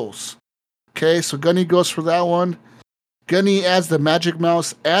wheels. Okay, so Gunny goes for that one. Gunny adds the Magic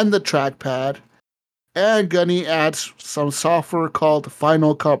Mouse and the trackpad. And Gunny adds some software called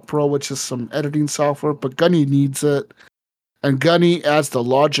Final Cut Pro, which is some editing software, but Gunny needs it. And Gunny adds the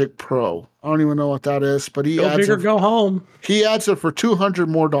Logic Pro. I don't even know what that is, but he Go adds big or go home. He adds it for $200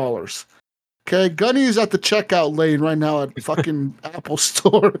 more. Okay, Gunny's at the checkout lane right now at fucking Apple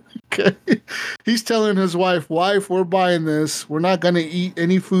Store. Okay, he's telling his wife, we're buying this. We're not gonna eat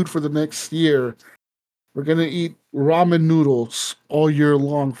any food for the next year. We're gonna eat ramen noodles all year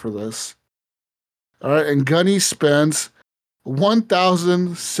long for this. All right, and Gunny spends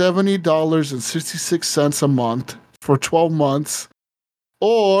 $1,070.66 a month for 12 months,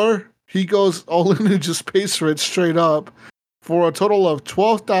 or he goes all in and just pays for it straight up for a total of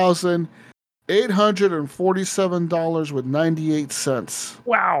 $12,847.98.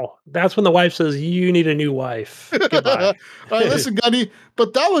 Wow. That's when the wife says, you need a new wife. Goodbye. All right, listen, Gunny,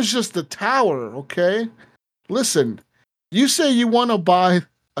 but that was just the tower, okay? Listen, you say you want to buy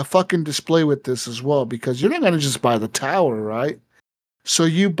a fucking display with this as well, because you're not going to just buy the tower, right? So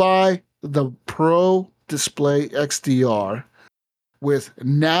you buy the Pro Display XDR with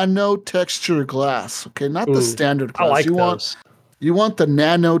nano texture glass, okay? Not the standard glass. I like those. You want the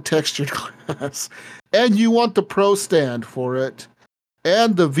nano textured glass, and you want the Pro stand for it,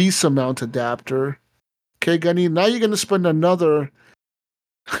 and the Visa mount adapter. Okay, Gunny, now you're going to spend another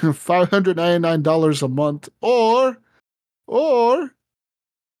 $599 a month, or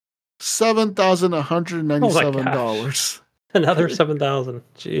 $7,197. Another 7,000.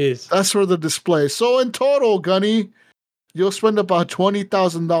 Jeez. That's for the display. So in total, Gunny, you'll spend about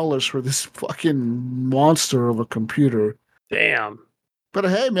 $20,000 for this fucking monster of a computer. Damn. But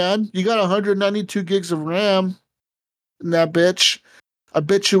hey, man, you got 192 gigs of RAM in that bitch. I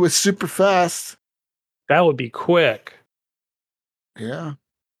bet you it's super fast. That would be quick. Yeah.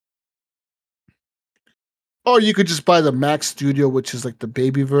 Or you could just buy the Mac Studio, which is like the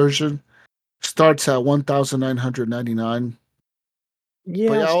baby version. Starts at $1,999. Yeah,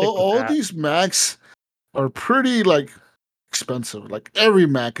 but yeah, I'll stick with all that. these Macs are pretty like expensive. Like every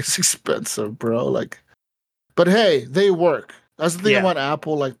Mac is expensive, bro. Like, but hey, they work. That's the thing about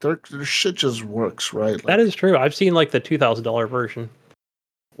Apple. Like their shit just works, right? Like, that is true. I've seen like the $2,000 version.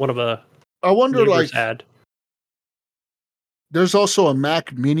 One of a I wonder, neighbors like, had. there's also a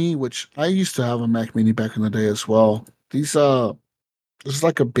Mac Mini, which I used to have a Mac Mini back in the day as well. These this is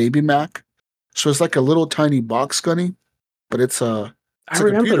like a baby Mac, so it's like a little tiny box, Gunny, but it's a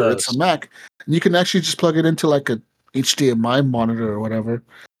remember computer. those. It's a Mac, and you can actually just plug it into like a HDMI monitor or whatever.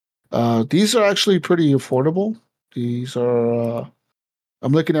 These are actually pretty affordable. These are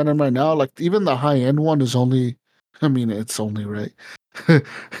I'm looking at them right now. Like even the high end one is only, I mean, it's only right.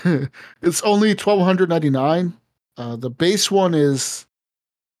 It's only $1,299. The base one is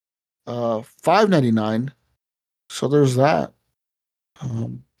 $599. So there's that.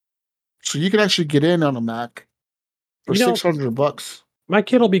 So you can actually get in on a Mac for $600. My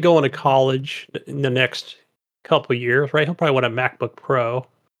kid will be going to college in the next couple of years, right? He'll probably want a MacBook Pro.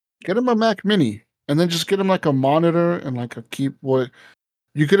 Get him a Mac Mini, and then just get him like a monitor and like a keyboard.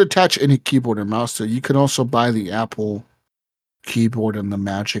 You could attach any keyboard and mouse to it. You can also buy the Apple keyboard and the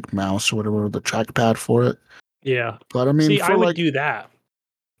Magic Mouse or whatever, the trackpad for it. Yeah. But I mean, See, I would do that.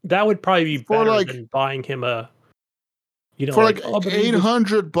 That would probably be better than buying him a, for like, like oh, but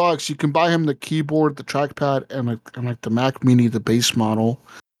 $800, you can buy him the keyboard, the trackpad, and like the Mac Mini, the base model.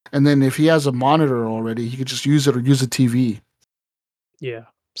 And then if he has a monitor already, he could just use it or use a TV. Yeah.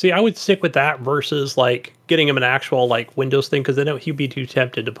 See, I would stick with that versus like getting him an actual like Windows thing because then he'd be too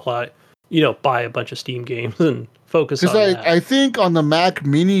tempted to buy a bunch of Steam games and focus on that. I think on the Mac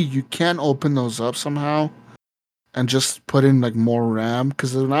Mini you can open those up somehow and just put in like more RAM.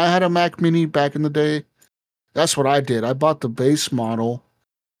 Because when I had a Mac Mini back in the day, that's what I did. I bought the base model,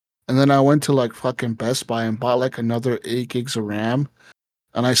 and then I went to like fucking Best Buy and bought like another 8 gigs of RAM,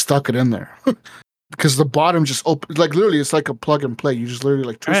 and I stuck it in there. Because the bottom just open, like literally, it's like a plug and play. You just literally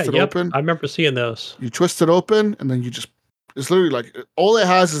like twist it open. I remember seeing those. You twist it open, and then it's literally like all it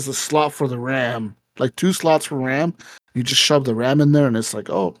has is a slot for the RAM, like 2 slots for RAM. You just shove the RAM in there, and it's like,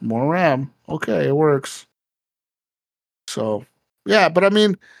 oh, more RAM. Okay, it works. So, yeah, but I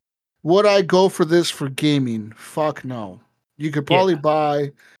mean, would I go for this for gaming? Fuck no. You could probably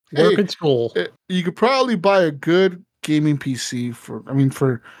buy work at school. You could probably buy a good gaming PC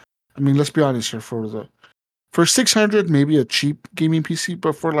let's be honest here, for 600, maybe a cheap gaming PC,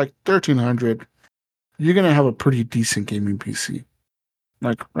 but for like 1300, you're gonna have a pretty decent gaming PC.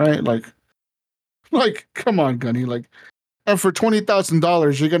 Like, right? Like, come on, Gunny. Like, and for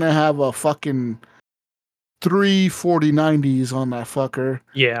 $20,000, you're gonna have a fucking 34090s on that fucker.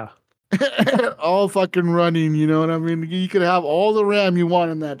 Yeah. All fucking running, you know what I mean? You could have all the RAM you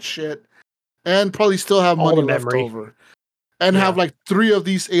want in that shit and probably still have all money left over. And have like 3 of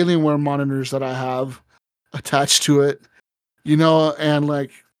these Alienware monitors that I have attached to it, and like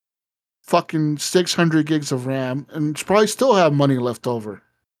fucking 600 gigs of RAM, and probably still have money left over.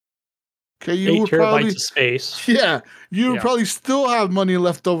 Okay, you 8 would terabytes probably of space. Yeah, you would probably still have money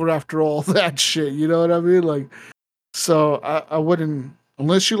left over after all that shit. You know what I mean? Like, so I wouldn't,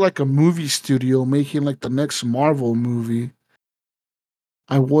 unless you're like a movie studio making like the next Marvel movie.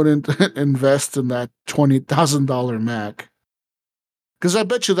 I wouldn't invest in that $20,000 Mac. Because I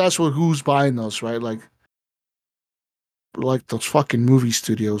bet you that's who's buying those, right? Like those fucking movie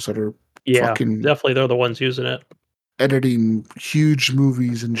studios that are fucking definitely they're the ones using it, editing huge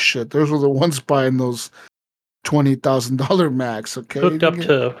movies and shit. Those are the ones buying those $20,000 Macs. Okay, hooked up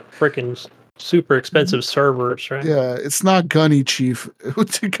to freaking super expensive servers, right? Yeah, it's not Gunny Chief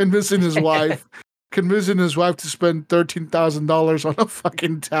convincing his wife to spend $13,000 on a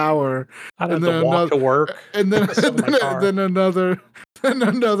fucking tower. I'd have to walk to work, and then another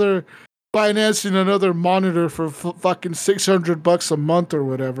financing another monitor for fucking $600 a month or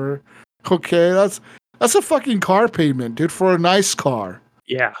whatever. Okay, that's a fucking car payment, dude, for a nice car.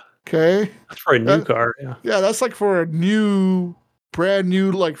 Yeah. Okay. That's for a new car. Yeah. Yeah, that's like for a brand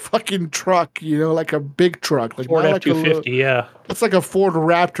new like fucking truck, like a big truck, like Ford F-250. Yeah, that's like a Ford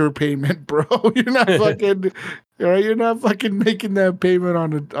Raptor payment, bro. You're not fucking, you're not fucking making that payment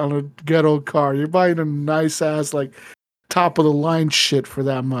on a ghetto car. You're buying a nice ass like top of the line shit for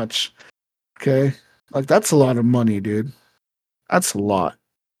that much. Okay, like that's a lot of money, dude. That's a lot.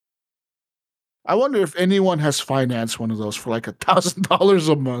 I wonder if anyone has financed one of those for like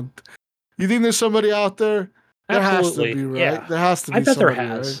 $1,000 a month. You think there's somebody out there? There has to be, right? Yeah. There has to be. I bet somebody, there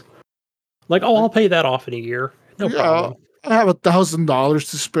has. Right? Like, I'll pay that off in a year. No problem. I have $1,000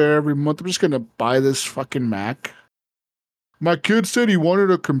 to spare every month. I'm just gonna buy this fucking Mac. My kid said he wanted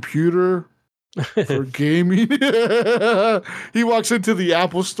a computer for gaming. He walks into the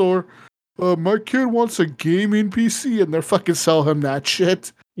Apple store. My kid wants a gaming PC, and they're fucking sell him that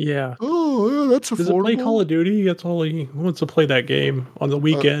shit. Yeah. Oh, yeah, that's affordable. Does it play Call of Duty? That's all he wants to play that game on the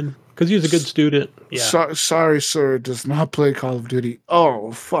weekend because he's a good student. Yeah. Sorry, sir. It does not play Call of Duty.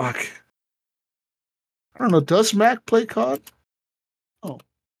 Oh, fuck. I don't know. Does Mac play COD? Oh.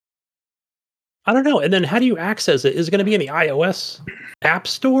 I don't know. And then how do you access it? Is it going to be in the iOS App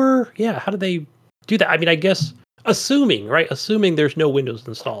Store? Yeah. How do they do that? I mean, I guess assuming there's no Windows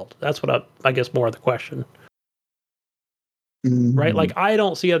installed. That's what I guess more of the question. Mm-hmm. Right? Like, I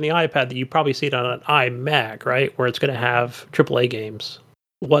don't see it on the iPad that you probably see it on an iMac, right? Where it's going to have AAA games.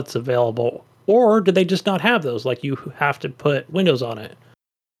 What's available? Or do they just not have those? Like, you have to put Windows on it.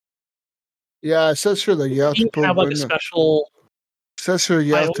 Yeah, it says here that you have to put have like a special. It says here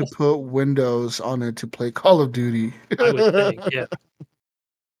you have to put Windows on it to play Call of Duty. I would think, yeah.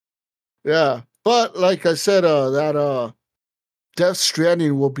 Yeah, but like I said, that Death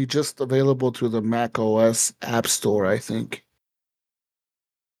Stranding will be just available through the Mac OS App Store, I think.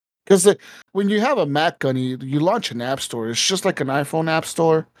 Because when you have a Mac, Gunny, you launch an app store. It's just like an iPhone app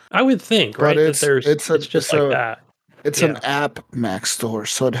store, I would think, but right, that there's it's just it's like a that. it's an Yeah. app Mac store,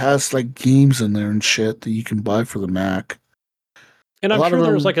 so it has like games in there and shit that you can buy for the Mac. And A I'm lot of sure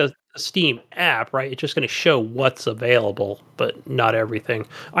there's them, like a Steam app, right? It's just going to show what's available, but not everything.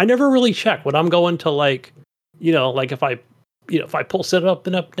 I never really check when I'm going to like, like if I pull set up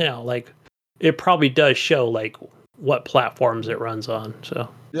and up now, like it probably does show like what platforms it runs on. So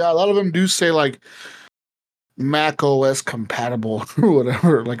yeah, a lot of them do say like Mac OS compatible or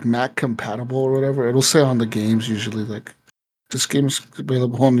whatever, like Mac compatible or whatever. It'll say on the games usually like this game is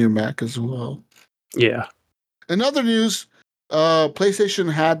available on your Mac as well. yeah, In other news,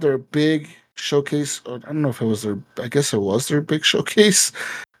 PlayStation had their big showcase. Or I don't know if it was their. I guess it was their big showcase.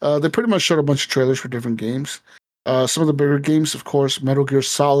 They pretty much showed a bunch of trailers for different games. Some of the bigger games, of course, Metal Gear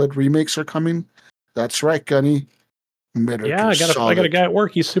Solid remakes are coming. That's right, Gunny. Metal yeah. Gear I got a Solid. guy at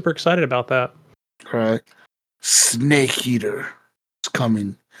work. He's super excited about that. All right. Snake Eater is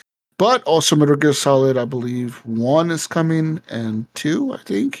coming. But also Metal Gear Solid, I believe 1 is coming and 2, I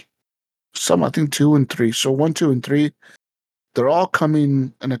think. I think 2 and 3. So 1, 2, and 3. They're all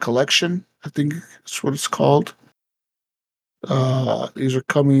coming in a collection. I think that's what it's called. These are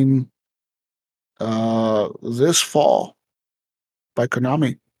coming this fall by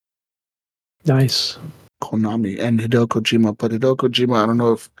Konami. Nice. Konami and Hideo Kojima. But Hideo Kojima, I don't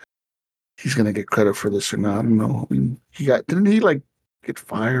know if he's gonna get credit for this or not. I don't know. I mean, didn't he like get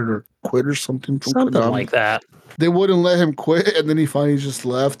fired or quit or something from Something Konami? like that. They wouldn't let him quit, and then he finally just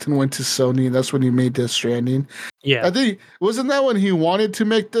left and went to Sony, and that's when he made Death Stranding. Yeah. I think wasn't that when he wanted to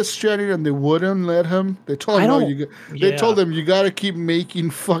make Death Stranding and they wouldn't let him? They told him I no. don't. They told Yeah. him you got to keep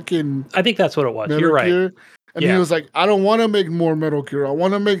making fucking I think that's what it was. Metal You're right. Gear, and he Yeah. was like, I don't want to make more Metal Gear. I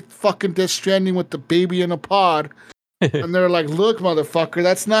want to make fucking Death Stranding with the baby in a pod. And they're like, look, motherfucker,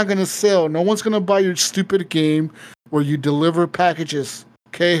 that's not gonna sell. No one's gonna buy your stupid game where you deliver packages.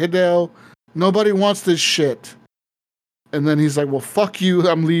 Okay, Hideo, nobody wants this shit. And then he's like, well, fuck you,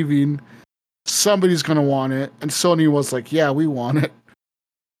 I'm leaving. Somebody's gonna want it. And Sony was like, yeah, we want it.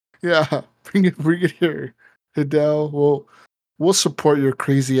 Yeah, bring it here. Hideo, we'll support your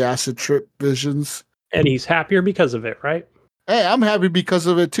crazy acid trip visions. And he's happier because of it, right? Hey, I'm happy because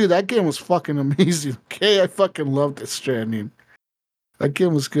of it too. That game was fucking amazing. Okay, I fucking loved Death Stranding. That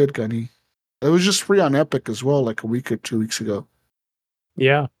game was good, Gunny. It was just free on Epic as well, like a week or 2 weeks ago.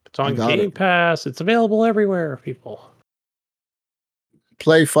 Yeah. It's I on got Game it. Pass. It's available everywhere, people.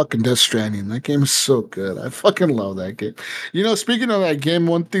 Play fucking Death Stranding. That game is so good. I fucking love that game. You know, speaking of that game,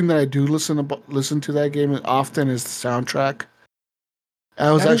 one thing that I do listen to that game often is the soundtrack. I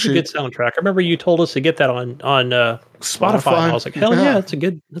was That is a actually good soundtrack. I remember you told us to get that on Spotify, and I Spotify. was like, hell yeah, that's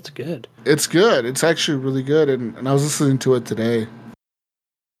good. That's good. It's good. It's actually really good, and I was listening to it today.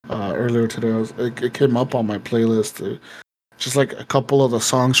 Earlier today, it came up on my playlist. Just like a couple of the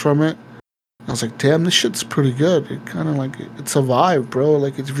songs from it. I was like, damn, this shit's pretty good. It kind of like it's a vibe, bro.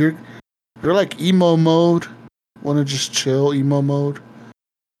 Like if you're like emo mode, want to just chill emo mode.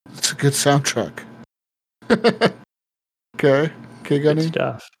 It's a good soundtrack. Okay, Good Gunny.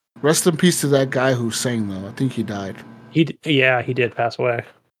 stuff. Rest in peace to that guy who sang though. I think he died. He did pass away.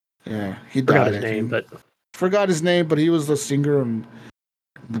 Yeah, he Forgot died. his I name, think. but Forgot his name, but he was the singer in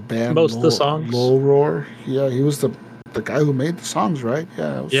the band most of the songs. Low Roar. Yeah, he was the guy who made the songs, right?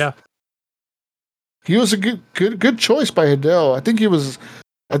 Yeah. Yeah. He was a good choice by Hideo. I think he was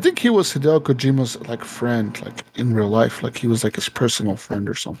Hideo Kojima's like friend, like in real life. Like he was like his personal friend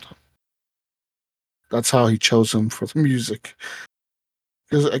or something. That's how he chose him for the music.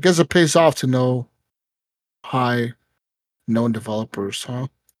 Because I guess it pays off to know high known developers, huh?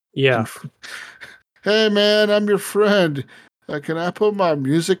 Yeah. Hey man, I'm your friend. Can I put my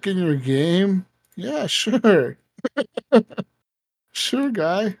music in your game? Yeah, sure. Sure,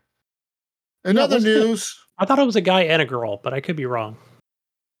 guy. In Yeah, other wasn't it? news, I thought it was a guy and a girl, but I could be wrong.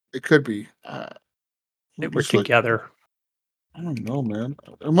 it could be. They We'll were just like together. I don't know, man.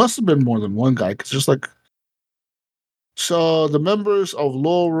 It must have been more than one guy, because there's like so the members of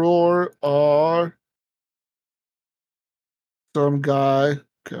Low Roar are some guy.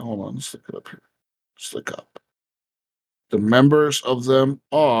 Okay, hold on. Let's look it up here. Let's look up. The members of them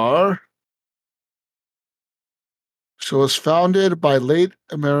are. So it's founded by late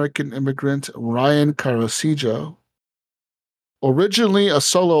American immigrant Ryan Carasijo. Originally a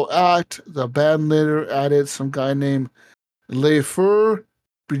solo act, the band later added some guy named Leifur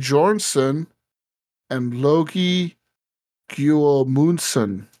Bjornsson and Logi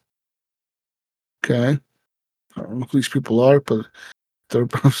Guillaumundsson. Okay. I don't know who these people are, but They're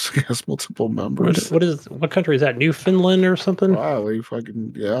has multiple members. What country is that? Newfoundland or something? Wow,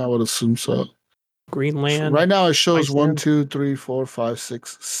 I would assume so. Greenland. Right now, it shows Iceland? 1, 2, 3, 4, 5,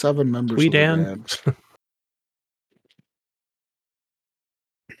 6, 7 members of the Tweedan? band.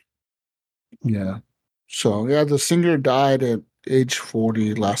 Yeah. So yeah, the singer died at age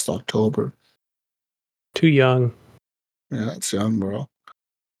 40 last October. Too young. Yeah, that's young, bro.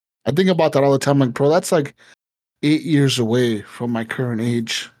 I think about that all the time. Like, bro, that's like 8 years away from my current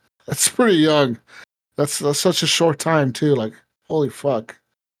age. That's pretty young. That's such a short time too. Like, holy fuck.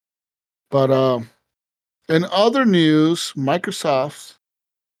 But in other news, Microsoft.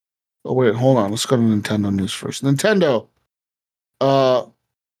 Oh wait, hold on. Let's go to Nintendo news first. Nintendo. Uh,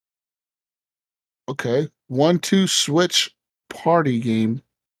 okay. 1-2 Switch party game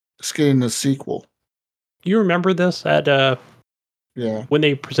is getting a sequel. You remember this at Yeah. when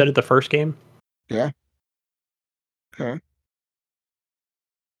they presented the first game? Yeah. Okay.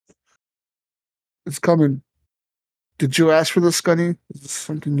 It's coming. Did you ask for this, Scunny? Is this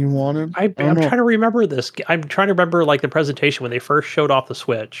something you wanted? I'm I don't know. trying to remember this. I'm trying to remember like the presentation when they first showed off the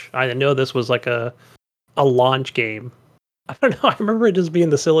Switch. I know this was like a launch game. I don't know. I remember it just being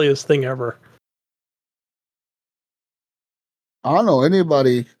the silliest thing ever. I don't know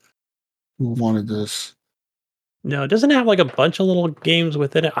anybody who wanted this. No, doesn't it have like a bunch of little games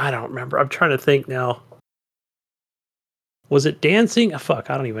within it? I don't remember. I'm trying to think now. Was it dancing?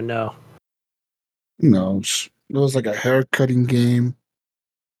 Fuck, I don't even know. No, it was like a hair cutting game.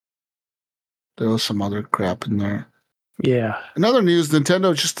 There was some other crap in there. Yeah. In other news,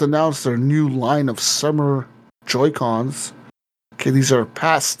 Nintendo just announced their new line of summer Joy-Cons. Okay, these are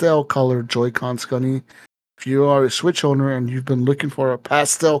pastel colored Joy-Cons, Gunny. If you are a Switch owner and you've been looking for a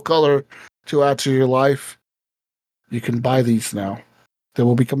pastel color to add to your life, you can buy these now. They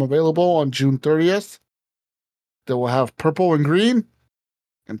will become available on June 30th. They will have purple and green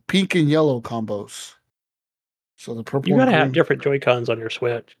and pink and yellow combos. So the purple You and gotta have green. different Joy-Cons on your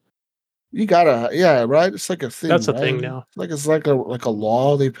Switch. You gotta, yeah, right. It's like a thing, That's a right? thing now. It's like a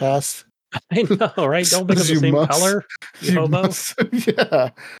law they passed. I know, right? Don't make them Says the you same must, color, you you hobo. must, yeah.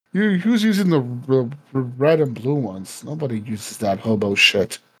 Who's using the red and blue ones? Nobody uses that hobo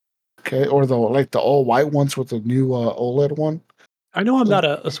shit. Okay, or the all white ones with the new OLED one. I know I'm not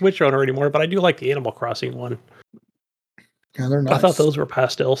a Switch owner anymore, but I do like the Animal Crossing one. Yeah, they're I thought nice. those were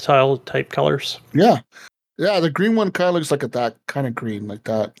pastel style type colors. Yeah, yeah. The green one kind of looks like that kind of green, like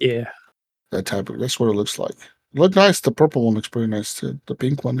that. Yeah. That type of. That's what it looks like. Look nice. The purple one looks pretty nice too. The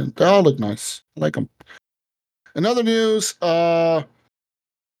pink one, they all look nice. I like them. In other news, so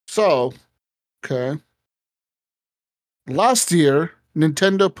okay. Last year,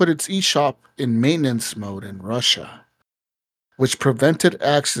 Nintendo put its eShop in maintenance mode in Russia, which prevented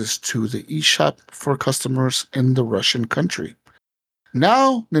access to the eShop for customers in the Russian country.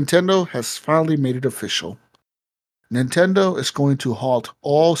 Now, Nintendo has finally made it official. Nintendo is going to halt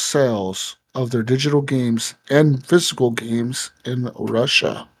all sales of their digital games and physical games in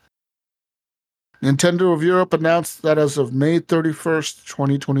Russia. Nintendo of Europe announced that as of May 31st,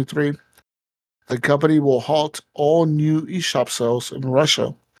 2023, the company will halt all new eShop sales in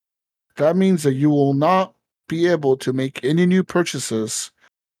Russia. That means that you will not be able to make any new purchases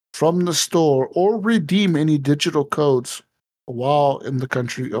from the store or redeem any digital codes while in the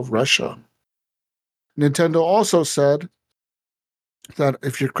country of Russia. Nintendo also said that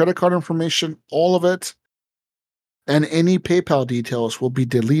if your credit card information, all of it, and any PayPal details will be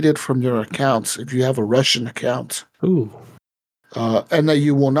deleted from your accounts if you have a Russian account. Ooh. And that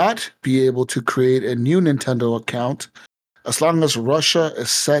you will not be able to create a new Nintendo account as long as Russia is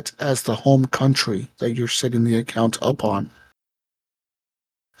set as the home country that you're setting the account up on.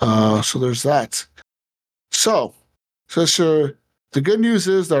 So there's that. So the good news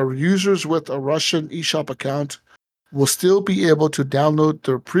is that users with a Russian eShop account will still be able to download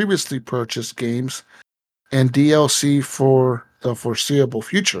their previously purchased games and DLC for the foreseeable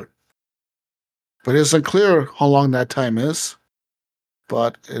future. But it isn't clear how long that time is.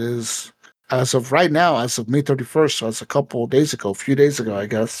 But it is, as of right now, as of May 31st, so it's a few days ago, I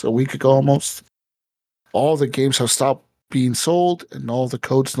guess, a week ago almost, all the games have stopped being sold and all the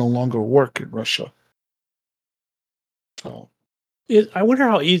codes no longer work in Russia. So I wonder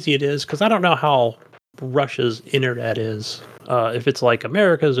how easy it is because I don't know how Russia's internet is. If it's like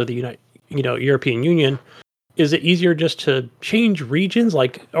America's or the European Union, is it easier just to change regions,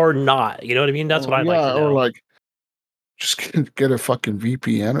 or not? You know what I mean? That's what I'd like to or know. just get a fucking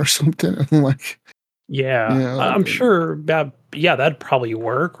VPN or something. Yeah, I'm sure that. Yeah, that'd probably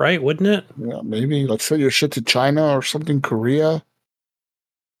work, right? Wouldn't it? Yeah, maybe like send your shit to China or something, Korea.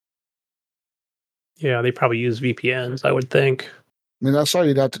 Yeah, they probably use VPNs, I would think. I mean, that's all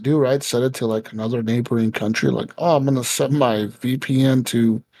you'd have to do, right? Set it to like another neighboring country. Like, oh, I'm gonna set my VPN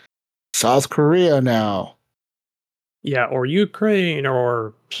to South Korea now. Yeah, or Ukraine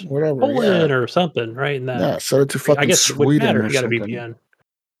or Whatever. Yeah. Poland or something, right? In that, Yeah. Set it to I fucking guess it wouldn't Sweden matter if or you got a something. VPN.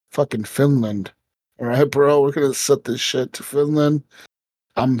 Fucking Finland. All right, bro. We're gonna set this shit to Finland.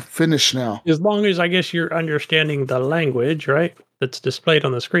 I'm finished now. As long as I guess you're understanding the language, right? That's displayed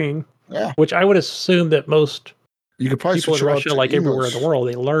on the screen, Yeah. which I would assume that most You could probably people switch in it out Russia, to like everywhere in the English. world,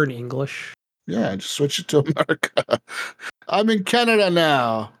 they learn English. Yeah, just switch it to America. I'm in Canada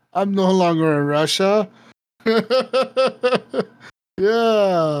now. I'm no longer in Russia.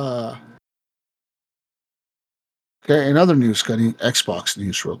 Yeah. Okay, in other news, Scotty, Xbox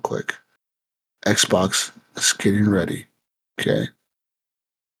news real quick. Xbox is getting ready. Okay.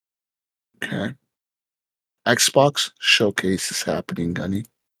 Okay. Xbox showcase is happening, Gunny.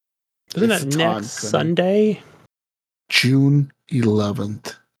 Isn't It's that the next time, Gunny. Sunday? June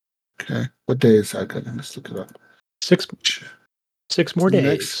 11th. Okay. What day is that, Gunny? Let's look it up. Six more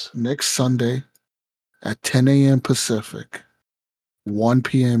days. Next Sunday at 10 a.m. Pacific, 1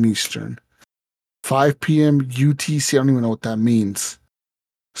 p.m. Eastern, 5 p.m. UTC. I don't even know what that means.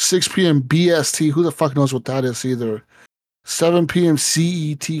 6 p.m. BST. Who the fuck knows what that is either? 7 p.m.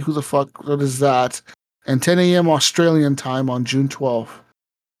 CET. Who the fuck? What is that? And 10 a.m. Australian time on June 12th.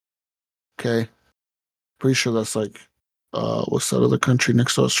 Okay. Pretty sure that's like, what's that other country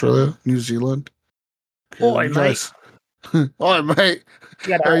next to Australia? New Zealand. Okay, Boy, you mate. guys. Oh, mate.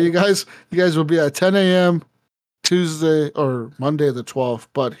 Get All right, out. you guys will be at 10 a.m. Tuesday or Monday the 12th,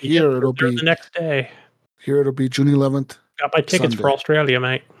 but Yep, here we're there the next day. it'll be June 11th. Got my tickets for Sunday. Australia,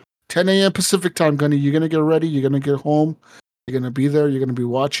 mate. 10 a.m. Pacific time, Gunny. You're gonna get ready. You're gonna get home. You're gonna be there. You're gonna be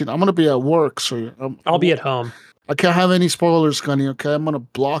watching. I'm gonna be at work, so I'll be at home. I can't have any spoilers, Gunny. Okay, I'm gonna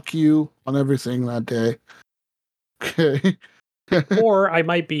block you on everything that day. Okay. Or I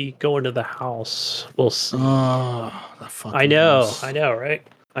might be going to the house. We'll see. That fucking I know, house. right?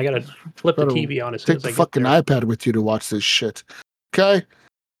 I gotta flip the Better TV on as soon take as the I get fucking there. iPad with you to watch this shit. Okay,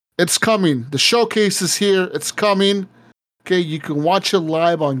 it's coming. The showcase is here. It's coming. Okay, you can watch it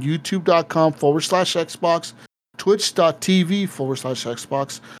live on youtube.com/Xbox,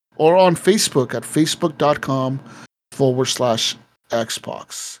 twitch.tv/Xbox, or on Facebook at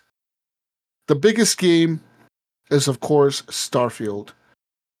facebook.com/Xbox. The biggest game is, of course, Starfield,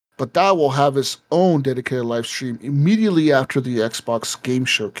 but that will have its own dedicated live stream immediately after the Xbox Game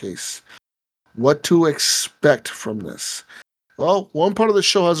Showcase. What to expect from this? Well, one part of the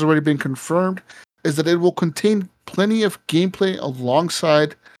show has already been confirmed is that it will contain plenty of gameplay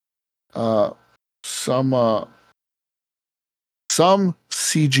alongside some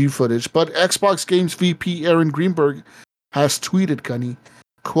CG footage. But Xbox Games VP Aaron Greenberg has tweeted, Gunny,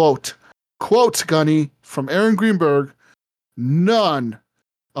 quote, Gunny, from Aaron Greenberg, none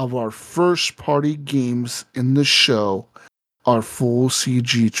of our first party games in the show are full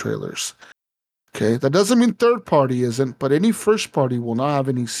CG trailers. Okay, that doesn't mean third party isn't, but any first party will not have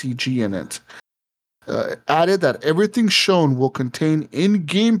any CG in it. Added that everything shown will contain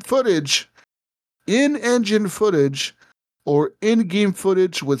in-game footage, in-engine footage, or in-game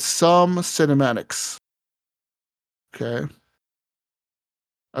footage with some cinematics. Okay.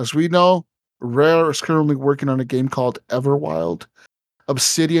 As we know, Rare is currently working on a game called Everwild.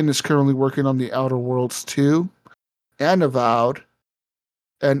 Obsidian is currently working on The Outer Worlds 2 and Avowed.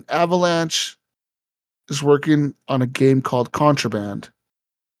 And Avalanche is working on a game called Contraband.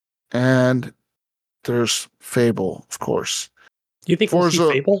 And there's Fable, of course. Do you think we'll see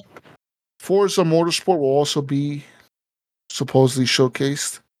Fable? Forza Motorsport will also be supposedly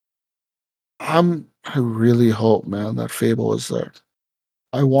showcased. I really hope, man, that Fable is there.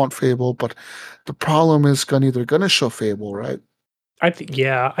 I want Fable, but the problem is, Gunny, they're gonna show Fable, right? I think.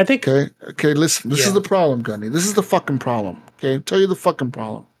 Okay, listen, this is the problem, Gunny. This is the fucking problem. Okay, I'll tell you the fucking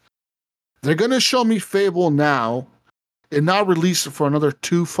problem. They're gonna show me Fable now and not release it for another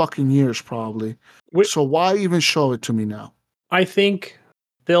 2 fucking years, probably. So why even show it to me now? I think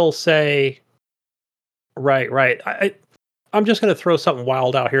they'll say, right. I'm just gonna throw something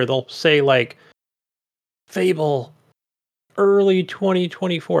wild out here. They'll say like Fable early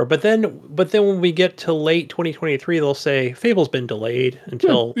 2024, but then when we get to late 2023, they'll say Fable's been delayed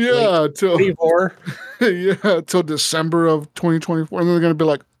until late 2024. Till December of 2024, and then they're gonna be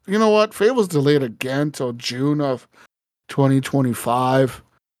like, you know what, Fable's delayed again till June of 2025,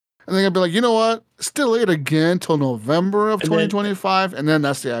 and they're gonna be like, you know what, it's delayed again till November of 2025, and then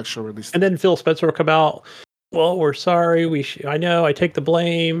that's the actual release. And then Phil Spencer will come out. Well, we're sorry. I know. I take the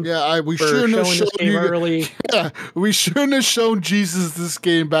blame. Yeah, we for shouldn't have showing shown this game early. Yeah, we shouldn't have shown Jesus this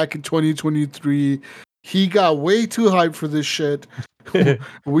game back in 2023. He got way too hyped for this shit.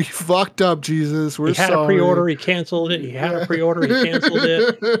 We fucked up, Jesus. We're He had sorry. a pre-order, he canceled it. He had a pre-order, he canceled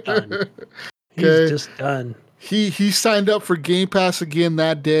it. Done. He's just done. He signed up for Game Pass again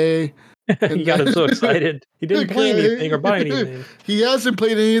that day. He got so excited. He didn't play anything or buy anything. He hasn't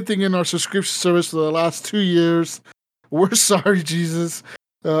played anything in our subscription service for the last 2 years. We're sorry, Jesus.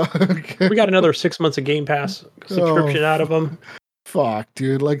 We got another 6 months of Game Pass subscription out of him. Fuck,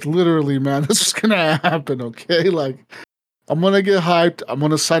 dude. Like, literally, man, this is gonna happen, okay? Like, I'm gonna get hyped. I'm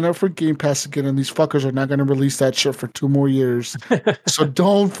gonna sign up for Game Pass again, and these fuckers are not gonna release that shit for 2 more years. So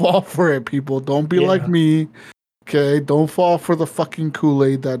don't fall for it, people. Don't be like me. Okay? Don't fall for the fucking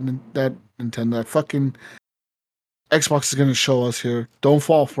Kool-Aid that Nintendo, that fucking Xbox is gonna show us here. Don't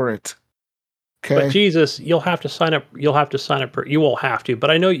fall for it. Okay. But Jesus, you'll have to sign up. You won't have to,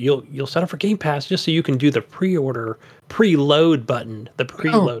 but I know you'll sign up for Game Pass just so you can do the pre-order, preload button. The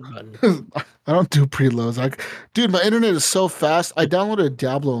preload button. I don't do preloads. Dude, my internet is so fast. I downloaded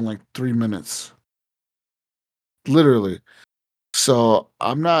Diablo in like 3 minutes. Literally. So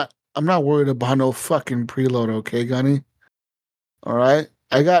I'm not worried about no fucking preload, okay, Gunny? All right?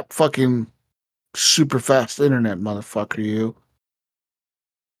 I got fucking super fast internet, motherfucker, you.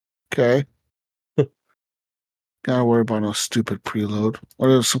 Okay? Gotta worry about no stupid preload. What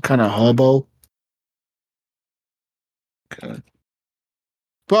is some kind of hobo? Okay.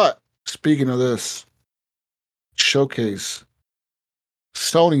 But speaking of this showcase,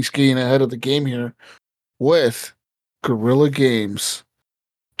 Sony's getting ahead of the game here with Guerrilla Games.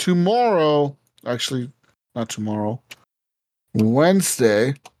 Tomorrow, actually, not tomorrow,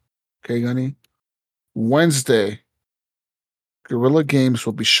 Wednesday. Okay, Gunny? Wednesday, Guerrilla Games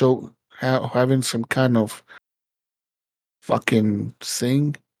will be having some kind of fucking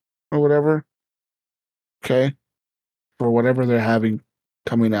thing or whatever. Okay? For whatever they're having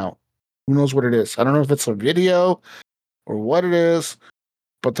coming out. Who knows what it is? I don't know if it's a video or what it is,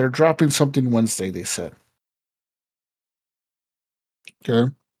 but they're dropping something Wednesday, they said.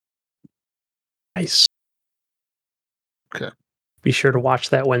 Okay? Nice. Okay. Be sure to watch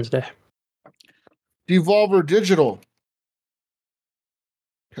that Wednesday. Devolver Digital.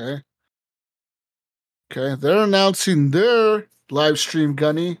 Okay. Okay. They're announcing their live stream,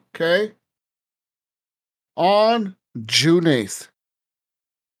 Gunny. Okay. On June 8th.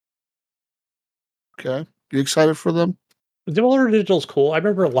 Okay. You excited for them? Devolver Digital's cool. I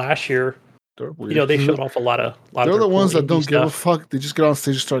remember last year, They're weird. you know, they showed off a lot of They're the ones that don't give a stuff. fuck. They just get on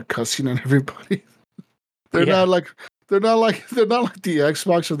stage and start cussing at everybody. They're not like the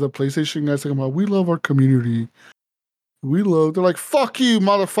Xbox or the PlayStation guys talking about we love our community. They're like, fuck you,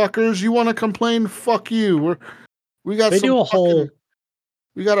 motherfuckers. You want to complain? Fuck you. We got a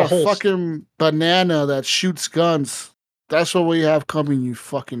fucking banana that shoots guns. That's what we have coming, you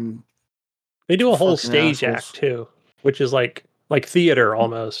fucking. They do a whole stage assholes. act too, which is like theater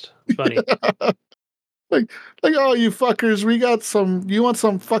almost. Funny. like, oh, you fuckers, we got some. You want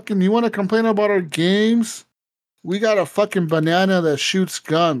to complain about our games? We got a fucking banana that shoots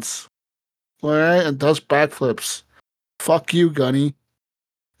guns. All right, and does backflips. Fuck you, Gunny.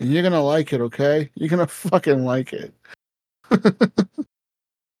 And you're gonna like it, okay? You're gonna fucking like it.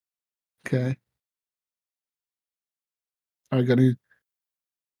 Okay. All right, Gunny.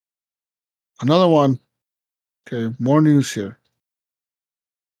 Another one. Okay, more news here.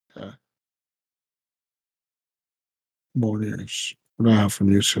 Okay. More news. What do I have for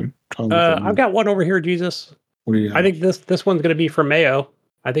news here? I've got one over here, Jesus. What do you have? I think this one's going to be for Mayo.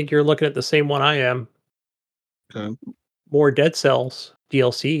 I think you're looking at the same one I am. Okay. More Dead Cells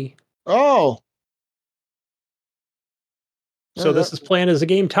DLC. Oh. So this is planned as the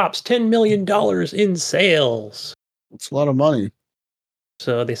game tops $10 million in sales. That's a lot of money.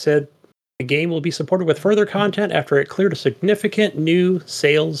 So they said the game will be supported with further content after it cleared a significant new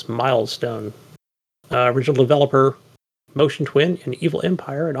sales milestone. Original developer Motion Twin and Evil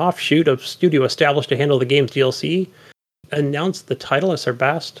Empire, an offshoot of studio established to handle the game's DLC, announced the title has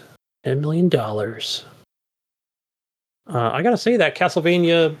surpassed $10 million. I gotta say that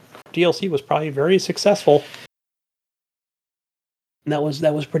Castlevania DLC was probably very successful. And that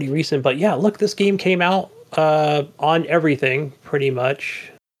was pretty recent, but yeah, look, this game came out on everything pretty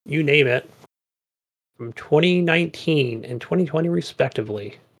much, you name it, from 2019 and 2020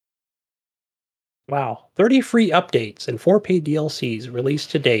 respectively. Wow, 30 free updates and 4 paid DLCs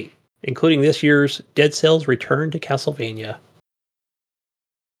released to date, including this year's Dead Cells Return to Castlevania.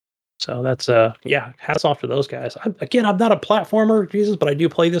 So that's hats off to those guys. I'm not a platformer, Jesus, but I do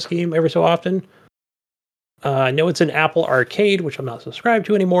play this game every so often. I know it's an Apple Arcade, which I'm not subscribed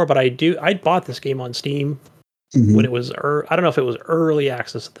to anymore, but I bought this game on Steam when it was, I don't know if it was early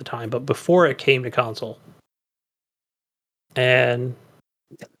access at the time, but before it came to console. And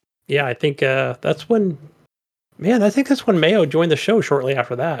yeah, I think that's when, man, I think that's when Mayo joined the show shortly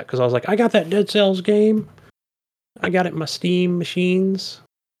after that. Because I was like, I got that Dead Cells game. I got it in my Steam machines.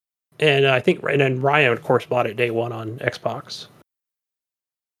 And I think, and then Ryan, of course, bought it day one on Xbox.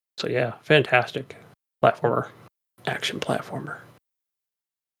 So yeah, fantastic platformer, action platformer.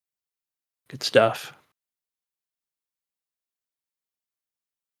 Good stuff.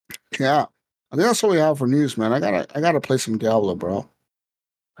 Yeah, I think that's all we have for news, man. I gotta play some Diablo, bro.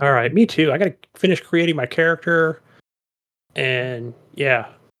 All right, me too. I gotta finish creating my character, and yeah,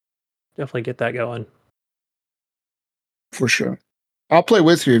 definitely get that going. For sure. I'll play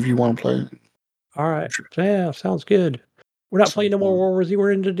with you if you want to play. All right, yeah, sounds good. We're not playing no more World War Z.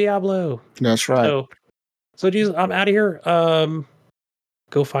 We're into Diablo. That's right. So Jesus, I'm out of here.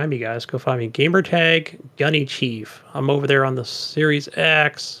 Go find me, guys. Go find me. Gamertag Gunny Chief. I'm over there on the Series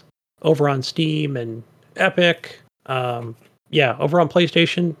X, over on Steam and Epic. Yeah, over on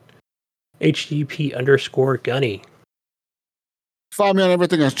PlayStation, HGP_Gunny. Follow me on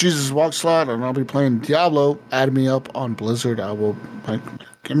everything as Jesus Walk Slot, and I'll be playing Diablo. Add me up on Blizzard. I will. My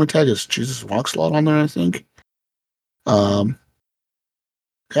gamer tag is Jesus Walk Slot on there, I think. Yeah,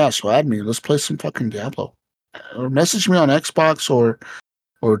 so add me. Let's play some fucking Diablo. Or message me on Xbox or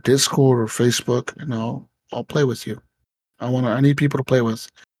Discord or Facebook, and I'll play with you. I need people to play with.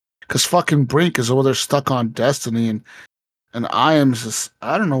 Because fucking Brink is over there stuck on Destiny, and I am just,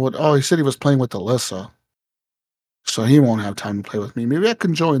 I don't know what. Oh, he said he was playing with Alyssa. So he won't have time to play with me. Maybe I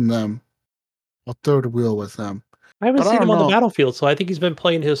can join them. I'll throw the wheel with them. I haven't seen him on the battlefield, so I think he's been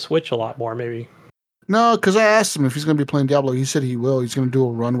playing his Switch a lot more, maybe. No, because I asked him if he's going to be playing Diablo. He said he will. He's going to do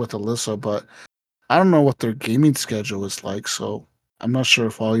a run with Alyssa, but I don't know what their gaming schedule is like, so I'm not sure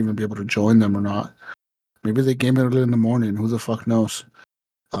if I'll even be able to join them or not. Maybe they game early in the morning. Who the fuck knows?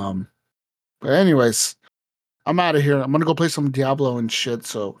 But anyways, I'm out of here. I'm gonna go play some Diablo and shit.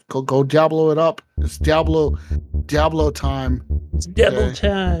 So go Diablo it up. It's Diablo time. It's Diablo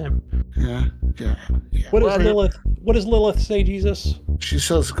time. Yeah. What does Lilith say, Jesus? She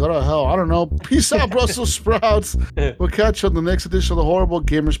says, "Go to hell." I don't know. Peace out, Brussels sprouts. We'll catch you on the next edition of the Horrible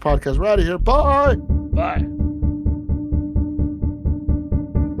Gamers Podcast. We're out of here. Bye. Bye.